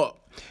not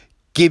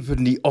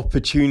given the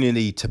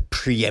opportunity to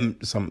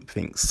preempt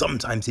something.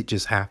 Sometimes it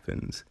just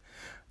happens.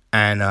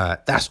 And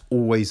that's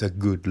always a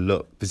good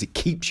look because it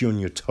keeps you on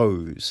your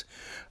toes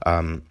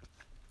and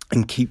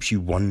keeps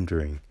you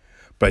wondering.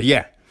 But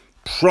yeah,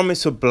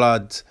 Promise of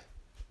Blood,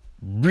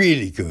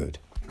 really good.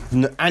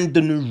 And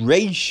the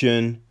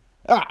narration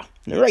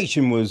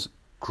was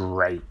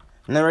great.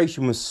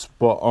 Narration was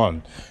spot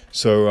on.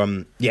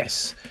 So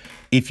yes,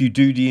 if you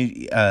do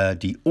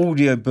the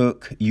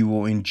audiobook, you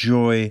will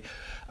enjoy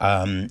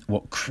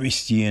what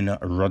Christian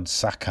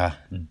Rodsacker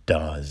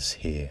does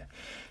here.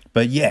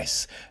 But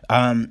yes,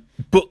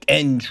 book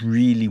ends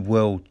really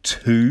well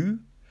too.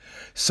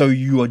 So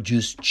you are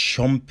just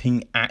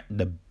chomping at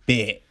the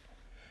bit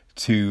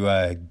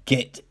to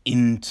get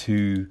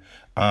into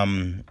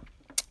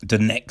the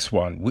next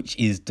one, which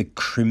is the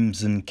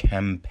Crimson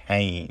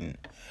Campaign.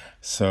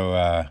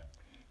 So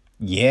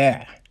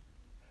yeah,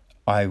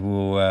 I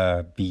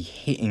will be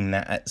hitting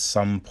that at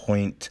some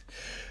point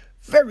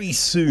very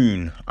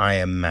soon, I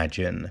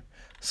imagine.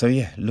 So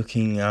yeah,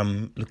 looking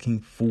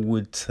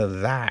forward to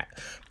that.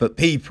 But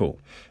people,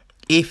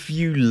 if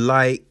you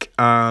like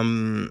I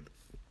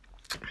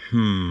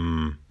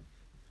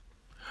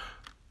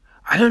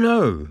don't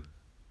know.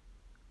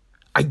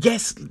 I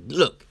guess,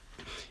 look,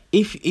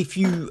 if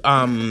you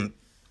oh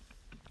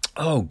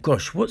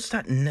gosh, what's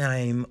that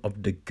name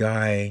of the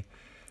guy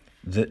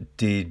that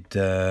did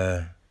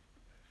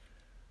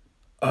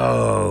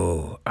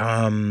oh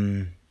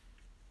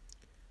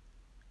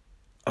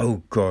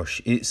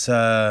gosh, it's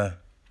oh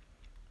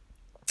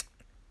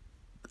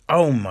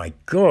my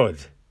god,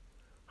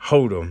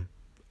 hold on,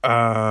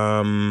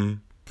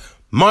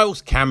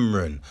 Miles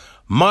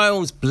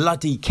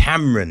bloody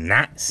Cameron,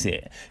 that's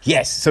it.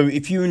 Yes, so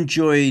if you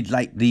enjoyed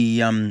like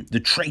the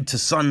Traitor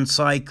Son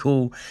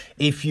cycle,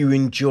 if you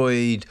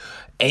enjoyed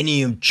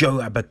any of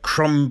Joe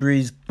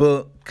Abercrombie's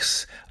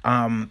books,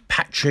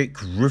 Patrick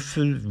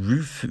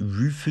Rouffalis,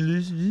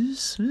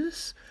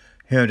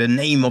 The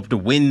Name of the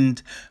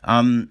Wind,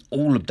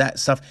 all of that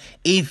stuff.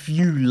 If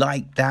you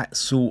like that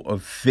sort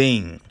of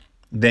thing,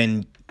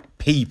 then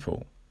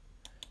people,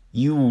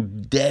 you will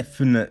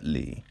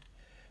definitely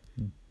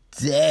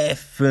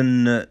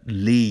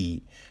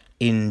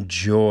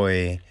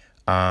enjoy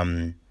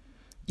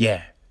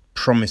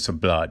Promise of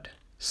Blood.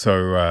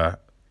 So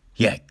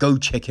yeah, go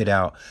check it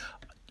out.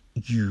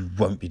 You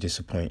won't be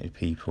disappointed,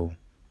 people.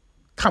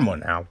 Come on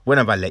now, when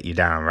have I let you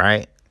down,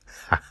 right?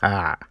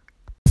 Haha.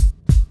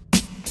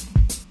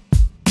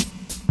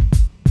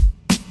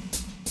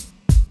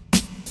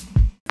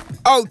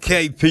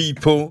 Okay,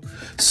 people,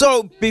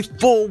 so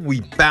before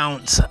we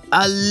bounce,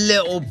 a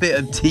little bit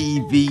of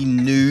TV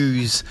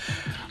news.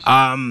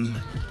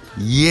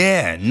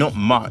 Yeah, not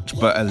much,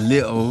 but a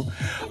little.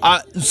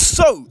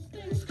 So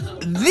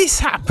this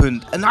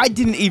happened, and I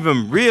didn't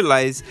even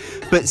realize,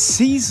 but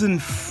season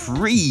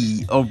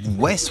 3 of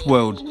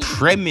Westworld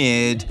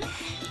premiered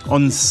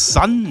on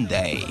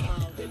Sunday.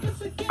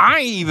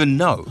 I didn't even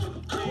know.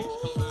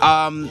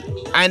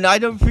 And I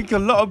don't think a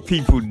lot of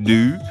people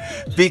knew,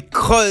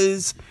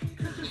 because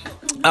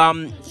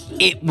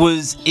it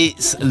was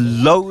its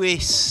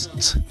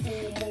lowest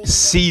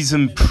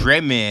season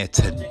premiere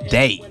to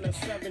date.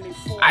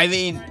 I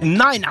mean,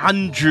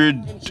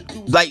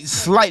 900, like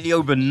slightly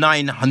over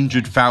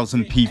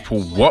 900,000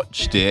 people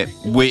watched it,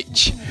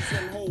 which,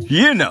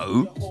 you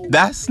know,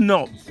 that's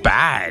not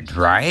bad,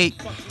 right?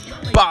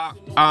 But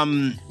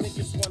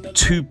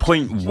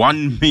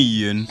 2.1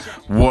 million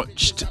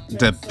watched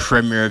the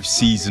premiere of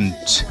season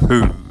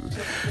 2.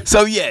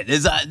 So yeah,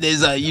 there's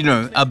a you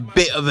know, a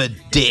bit of a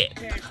dip,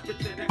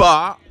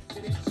 but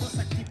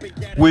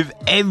with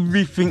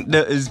everything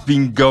that has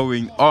been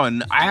going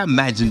on, I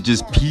imagine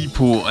just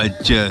people are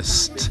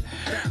just,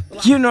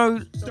 you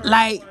know,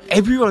 like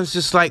everyone's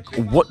just like,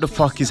 what the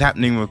fuck is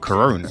happening with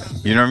Corona?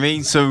 You know what I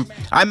mean? So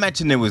I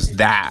imagine there was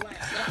that,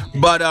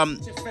 but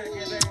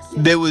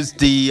there was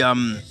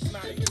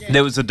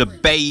a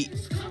debate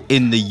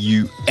in the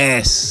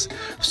US,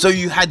 so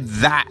you had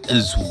that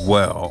as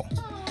well.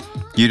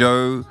 You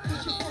know,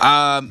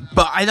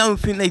 but I don't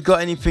think they got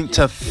anything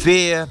to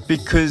fear,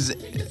 because,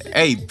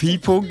 hey,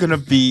 people gonna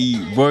be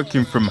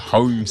working from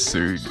home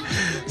soon.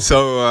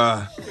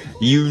 So,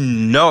 you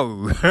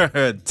know,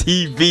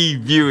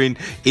 TV viewing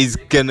is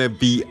gonna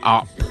be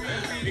up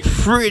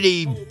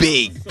pretty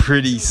big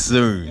pretty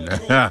soon.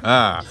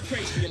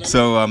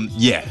 So,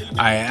 yeah,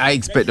 I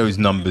expect those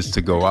numbers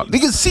to go up,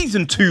 because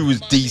season 2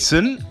 was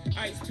decent.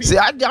 See,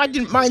 I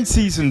didn't mind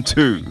season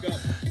 2,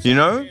 you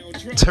know?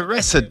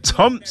 Teresa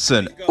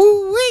Thompson,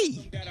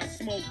 ooh-wee,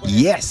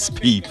 Yes,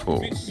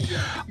 people.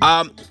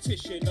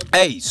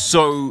 Hey,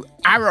 so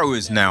Arrow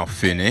is now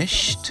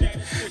finished,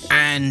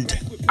 and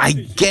I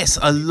guess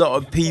a lot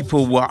of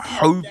people were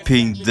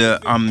hoping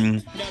that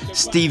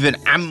Stephen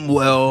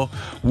Amell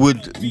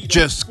would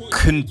just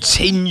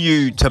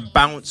continue to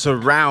bounce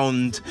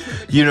around,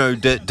 you know,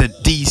 the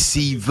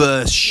DC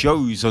verse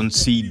shows on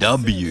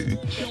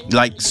CW,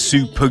 like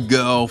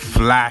Supergirl,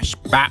 Flash,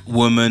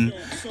 Batwoman.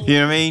 You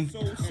know what I mean?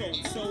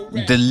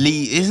 The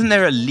league, isn't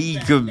there a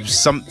League of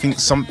something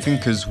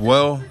as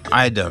well?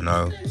 I don't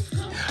know.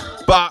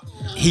 But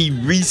he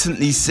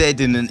recently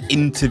said in an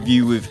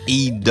interview with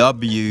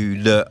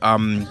EW that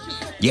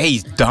yeah,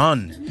 he's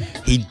done.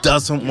 He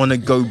doesn't want to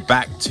go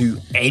back to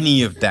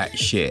any of that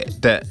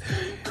shit. That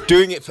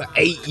doing it for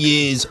 8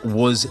 years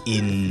was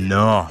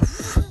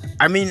enough.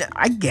 I mean,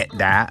 I get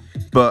that,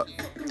 but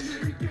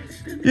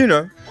you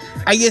know,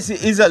 I guess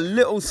it is a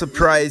little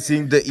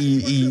surprising that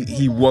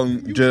he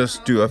won't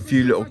just do a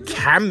few little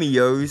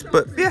cameos,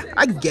 but yeah,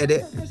 I get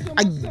it.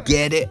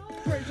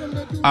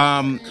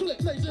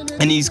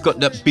 And he's got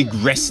that big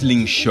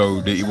wrestling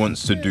show that he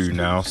wants to do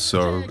now,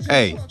 so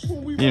hey,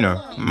 you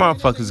know,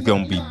 motherfucker's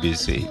gonna be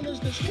busy.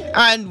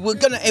 And we're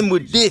gonna end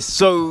with this.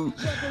 So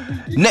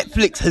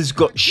Netflix has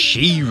got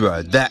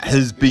She-Ra that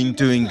has been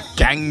doing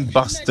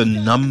gangbuster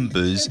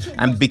numbers,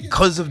 and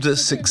because of the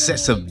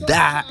success of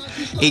that,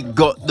 it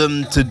got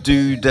them to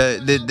do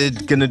they're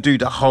gonna do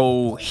the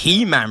whole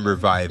He-Man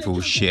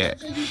revival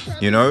shit,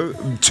 you know,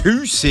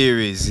 2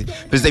 series,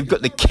 because they've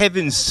got the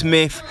Kevin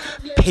Smith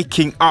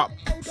picking up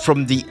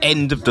from the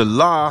end of the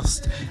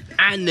last,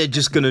 and they're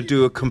just gonna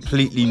do a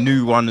completely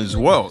new one as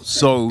well.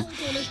 So,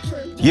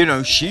 you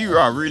know,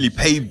 She-Ra really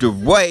paved the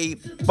way,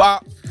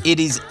 but it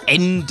is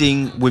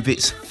ending with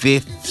its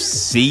 5th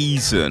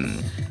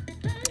season.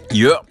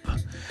 Yup,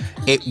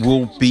 it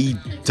will be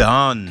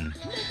done.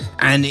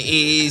 And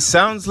it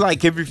sounds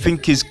like everything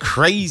is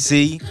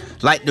crazy,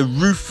 like the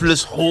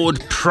Ruthless Horde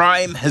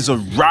Prime has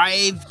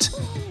arrived.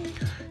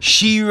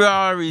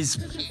 She-Ra is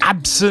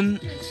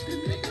absent.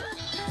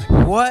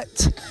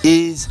 What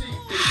is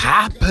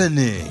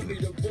happening?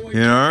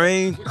 You know what I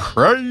mean?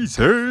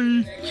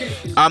 Crazy.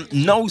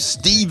 Noel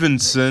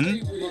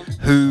Stevenson,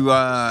 who,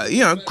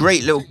 you know,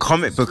 great little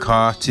comic book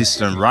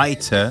artist and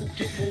writer.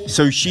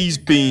 So she's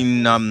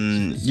been,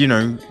 you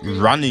know,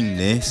 running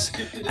this,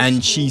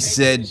 and she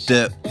said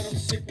that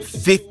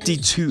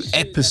 52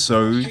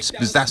 episodes,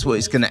 because that's what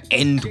it's going to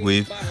end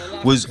with,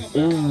 was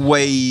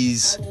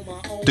always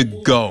the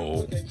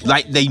goal.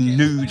 Like, they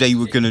knew they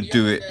were going to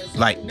do it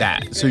like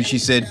that. So she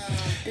said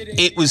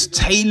it was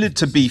tailored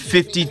to be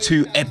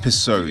 52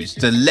 episodes,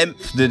 the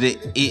length that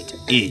it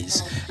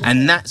is.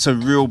 And that's a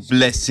real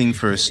blessing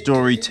for a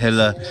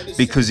storyteller,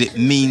 because it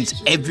means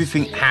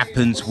everything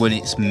happens when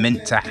it's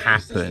meant to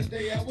happen.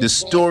 The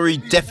story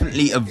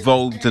definitely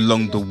evolved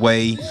along the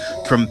way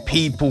from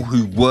people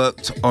who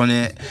worked on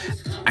it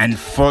and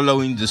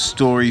following the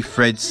story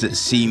threads that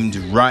seemed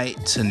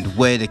right and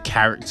where the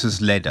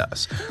characters led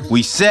us.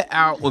 We set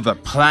out with a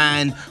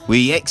plan,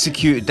 we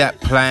executed that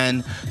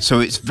plan, so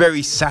it's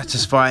very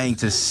satisfying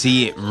to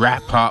see it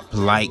wrap up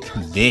like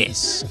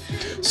this.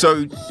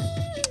 So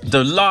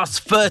the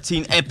last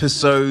 13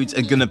 episodes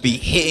are gonna be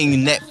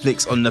hitting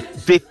Netflix on the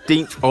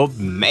 15th of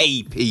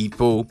May,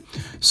 people.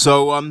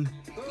 So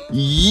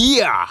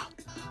yeah,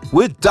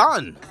 we're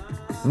done.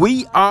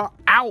 We are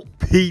out,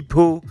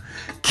 people.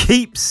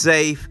 Keep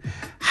safe,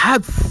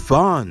 have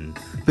fun.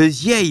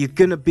 But yeah, you're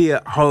gonna be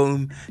at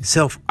home,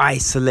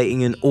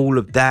 self-isolating and all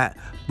of that.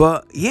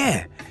 But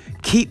yeah,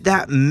 keep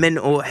that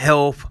mental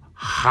health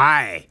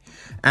high.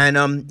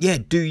 And yeah,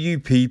 do you,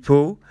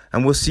 people.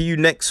 And we'll see you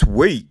next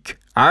week.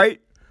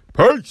 Alright?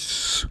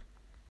 Peace.